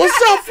 SA?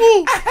 what's up,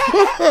 fool?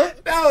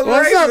 That was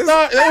What's racist. up,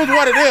 dog? It was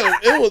what it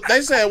is. It was.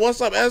 They said, "What's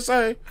up,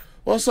 SA?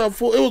 What's up,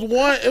 fool?" It was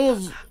one. It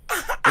was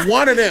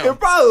one of them. It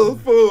probably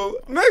was fool.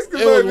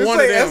 Mexicans It was don't even one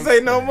say of them.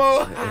 SA no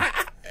more.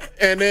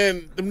 And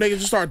then them niggas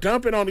just start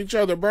dumping on each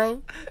other,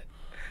 bro.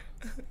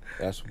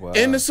 That's wild.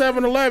 In the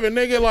 7-Eleven,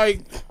 nigga,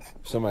 like,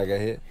 Somebody got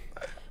hit.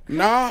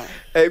 nah.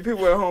 Hey,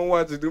 people at home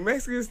watching, do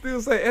Mexicans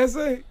still say SA?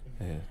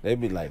 Yeah. They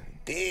be like,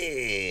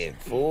 dead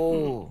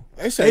fool.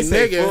 They say They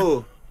say nigga.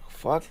 fool.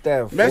 Fuck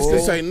that fool.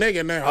 Mexicans say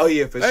nigga now. Oh,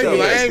 yeah, for they sure. Be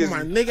like, hey, Mexicans-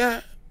 my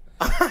nigga.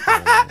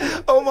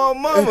 Oh, my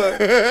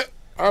mama.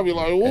 I'll be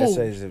like, woo.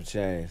 SAs have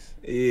changed.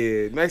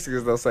 Yeah,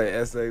 Mexicans don't say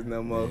SAs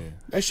no more. Yeah.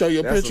 They show you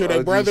a That's picture of some their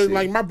OG brother. shit.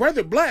 Like, my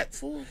brother black,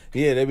 fool.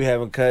 Yeah, they be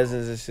having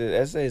cousins and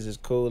shit. SAs is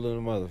cool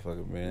little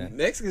motherfucker, man.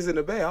 Mexicans in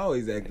the Bay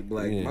always acted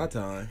black in Yeah. my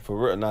time. For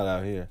real, not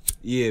out here.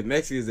 Yeah,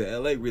 Mexicans in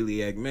LA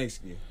really act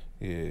Mexican.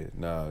 Yeah,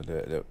 no,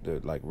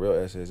 the like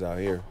real SAs out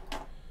here.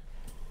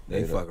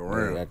 They fuck They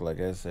around. act like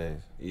SAs.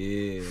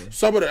 Yeah.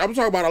 Some of the, I'm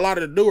talking about a lot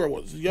of the newer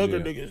ones, younger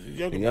Yeah. niggas, The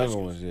younger younger Mexicans.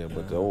 ones, yeah,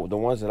 but the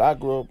ones that I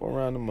grew up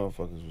around, the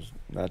motherfuckers was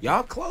not.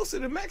 Y'all closer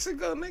to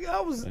Mexico, nigga.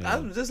 I was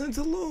just in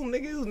Tulum,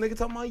 nigga. It was nigga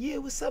talking about, yeah,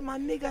 what's up, my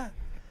nigga?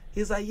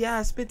 He's like, yeah,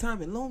 I spent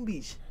time in Long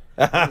Beach.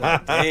 I'm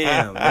like,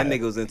 damn, that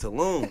nigga was in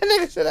Tulum. That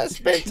nigga said I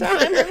spent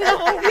time in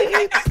Long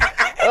Beach.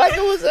 Like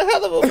it was a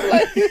hell of a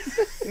place.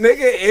 Nigga,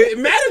 it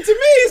mattered to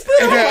me.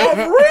 Still, I'm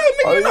for real,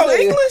 nigga. You know yeah.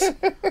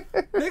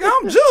 English. Nigga,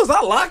 I'm Jews.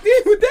 I locked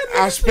in with that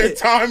nigga. I spent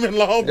time in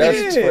Long That's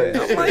Beach. funny.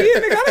 Yeah, I'm like, yeah,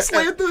 nigga, I done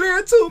slid through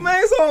there too, man.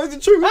 It's always the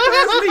truth.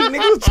 That's me,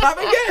 nigga. Was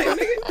chopping game,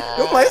 nigga.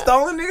 Them place the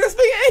only nigga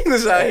speak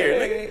English out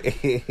here,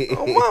 nigga.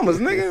 Oh, mamas,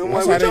 nigga. I'm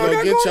like, That's what how y'all they got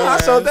gonna get going your on? I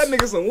showed that ass.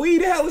 nigga some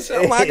weed, hella shit.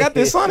 I'm like, I got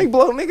this Sonic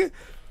blow, nigga.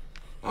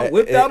 I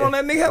whipped out on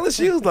that nigga hella.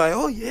 She was like,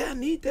 oh, yeah, I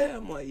need that.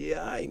 I'm like, yeah,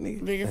 all right,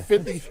 nigga. Nigga,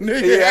 50.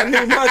 Nigga, Yeah, I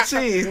need my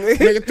cheese, nigga.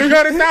 nigga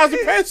 300,000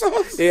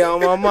 pesos. Yeah,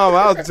 on my mama,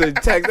 I was to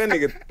tax that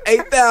nigga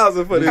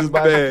 8,000 for Did this you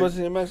buy some bag.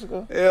 pussy in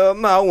Mexico? Hell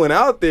no, I went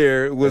out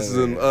there with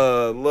some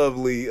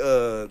lovely,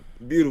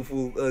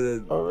 beautiful,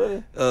 Oh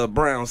really?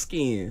 brown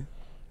skin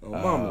on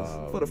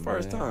mamas for the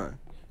first man. time.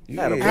 You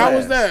Had a did. How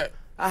was blast. that?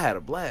 I had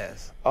a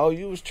blast. Oh,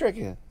 you was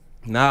tricking.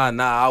 Nah,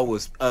 I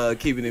was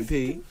keeping it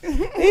P.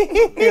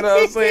 You know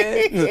what I'm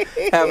saying?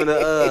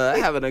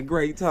 having a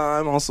great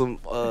time on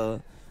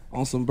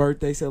some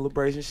birthday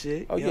celebration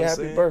shit. Oh you know yeah, what I'm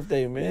happy saying?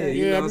 birthday, man. Yeah,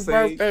 you Yeah, know happy what I'm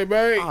saying? birthday,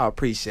 babe. I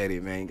appreciate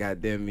it, man.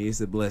 God damn me.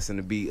 It's a blessing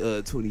to be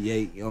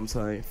 28. You know what I'm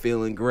saying?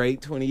 Feeling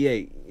great.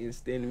 28. You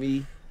understand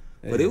me?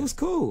 But it was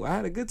cool. I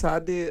had a good time. I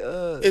did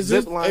Is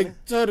zip this, lining. hey,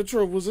 tell the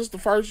truth, was this the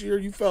first year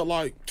you felt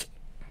like,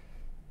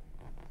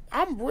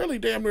 I'm really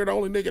damn near the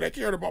only nigga that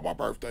cared about my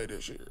birthday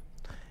this year?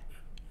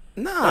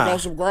 Like Nah. on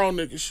some grown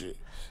nigga shit.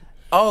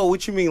 Oh,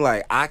 what you mean?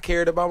 Like I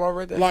cared about my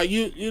birthday? Like,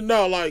 you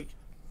know, like,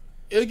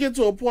 it get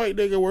to a point,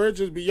 nigga, where it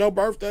just be your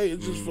birthday.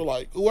 It just feel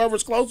like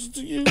whoever's closest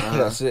to you,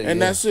 That's it. and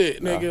yeah. that's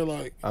it, nigga.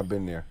 Like, I've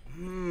been there.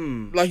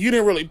 like you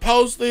didn't really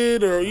post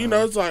it, or you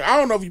know, it's like I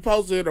don't know if you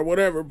posted it or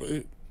whatever,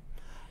 but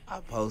I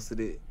posted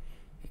it.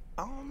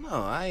 I don't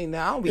know. I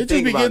don't be it just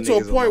thinking be about getting to a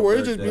niggas on point my where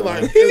it just be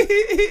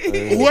birthday.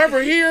 like,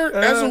 whoever here,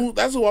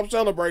 that's who I'm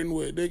celebrating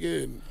with,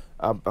 nigga. And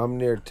I'm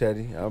near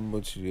Teddy. I'm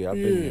with you. I've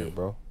been Yeah. here,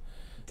 bro.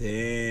 Damn.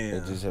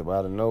 It just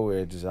out of nowhere.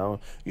 It just I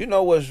don't. You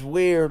know what's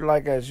weird?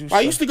 Like as you.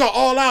 I used to go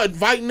all out,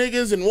 invite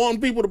niggas and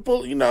wanting people to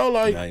pull, you know,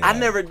 like. I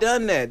never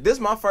done that. This is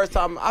my first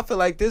time. I feel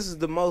like this is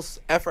the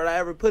most effort I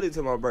ever put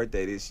into my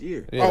birthday this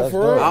year. Yeah, Oh, that's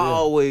for dope, real? I yeah.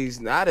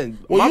 always, I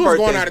didn't. Well, my you was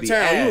going birthdays out of be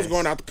town. You was ass.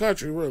 going out the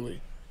country,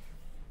 really.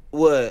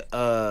 What?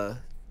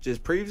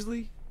 Just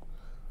previously?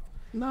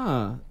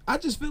 Nah, I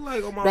just feel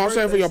like on my No, I'm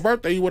saying for your birthdays-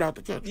 birthday, you went out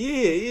the country.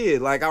 Yeah.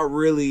 Like I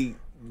really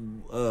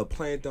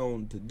planned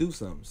on to do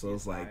something. So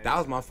it's like that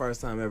was my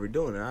first time ever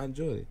doing it. I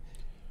enjoyed it.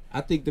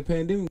 I think the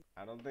pandemic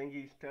I don't think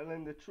he's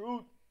telling the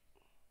truth.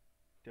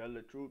 Tell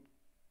the truth.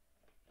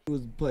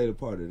 was played a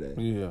part of that.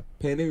 Yeah.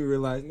 Pandemic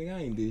realized, nigga, I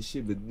ain't did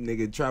shit, but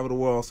nigga travel the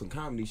world on some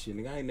comedy shit.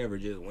 Nigga, I ain't never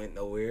just went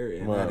nowhere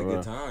and had a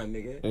good time,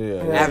 nigga.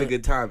 Yeah. I have a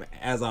good time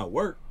as I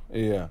work.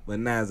 Yeah. But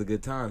now it's a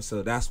good time,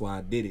 so that's why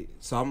I did it.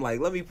 So I'm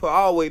like, let me put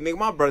always, nigga,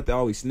 my birthday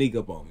always sneak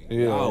up on me.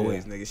 Yeah,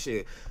 Always, nigga,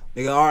 shit.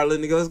 Nigga, all right,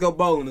 nigga, let's go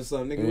bowling or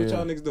something. Nigga, what Yeah.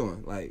 y'all niggas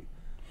doing? Like,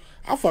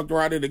 I fucked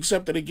around and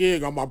accepted a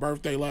gig on my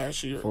birthday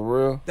last year. For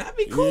real? that'd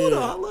be cool, though.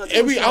 I love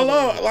I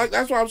love, like,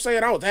 that's what I'm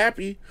saying. I was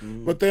happy,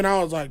 but then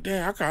I was like,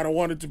 damn, I kind of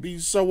wanted to be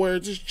somewhere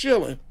just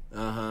chilling.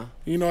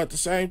 You know, at the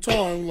same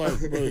time, like,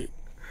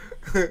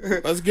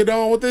 but let's get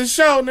on with this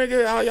show,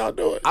 nigga. How y'all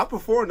doing? I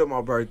performed on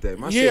my birthday.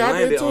 My Yeah, shit I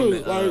landed did on too,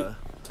 the, like-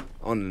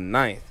 on the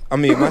 9th. I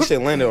mean, my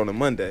shit landed on a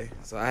Monday,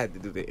 so I had to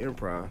do the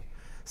improv.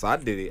 So I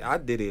did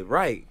it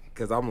right,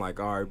 because I'm like,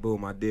 all right,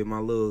 boom, I did my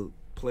little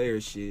player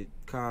shit,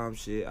 calm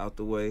shit out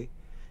the way,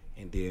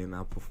 and then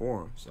I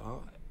performed.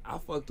 So I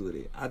fucked with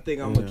it. I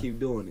think I'm going to keep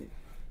doing it.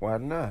 Why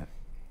not?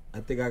 I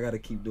think I got to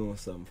keep doing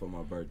something for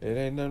my birthday. It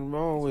ain't nothing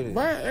wrong with it.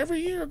 Right, every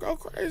year go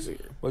crazy.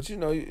 But you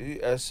know,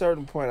 at a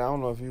certain point, I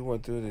don't know if you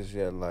went through this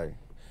yet. Like,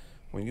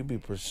 when you be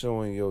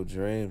pursuing your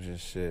dreams and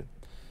shit,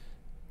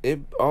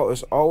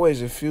 it's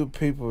always a few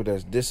people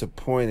that's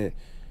disappointed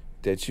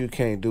that you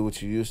can't do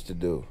what you used to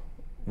do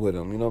with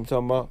them. You know what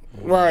I'm talking about?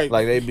 Right.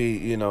 Like they be,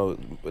 you know,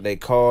 they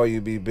call you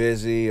be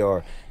busy,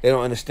 or they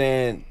don't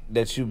understand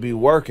that you be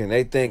working.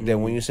 They think that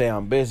when you say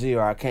I'm busy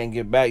or I can't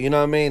get back, you know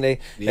what I mean? They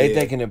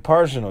thinking it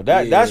personal.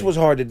 That's what's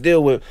hard to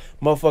deal with.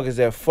 Motherfuckers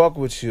that fuck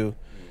with you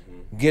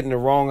getting the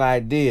wrong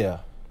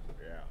idea.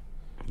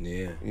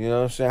 Yeah. You know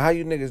what I'm saying? How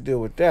you niggas deal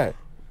with that?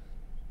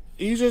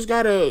 You just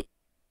gotta.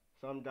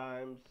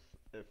 Sometimes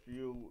if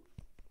you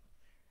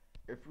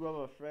have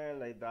a friend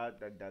like that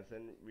that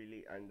doesn't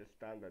really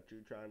understand that you're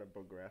trying to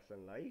progress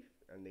in life,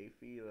 and they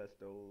feel as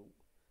though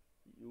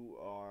you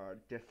are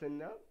dissing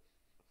them,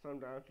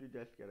 sometimes you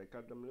just gotta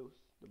cut them loose,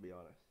 to be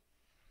honest.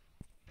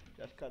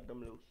 Just cut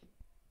them loose.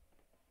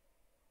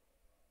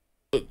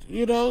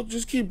 You know,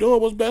 just keep doing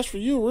what's best for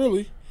you,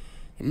 really.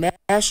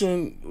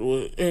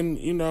 Mashing, and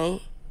you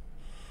know,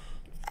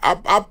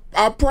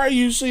 I pray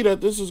you see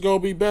that this is gonna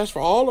be best for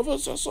all of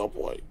us at some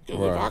point.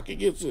 Because if I can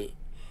get to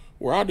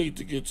where I need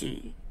to get to,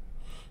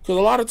 because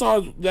a lot of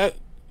times that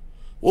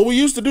what we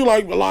used to do,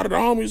 like a lot of the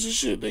homies and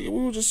shit, nigga,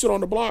 we would just sit on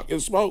the block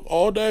and smoke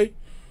all day,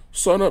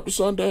 sun up to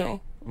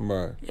sundown,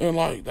 Right. and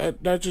like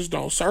that just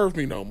don't serve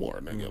me no more,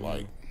 nigga.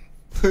 Like.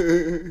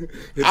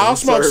 I'll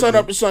smoke sun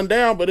up and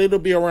sundown, but it'll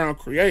be around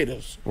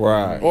creatives,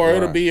 Right. or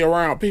it'll be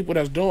around people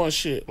that's doing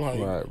shit. Like,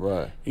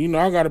 Right. you know,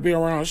 I gotta be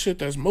around shit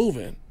that's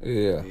moving,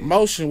 Yeah.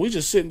 motion. We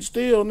just sitting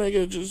still,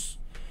 nigga, just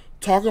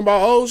talking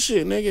about old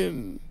shit, nigga.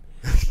 And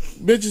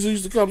bitches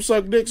used to come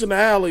suck dicks in the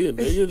alley, and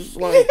nigga just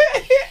like,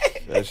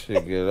 That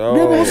shit get old.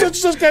 remember when such and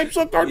such came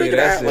suck our dick in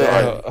the alley?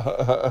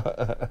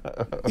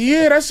 Like,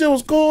 yeah, that shit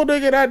was cool,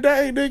 nigga. That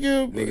day,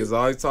 nigga. Niggas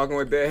always talking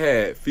with their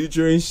head,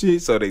 future and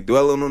shit, so they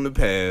dwelling on the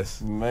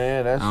past.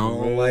 Man, that's I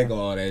don't real. like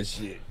all that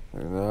shit.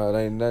 No, it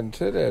ain't nothing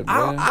to that,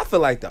 man. I feel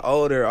like the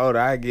older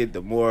I get,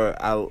 the more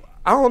I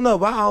don't know,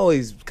 but I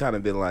always kind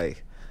of been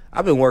like,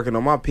 I've been working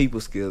on my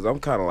people skills. I'm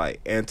kind of like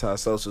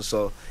antisocial,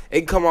 so it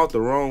can come out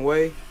the wrong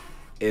way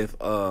if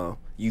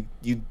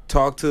you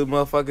talk to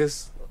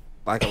motherfuckers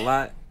like a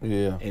lot,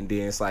 Yeah. and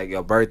then it's like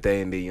your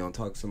birthday, and then you don't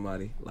talk to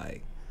somebody.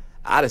 Like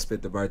I just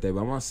spent the birthday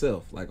by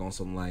myself, like on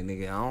some like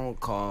nigga. I don't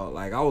call,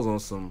 like I was on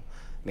some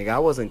nigga. I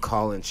wasn't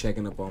calling,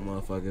 checking up on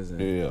motherfuckers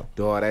and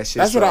do all that shit.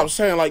 That's so, what I was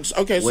saying. Like,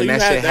 okay, so when you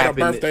that had shit that a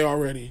happened- birthday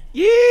already.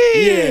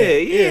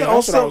 Yeah.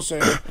 That's what I was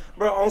saying.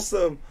 Bro, on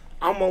some,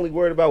 I'm only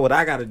worried about what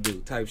I gotta do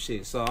type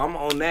shit. So I'm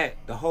on that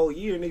the whole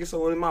year, nigga.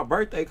 So when my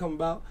birthday come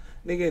about,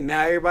 nigga,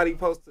 now everybody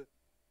posted.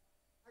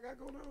 I got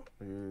going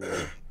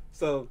on.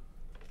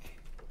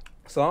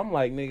 So I'm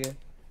like, nigga,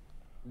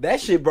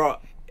 that shit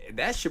brought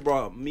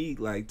me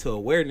like to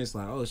awareness,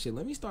 like, oh shit,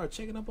 let me start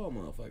checking up on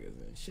motherfuckers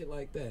and shit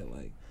like that.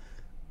 Like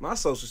my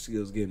social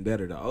skills getting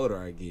better the older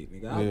I get,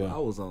 nigga. I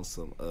was on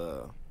some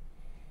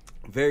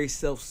very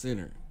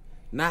self-centered,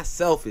 not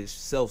selfish,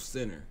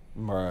 self-centered.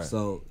 Right.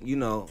 So you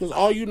know, Because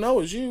all you know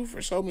is you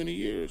for so many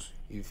years.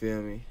 you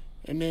feel me?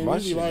 And then My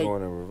you be shit like,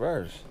 going in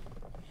reverse.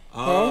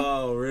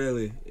 Oh,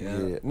 really?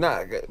 Yeah.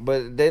 Nah,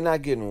 but they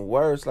not getting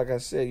worse. Like I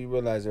said, you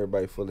realize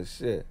everybody full of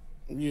shit.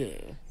 yeah.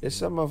 It's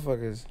some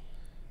motherfuckers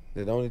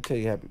that only tell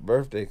you happy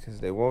birthday because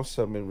they want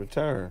something in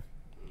return.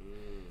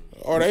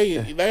 Or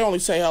they only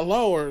say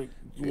hello or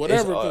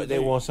whatever. 'cause They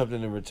want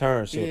something in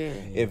return. So Yeah.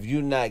 if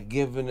you not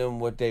giving them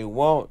what they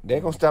want, they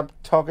gonna stop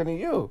talking to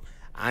you.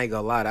 I ain't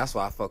gonna lie, that's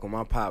why I fuck with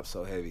my pop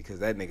so heavy, because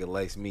that nigga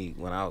laced me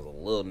when I was a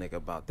little nigga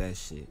about that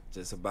shit.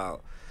 Just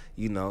about,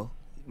 you know,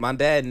 my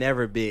dad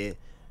never been,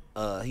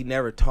 he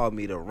never taught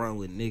me to run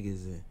with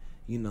niggas and,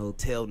 you know,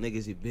 tell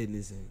niggas your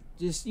business and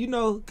just, you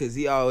know, because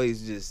he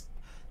always just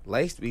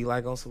laced me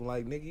like on some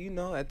like, nigga, you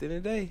know, at the end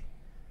of the day,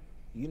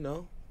 you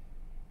know,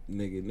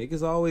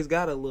 niggas always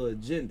got a little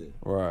agenda.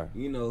 Right.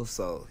 You know,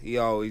 so he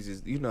always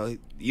just, you know,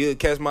 you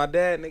catch my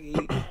dad,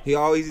 nigga, he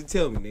always used to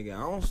tell me,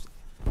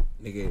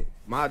 nigga,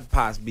 my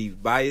pops be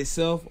by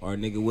himself or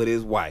nigga with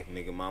his wife,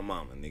 nigga, my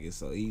mama, nigga.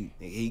 So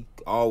he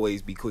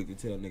always be quick to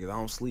tell niggas I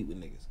don't sleep with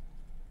niggas.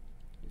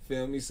 You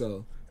feel me?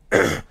 So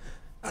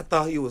I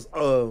thought he was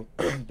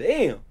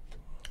damn.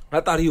 I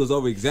thought he was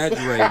over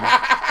exaggerating.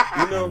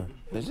 You know?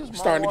 It's just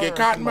Starting to get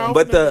cotton mouth.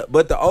 But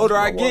the older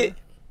I get,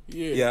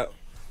 yeah.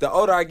 the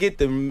older I get,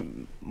 the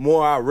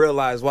more I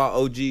realize why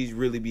OGs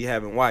really be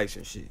having wives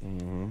and shit.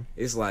 Mm-hmm.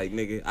 It's like,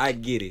 nigga, I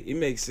get it. It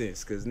makes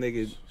sense, cause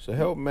niggas. So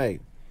help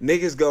mate.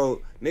 Niggas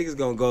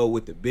gonna go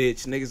with the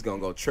bitch. Niggas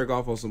gonna go trick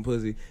off on some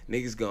pussy.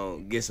 Niggas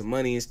gonna get some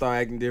money and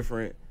start acting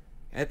different.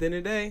 At the end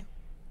of the day,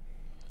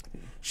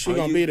 she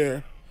gonna be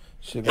there.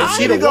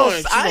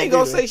 I ain't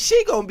gonna say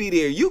she gonna be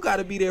there. You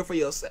gotta be there for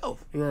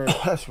yourself. Right.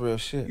 That's real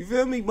shit. You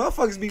feel me?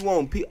 Motherfuckers be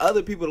wanting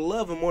other people to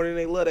love them more than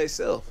they love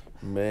themselves.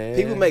 Man.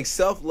 People make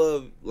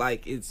self-love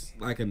like it's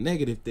like a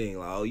negative thing.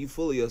 Like, oh, you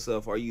full of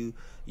yourself. Or you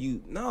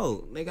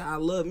no, nigga, I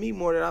love me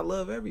more than I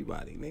love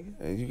everybody, nigga.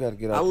 Hey, you gotta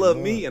get out. I love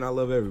me and I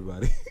love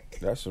everybody.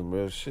 That's some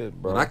real shit,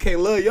 bro. But I can't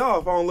love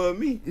y'all if I don't love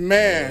me.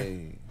 Man.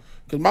 Hey.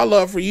 Cause my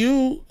love for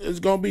you is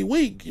gonna be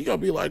weak. You gonna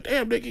be like,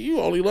 damn, nigga, you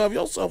only love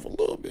yourself a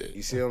little bit.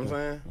 You see what I'm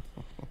saying?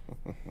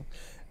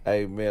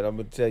 Hey man, I'm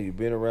gonna tell you,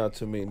 being around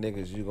too many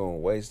niggas, you gonna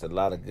waste a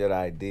lot of good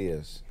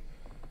ideas.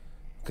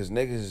 Cause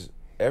niggas,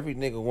 every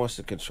nigga wants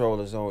to control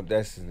his own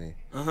destiny.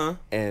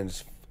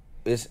 And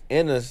it's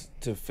in us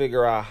to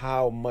figure out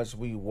how much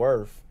we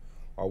worth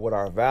or what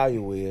our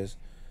value is.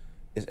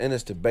 It's in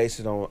us to base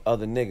it on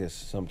other niggas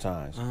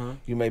sometimes.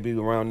 You may be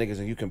around niggas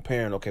and you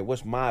comparing, okay,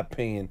 what's my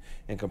opinion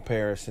in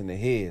comparison to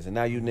his? And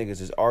now you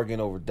niggas is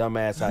arguing over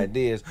dumbass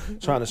ideas,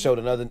 trying to show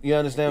another, you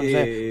understand what I'm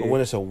saying? Yeah. But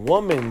when it's a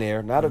woman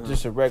there, not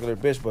just a regular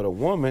bitch, but a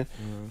woman,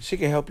 she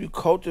can help you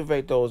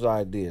cultivate those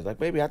ideas. Like,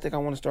 baby, I think I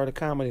want to start a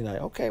comedy night.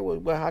 Okay,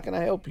 well, how can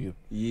I help you?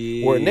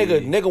 Yeah. Where a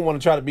nigga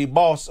want to try to be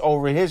boss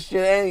over his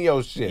shit and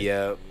your shit.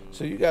 Yeah.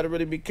 So you got to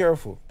really be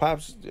careful.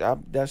 Pops,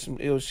 that's some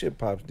ill shit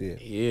Pops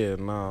did. Yeah,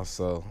 nah,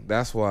 so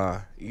that's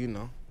why, you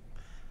know,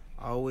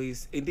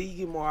 always, and then you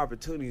get more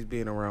opportunities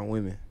being around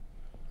women.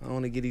 I don't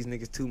want to give these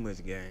niggas too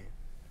much game,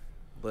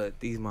 but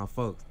these my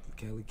folks,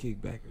 the Cali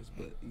Kickbackers,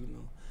 but, you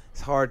know, it's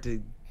hard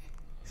to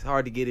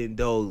get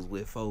indulged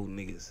with four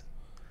niggas.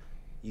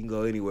 You can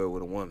go anywhere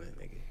with a woman,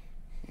 nigga.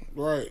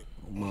 Right.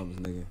 Mama's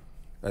nigga.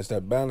 That's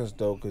that balance,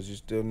 though, because you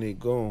still need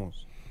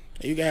goons.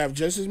 You can have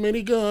just as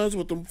many guns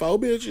with them 4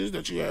 bitches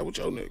that you have with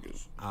your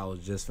niggas. I was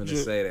just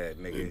finna say that,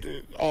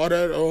 nigga. All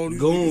these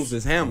Goons niggas,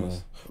 is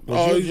hammers.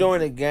 Would you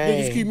join a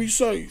gang? Niggas keep me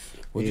safe.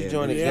 Would you Yeah,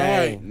 join a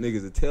yeah, gang?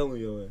 Niggas are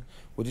telling your ass.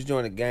 Would you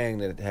join a gang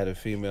that had a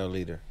female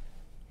leader?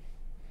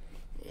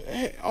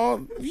 Hey,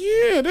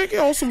 yeah, they get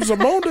on some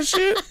Zamunda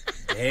shit.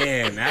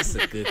 Damn, that's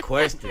a good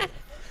question.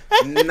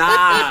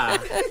 Nah.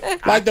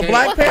 Like the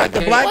Black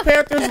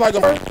Panthers, like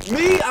a...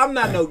 Me, I'm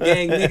not no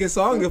gang nigga,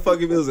 so I don't give a fuck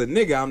if it was a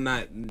nigga. I'm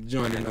not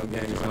joining no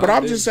gang. So But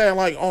I'm just saying,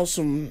 like, on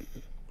some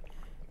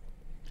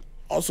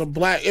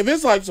black... If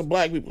it's like some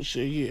black people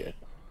shit, yeah.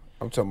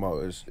 I'm talking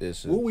about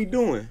it's what we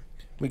doing?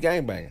 we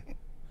gangbanging.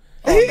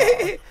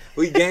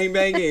 We gang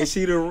banging and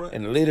she done run.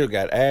 And the leader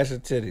got ass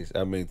and titties.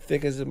 I mean,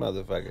 thick as a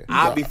motherfucker.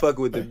 I'll be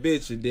fucking with the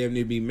bitch and damn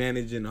near be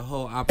managing the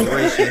whole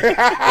operation.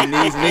 And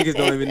these niggas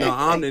don't even know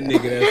I'm the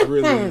nigga that's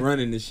really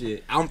running the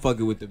shit. I'm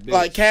fucking with the bitch.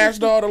 Like Cash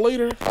Doll, the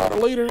leader.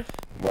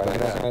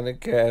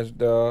 Right, Cash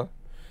Doll,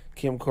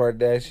 Kim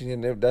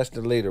Kardashian, that's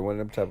the leader, one of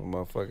them type of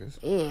motherfuckers.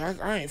 Ugh,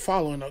 I ain't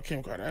following no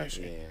Kim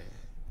Kardashian. Yeah.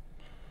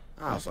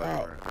 That's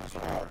out.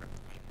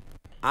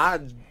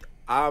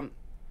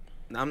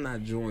 I'm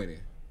not joining,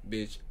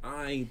 bitch.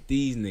 I ain't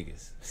these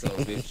niggas. So,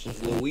 bitch,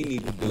 what we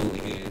need to do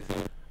is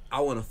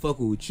I want to fuck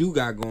with what you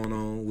got going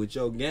on with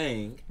your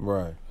gang.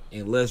 Right.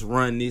 And let's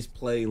run this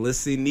play. Let's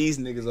send these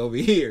niggas over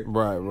here.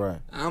 Right.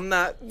 I'm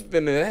not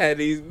finna have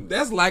these.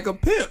 That's like a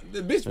pimp.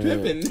 The bitch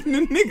pimping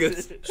the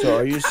niggas. So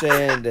are you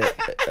saying that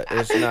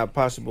it's not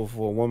possible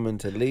for a woman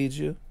to lead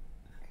you?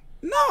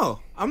 No,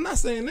 I'm not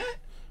saying that.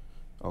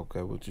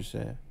 Okay, what you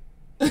saying?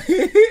 I'm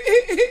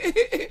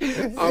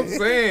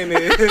saying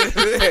is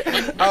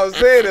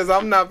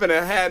I'm not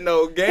finna have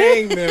no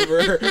gang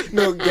member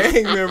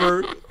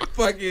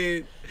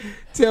fucking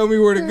tell me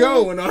where to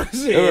go and all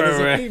shit. It's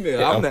a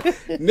female. I'm not,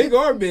 nigga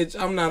or bitch,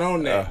 I'm not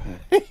on that.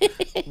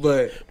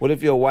 But what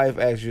if your wife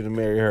asks you to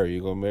marry her?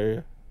 You gonna marry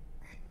her?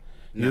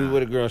 Nah. You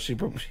with a girl, she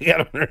got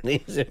on her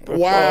knees and proposed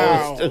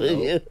Wow. to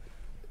you.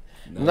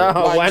 No,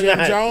 Like why Jim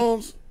not?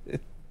 Jones,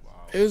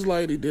 his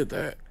lady did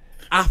that.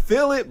 I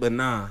feel it, but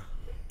nah.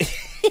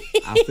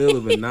 I feel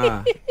it, but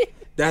nah.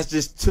 That's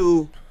just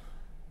too.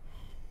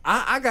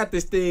 I got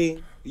this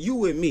thing. You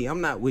with me.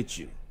 I'm not with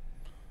you.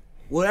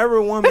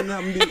 Whatever woman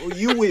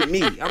you with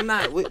me. I'm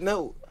not with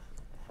no.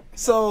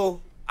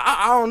 So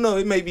I don't know.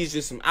 It maybe it's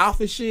just some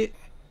alpha shit.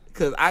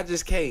 Cause I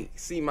just can't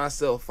see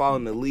myself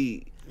following the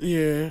lead.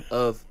 Yeah.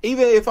 Of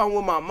even if I'm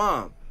with my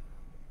mom.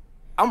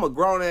 I'm a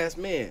grown ass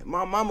man.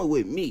 My mama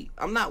with me.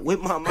 I'm not with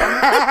my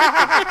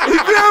mama.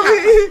 You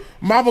feel me?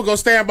 Mama gonna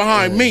stand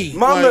behind me.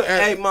 Mama, like,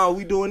 hey mom,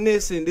 we doing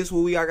this and this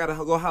what we I gotta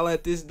go holler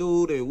at this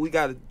dude and we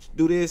gotta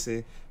do this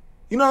and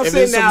you know what I'm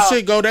saying if now. some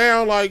shit go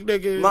down, like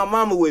nigga, My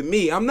mama with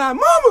me. I'm not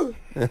mama.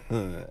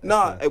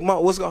 Nah, hey,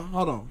 mom, what's going?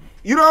 Hold on.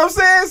 You know what I'm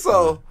saying?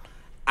 So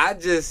I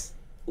just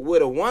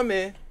with a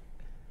woman.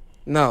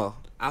 No,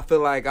 I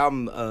feel like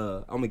I'm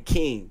a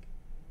king.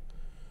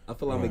 I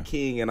feel I'm a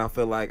king, and I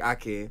feel like I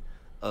can.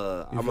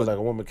 I feel like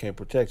a woman can't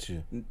protect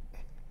you.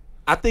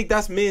 I think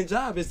that's men's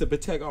job is to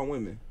protect our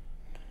women.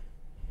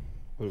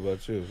 What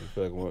about you? You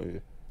feel like a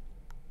woman?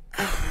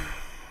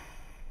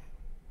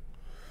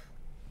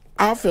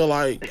 I feel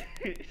like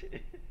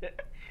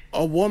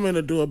a woman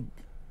to do a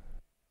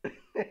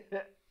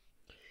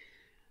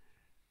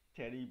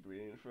Teddy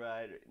brain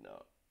fried right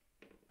now.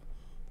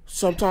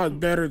 sometimes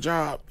better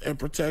job and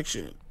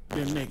protection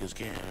than niggas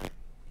can.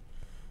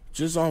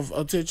 Just off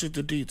attention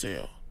to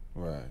detail.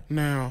 Right.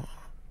 Now,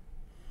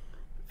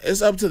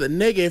 it's up to the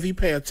nigga if he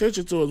pay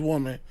attention to his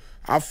woman.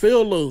 I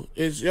feel, Lou,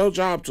 it's your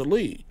job to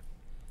lead.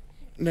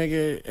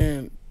 Nigga,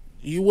 and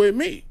you with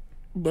me.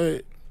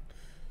 But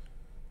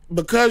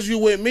because you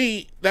with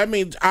me, that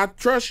means I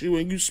trust you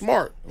and you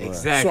smart.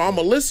 Exactly. So I'm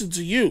going to listen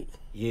to you.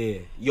 Yeah.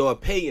 Your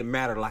opinion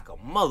matter like a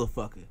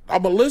motherfucker.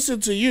 I'm going to listen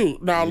to you.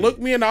 Now, look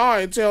me in the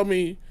eye and tell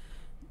me,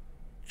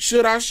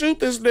 should I shoot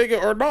this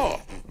nigga or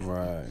not?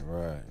 Right.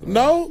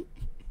 No?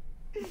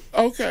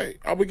 Okay.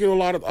 I'm going to give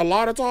a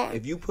lot of time.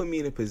 If you put me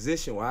in a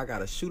position where I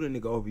gotta shoot a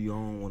nigga over you, I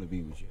don't want to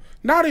be with you.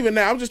 Not even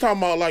that. I'm just talking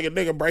about like a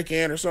nigga break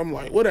in or something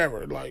like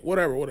whatever. Like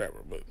whatever.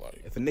 But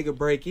like If a nigga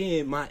break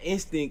in, my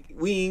instinct,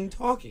 we ain't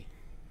talking.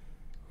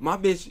 My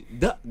bitch,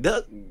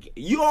 duck,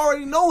 you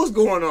already know what's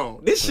going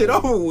on. This shit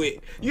over with.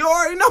 You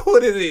already know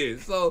what it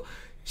is. So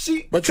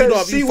she. But you know,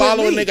 if you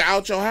follow a me, nigga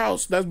out your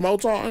house, that's more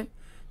time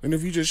than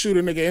if you just shoot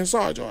a nigga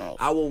inside your house.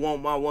 I would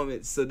want my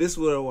woman. So this is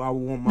what I would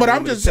want my But woman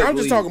I'm just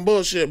lead. talking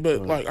bullshit.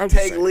 But like I'm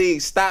just Take saying. lead.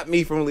 Stop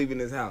me from leaving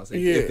this house if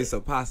Yeah. it's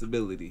a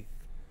possibility.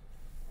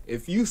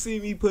 If you see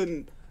me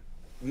putting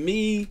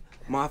me,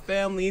 my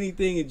family,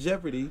 anything in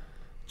jeopardy,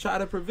 try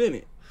to prevent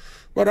it.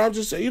 But I'm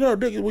just saying, you know,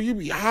 nigga, when you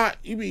be hot,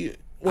 you be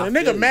when I a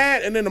feel nigga you.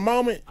 mad and in the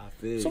moment, I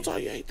feel you.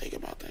 sometimes you ain't thinking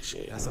about that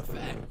shit. That's a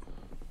fact.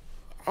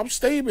 I'm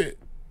stable.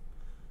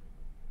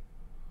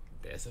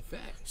 That's a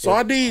fact. So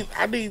I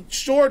need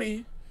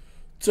Shorty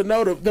to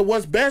know the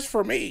what's best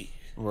for me.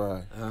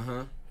 Right.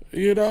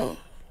 You know?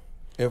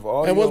 If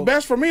all And your- what's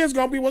best for me is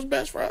gonna be what's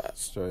best for us.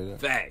 Straight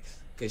up. Facts.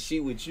 Cause she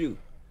with you.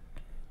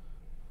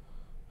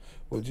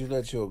 Would you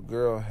let your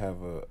girl have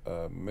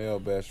a male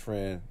best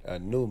friend, a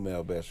new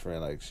male best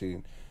friend? Like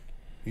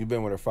you've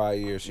been with her 5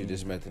 years. She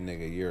just met the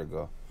nigga a year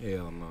ago.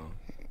 Hell no.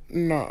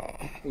 No.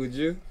 Would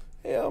you?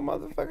 Hell,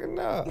 motherfucker,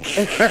 no.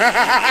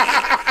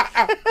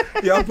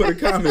 Y'all put a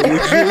comment. Would you?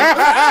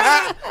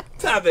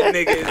 Type of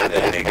nigga is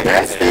that nigga.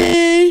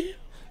 Bestie.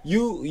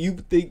 You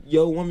think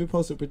your woman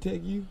supposed to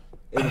protect you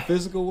in a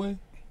physical way?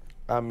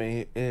 I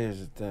mean, here's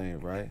the thing,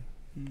 right?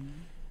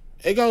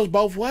 It goes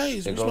both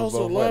ways. We're It goes supposed to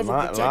both love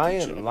ways. and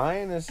protect each other.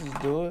 Lionesses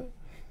do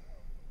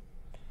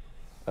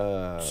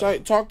it. Say,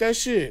 talk that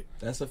shit.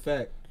 That's a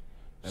fact.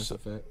 That's a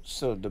fact.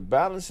 So the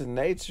balance in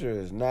nature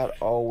is not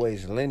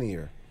always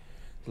linear.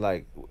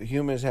 Like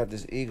humans have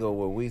this ego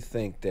where we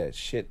think that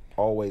shit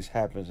always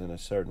happens in a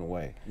certain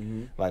way.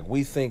 Like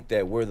we think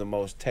that we're the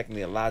most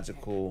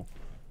technologically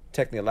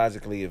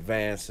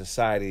advanced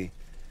society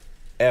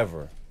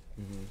ever.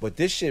 But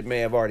this shit may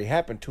have already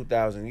happened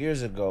 2,000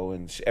 years ago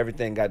and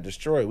everything got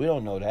destroyed. We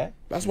don't know that.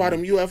 That's why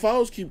them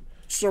UFOs keep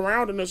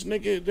surrounding us,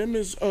 nigga. Them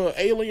is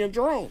alien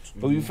drones.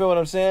 But you feel what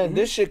I'm saying?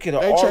 This shit could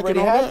have They checking already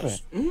on happened.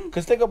 us.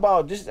 Because think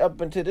about just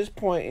up until this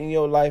point in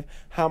your life,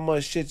 how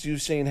much shit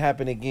you've seen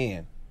happen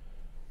again.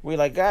 We're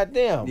like,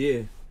 goddamn.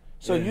 Yeah.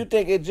 So you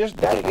think it just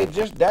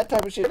that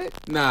type of shit?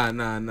 Nah. You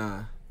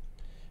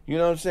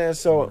know what I'm saying?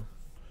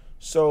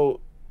 So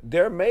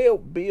there may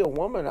be a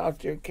woman out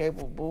there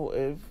capable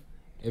of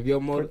If your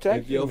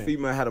protecting me.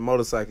 female had a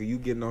motorcycle, you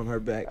getting on her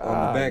back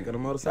on the back of the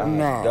motorcycle?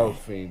 Nah. Don't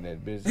fiend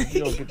that bitch. If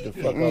you don't get the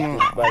fuck off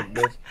this bike,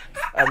 bitch,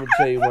 I'm gonna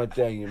tell you one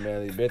thing, you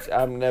manly bitch.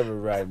 I'm never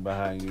riding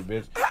behind you,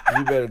 bitch.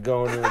 You better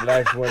go and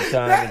relax one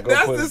time and go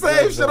That's put the a same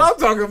gloves shit on. I'm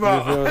talking You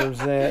about. feel what I'm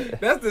saying?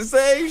 That's the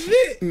same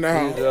shit.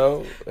 No. You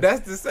know?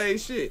 That's the same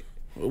shit.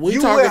 We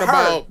You talking with her.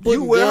 about You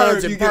putting with her guns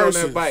if in you get on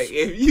purses. that bike.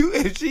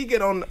 If she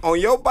get on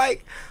your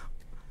bike,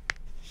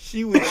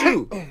 she with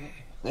you.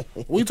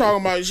 We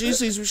talking about she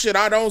sees some shit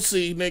I don't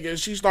see, nigga. And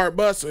she start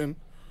busting.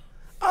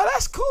 Oh,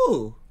 that's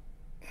cool.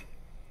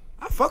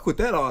 I fuck with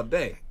that all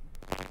day.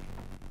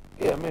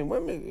 Yeah, I mean,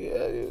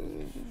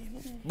 women.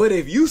 But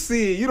if you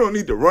see it, you don't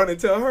need to run and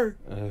tell her.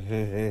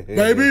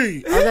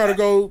 Baby, I gotta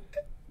go.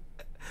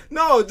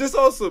 No, just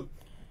also,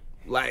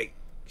 like,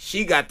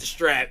 she got the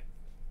strap.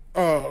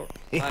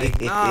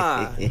 Like,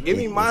 nah, give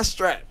me my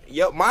strap.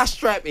 My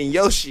strap and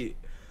your shit.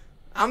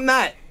 I'm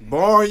not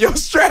borrowing your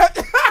strap.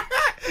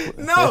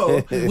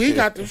 No. We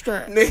got the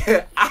strap.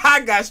 Nigga,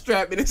 I got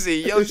strap and it's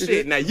in your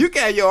shit. Now, you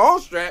got your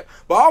own strap,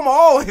 but I'm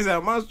always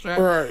have my strap.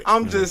 Right.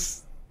 I'm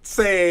just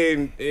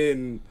saying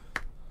in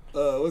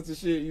what's the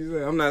shit you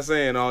say? I'm not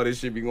saying all this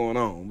shit be going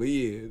on, but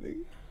yeah, nigga.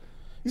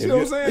 You see what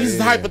I'm saying? These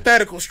is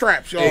hypothetical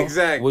straps, y'all.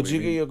 Exactly. Would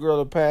you give your girl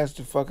a pass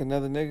to fuck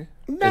another nigga?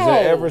 No. Is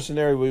there ever a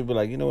scenario where you'd be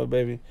like, you know what,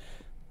 baby?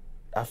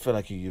 I feel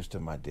like you're used to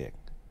my dick.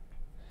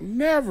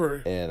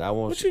 Never. And I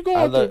want What you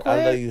going through, Kraig?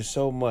 I love you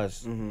so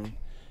much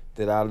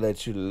that I'll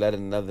let you let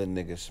another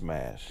nigga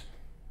smash.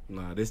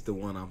 Nah, this the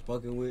one I'm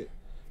fucking with.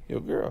 Your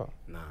girl.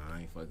 Nah,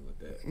 I ain't fucking with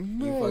that.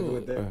 No. You fucking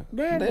with that?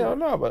 Never. They don't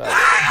know, but what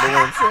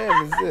I'm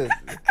saying is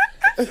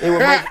this.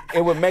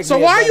 It would make So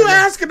me a why better you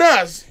man. asking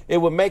us? It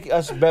would make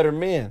us better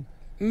men.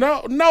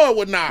 No, it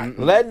would not.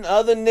 Letting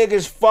other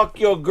niggas fuck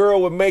your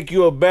girl would make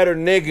you a better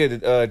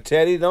nigga,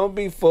 Teddy. Don't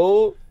be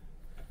fooled.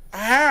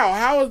 How?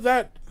 How is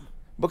that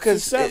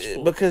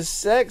successful? Because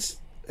sex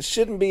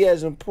shouldn't be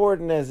as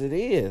important as it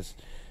is.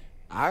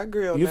 I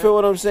agree on You that. feel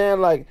what I'm saying?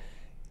 Like,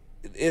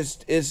 it's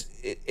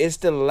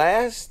the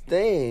last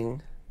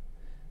thing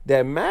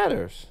that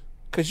matters.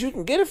 Because you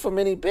can get it from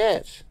any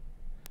bitch.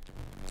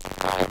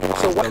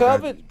 So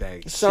covet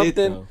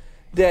something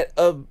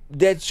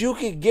that you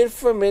can get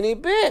from any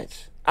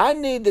bitch. I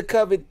need to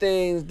covet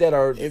things that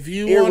are If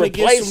you want to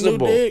get some new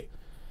dick,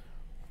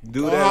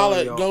 Do go that.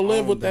 holler, go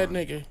live with that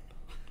nigga.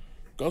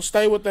 Go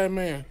stay with that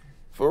man.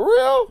 For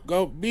real?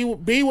 Go be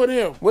with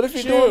him. What if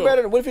he Chill. doing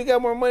better? What if he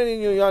got more money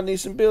than you? Y'all need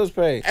some bills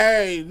paid.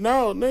 Hey,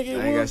 no,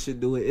 nigga. I ain't got shit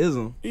to do with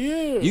ism.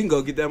 Yeah. You can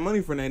go get that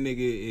money from that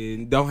nigga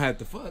and don't have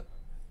to fuck.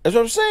 That's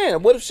what I'm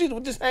saying. What if she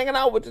was just hanging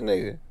out with the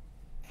nigga?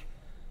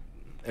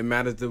 It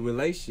matters the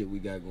relationship we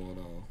got going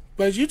on.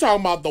 But you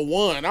talking about the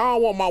one. I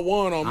don't want my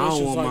one on I don't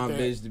missions want like my that.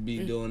 bitch to be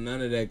doing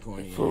none of that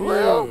corny. For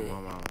real? My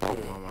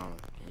mama.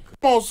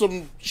 On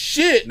some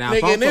shit, Now, nigga.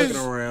 if I'm and this-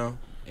 fucking around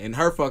and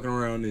her fucking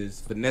around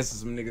is finessing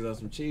some niggas on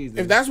some cheese,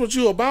 then if that's what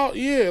you about,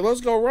 yeah,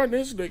 let's go run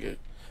this nigga.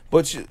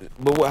 But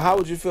how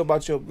would you feel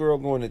about your girl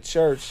going to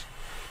church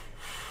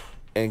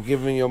and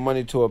giving your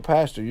money to a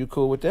pastor? You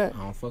cool with that? I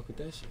don't fuck with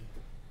that shit.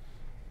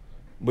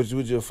 But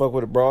would you fuck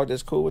with a broad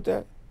that's cool with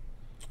that?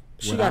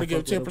 She Would got I to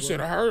give fuck with 10%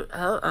 of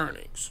her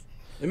earnings.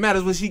 It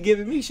matters what she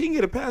giving me. She can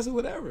get a pass or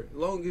whatever. As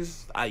long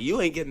as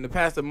you ain't getting the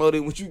pass more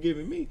than what you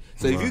giving me.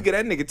 So if you get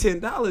that nigga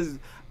 $10,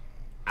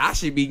 I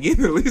should be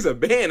getting at least a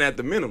band at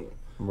the minimum.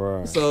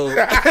 Right. So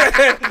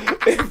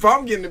if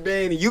I'm getting a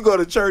band and you go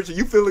to church and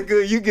you feeling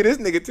good, you get this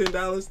nigga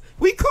 $10,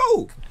 we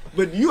cool.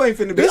 But you ain't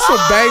finna be This some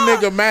bay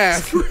nigga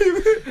math.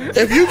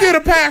 If you get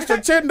a pastor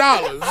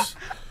 $10,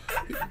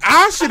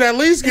 I should at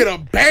least get a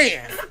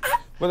band.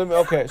 But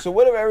okay, so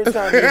what if every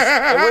time?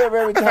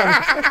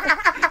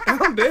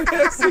 I'm dead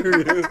ass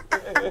serious.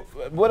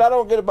 What I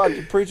don't get about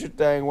the preacher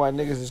thing, why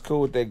niggas is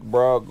cool with their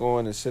broad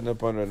going and sitting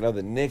up under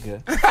another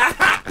nigga.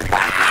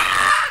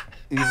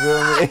 You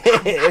feel me?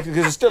 Because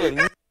it's still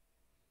a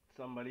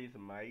Somebody's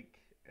mic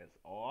is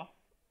off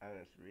and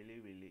it's really,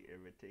 really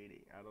irritating.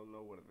 I don't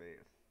know what it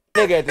is.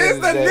 nigga at the It's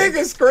end the of the day.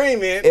 nigga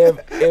screaming.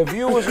 If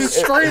you was He's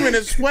screaming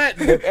and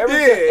sweating.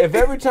 if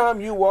every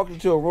time you walked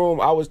into a room,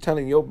 I was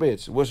telling your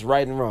bitch what's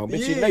right and wrong,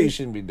 bitch, you know you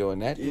shouldn't be doing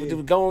that.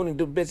 You go on and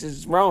do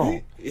bitches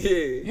wrong. Yeah.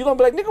 You gonna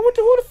be like, nigga, who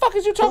the fuck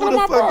is you talking Who the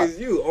about, fuck bro? is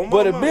you? Oh, my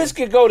But a mama. bitch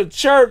could go to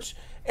church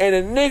and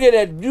a nigga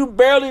that you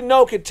barely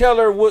know can tell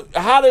her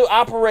how to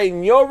operate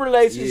in your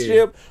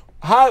relationship,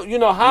 how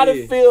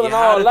to feel and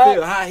all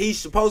that. How he's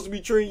supposed to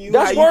be treating you.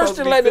 That's how worse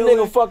than letting a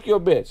nigga fuck your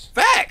bitch.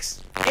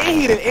 Facts.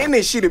 And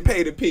then she done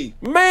paid the P.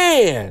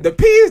 Man. The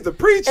P is the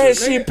preacher. And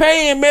she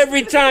pay him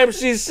every time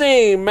she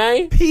sing,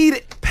 man. P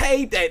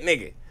paid that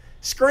nigga.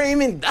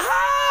 Screaming,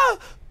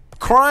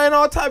 crying,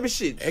 all type of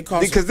shit. It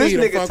costs Because a this fee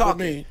to nigga fuck talking.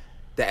 with me.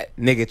 That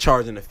nigga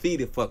charging a fee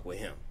to fuck with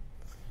him.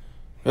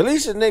 At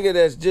least a nigga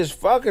that's just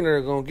fucking her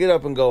gonna get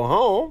up and go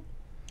home.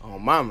 Oh,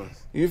 mama.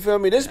 You feel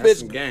me? This That's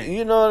some bitch, game.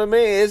 you know what I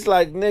mean? It's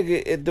like,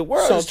 nigga, the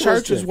world So is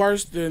church twisted. is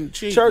worse than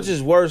cheating. Church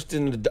is worse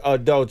than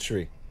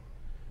adultery.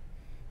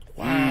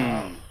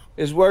 Wow.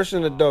 It's worse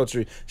than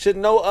adultery. Should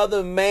no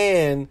other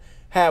man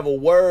have a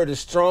word as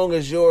strong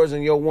as yours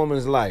in your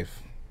woman's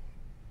life?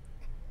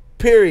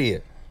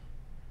 Period.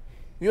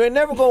 You ain't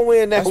never gonna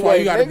win that That's way, why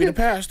you got to nigga. be the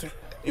pastor.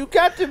 You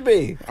got to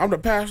be. I'm the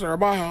pastor of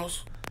my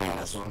house.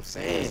 That's what I'm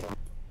saying.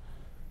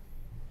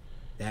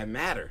 That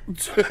matter.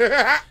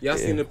 Y'all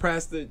seen the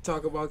pastor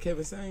talk about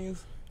Kevin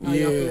Samuels? How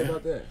y'all feel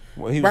about that?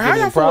 Well, he was But how giving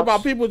y'all him feel props.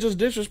 about people just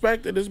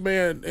disrespecting this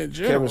man in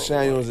general? Kevin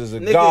Samuels is a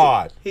Nigga,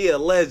 god. he a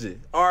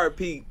legend.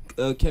 R.I.P.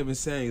 Kevin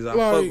Samuels. I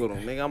Like- fuck with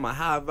him, nigga. I'm a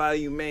high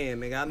value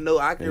man, nigga. I know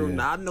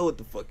I know what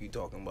the fuck you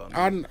talking about.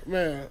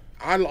 Nigga.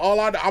 I'm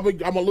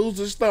gonna lose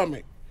his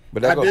stomach.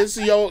 But I that did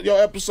see your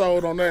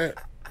episode on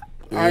that.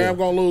 I am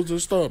gonna lose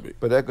his stomach.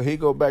 he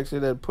go back to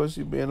that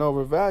pussy being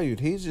overvalued.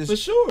 He's just For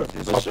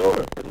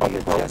sure.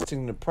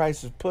 adjusting the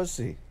price of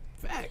pussy.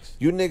 Facts.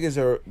 You niggas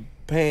are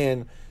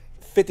paying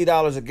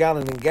 $50 a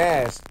gallon in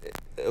gas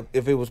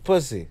if it was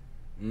pussy.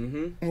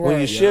 Mm-hmm. When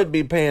you should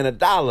be paying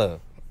 $1.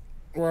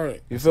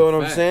 Right. You feel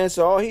what I'm saying?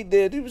 So all he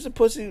did, he was a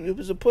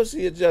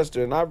pussy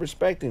adjuster, and I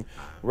respect him.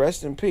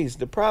 Rest in peace.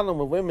 The problem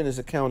with women is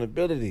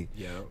accountability.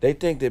 Yeah. They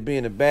think that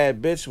being a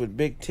bad bitch with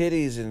big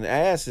titties and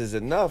ass is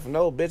enough.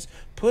 No, bitch,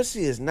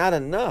 pussy is not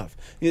enough.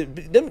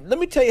 Let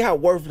me tell you how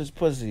worthless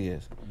pussy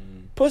is.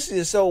 Pussy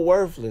is so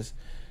worthless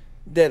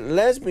that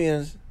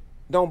lesbians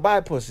don't buy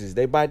pussies;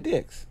 they buy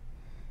dicks.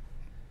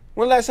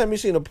 When last time you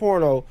seen a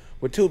porno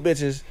with two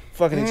bitches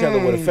fucking each other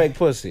with a fake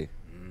pussy?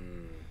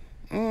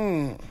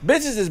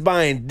 Bitches is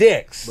buying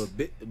dicks.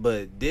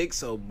 But dicks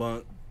so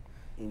bunk,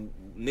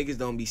 niggas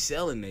don't be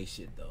selling they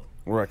shit though.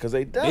 Right, because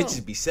they don't.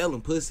 Bitches be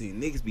selling pussy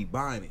and niggas be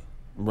buying it.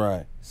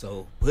 Right.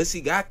 So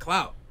pussy got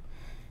clout.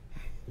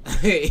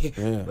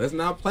 Let's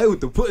not play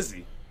with the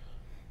pussy.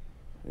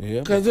 Yeah.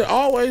 Because it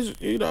always,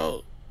 you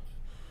know,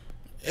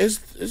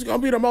 it's gonna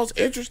be the most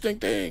interesting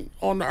thing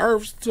on the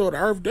earth till the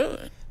earth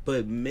done.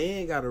 But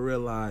men gotta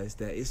realize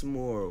that it's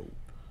more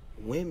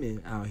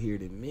women out here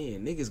than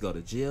men. Niggas go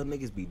to jail,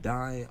 niggas be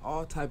dying,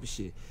 all type of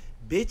shit.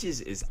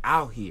 Bitches is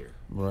out here.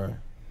 Right.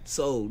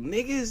 So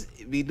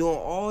niggas be doing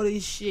all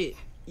this shit.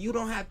 You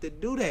don't have to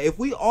do that. If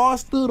we all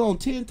stood on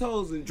 10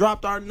 toes and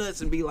dropped our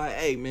nuts and be like,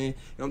 hey man, you know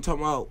what I'm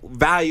talking about,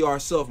 value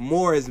ourselves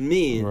more as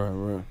men,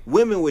 Right.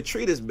 women would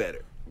treat us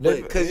better.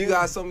 But because you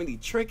got so many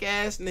trick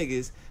ass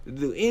niggas to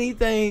do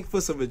anything for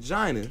some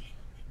vagina,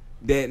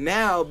 that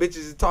now bitches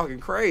is talking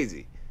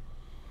crazy.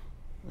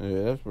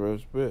 Yeah, that's real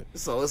spit.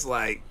 So it's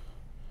like,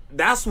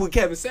 that's what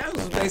Kevin Samuels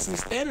was basically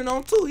standing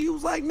on too. He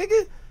was like,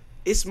 nigga,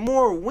 it's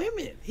more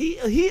women.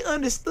 He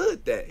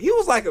understood that. He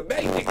was like a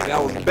baby nigga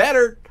that was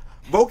better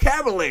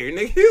vocabulary,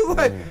 nigga. He was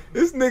like,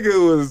 this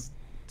nigga was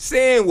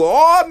saying what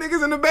all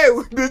niggas in the Bay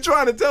been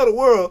trying to tell the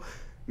world.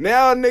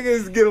 Now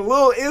niggas get a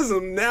little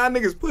ism. Now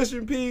niggas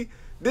pushing P.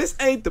 This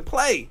ain't the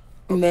play.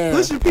 Man.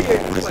 Pushing P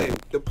ain't the play.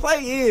 The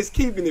play is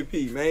keeping it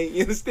P, man.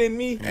 You understand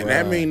me? And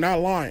that mean not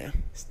lying.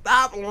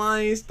 Stop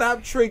lying.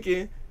 Stop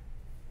tricking.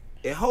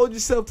 And hold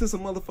yourself to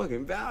some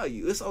motherfucking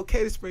value. It's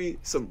okay to spend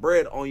some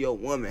bread on your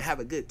woman. Have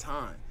a good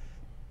time.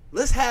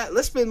 Let's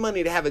spend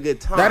money to have a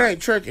good time. That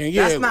ain't tricking.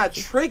 Yeah, that's not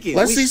tricking.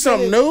 Let's see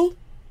something new.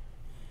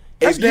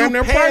 That's If you're damn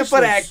near paying for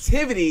the priceless.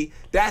 activity,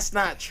 that's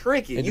not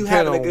tricking. It You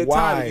depend having a on good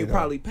why, time. You though.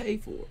 probably pay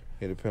for it.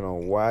 It depends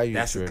on why you.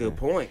 That's tricking. a good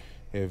point.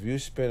 If you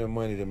spending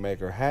money to make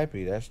her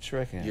happy, that's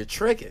tricking. You're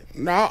tricking.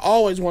 Now I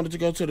always wanted to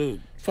go to the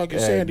fucking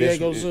San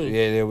Diego Zoo.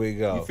 Yeah, there we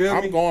go. You feel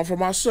me? I'm going for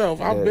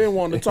myself. I've been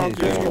wanting to talk to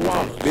these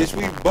koalas. Bitch,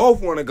 we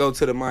both want to go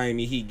to the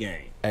Miami Heat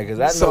game. Hey, 'cause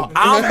I So know-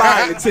 I'm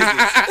buying the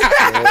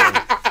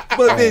tickets.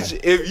 But bitch,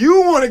 if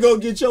you want to go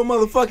get your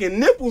motherfucking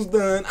nipples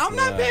done, I'm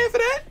not paying for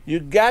that. You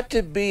got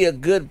to be a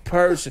good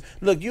person.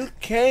 Look, you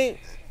can't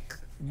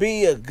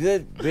be a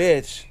good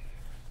bitch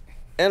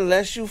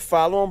unless you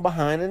following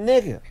behind a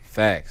nigga.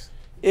 Facts.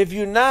 If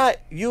you're not,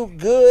 you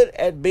good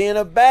at being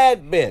a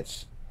bad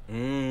bitch.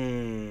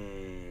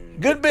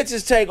 Good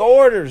bitches take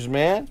orders,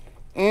 man.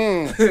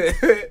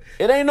 It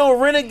ain't no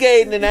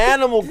renegading in the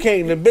animal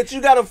kingdom. Bitch,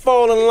 you gotta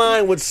fall in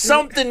line with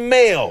something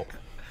male.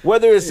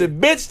 Whether it's a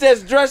bitch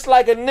that's dressed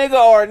like a nigga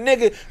or a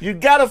nigga, you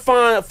gotta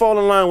fall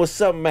in line with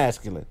something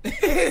masculine.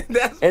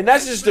 And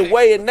that's just the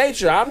way in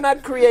nature. I'm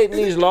not creating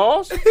these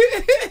laws.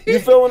 You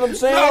feel what I'm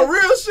saying? No,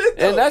 real shit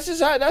though. And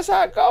that's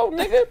how it go,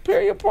 nigga.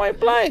 Period, point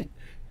blank.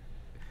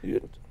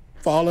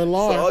 Fall in So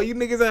line. all you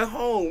niggas at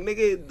home,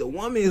 nigga, the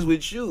woman is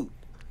with you.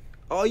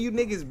 All you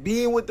niggas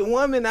being with the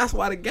woman, that's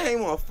why the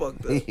game all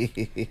fucked up.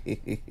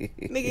 Nigga,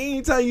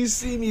 anytime you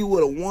see me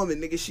with a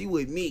woman, nigga, she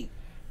with me.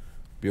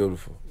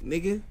 Beautiful.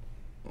 Nigga,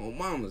 on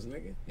mamas,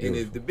 nigga. And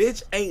if the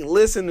bitch ain't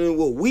listening to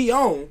what we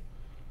on,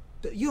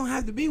 you don't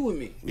have to be with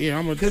me. Yeah,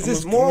 Because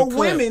it's more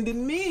women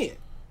than men.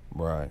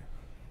 Right.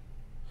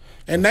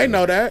 And they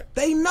know that.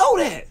 They know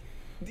that.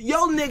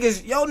 Yo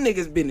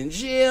niggas been in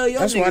jail.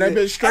 That's why they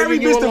been stringing every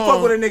you bitch that fuck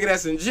along. with a nigga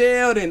that's in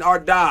jail then or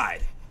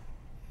died.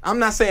 I'm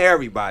not saying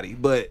everybody,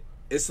 but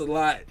it's a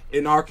lot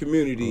in our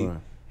community. Right.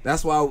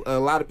 That's why a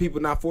lot of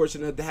people not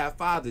fortunate to have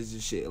fathers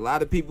and shit. A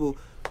lot of people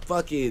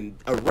fucking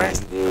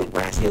arrested,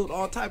 killed,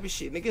 all type of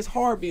shit. Nigga, it's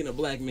hard being a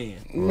black man.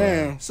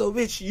 Man. So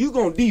bitch, you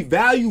gonna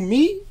devalue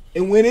me?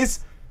 And when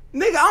it's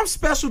nigga, I'm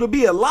special to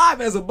be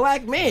alive as a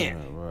black man.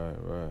 Right.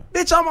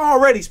 Bitch, I'm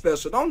already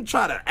special. Don't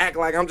try to act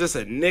like I'm just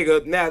a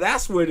nigga. Now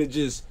that's where to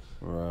just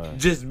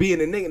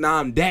being a nigga. Now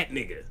I'm that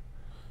nigga.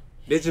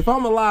 Bitch, if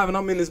I'm alive and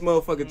I'm in this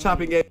motherfucking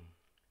chopping game.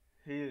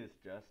 He is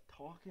just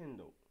talking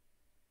though.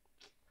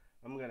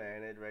 I'm gonna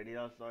end it right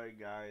here. Sorry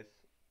guys.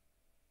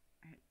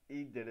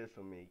 He did it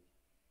for me.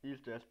 He's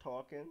just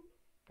talking,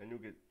 and you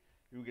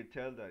could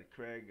tell that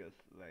Kraig is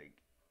like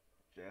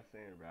just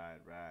saying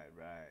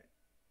right.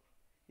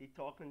 He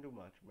talking too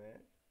much,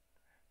 man.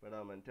 But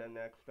until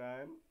next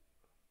time.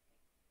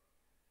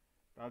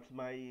 That's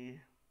my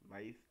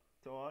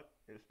thought.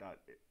 Is that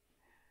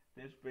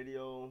this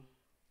video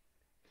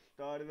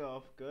started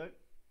off good,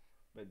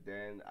 but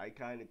then I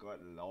kind of got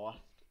lost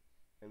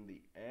in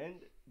the end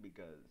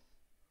because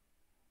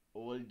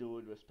old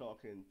dude was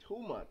talking too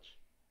much.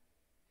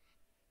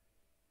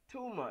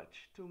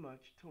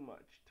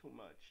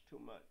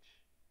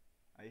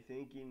 I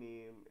think his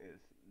name is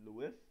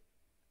Lewis.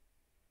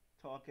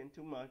 talking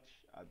too much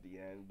at the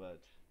end,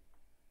 but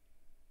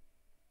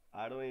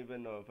I don't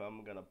even know if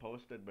I'm gonna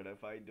post it. But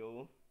if I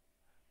do,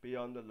 be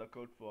on the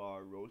lookout for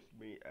our Roast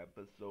Me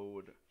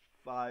episode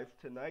 5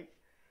 tonight.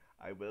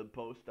 I will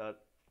post that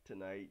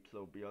tonight,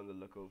 so be on the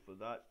lookout for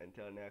that.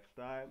 Until next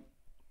time,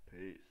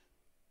 peace.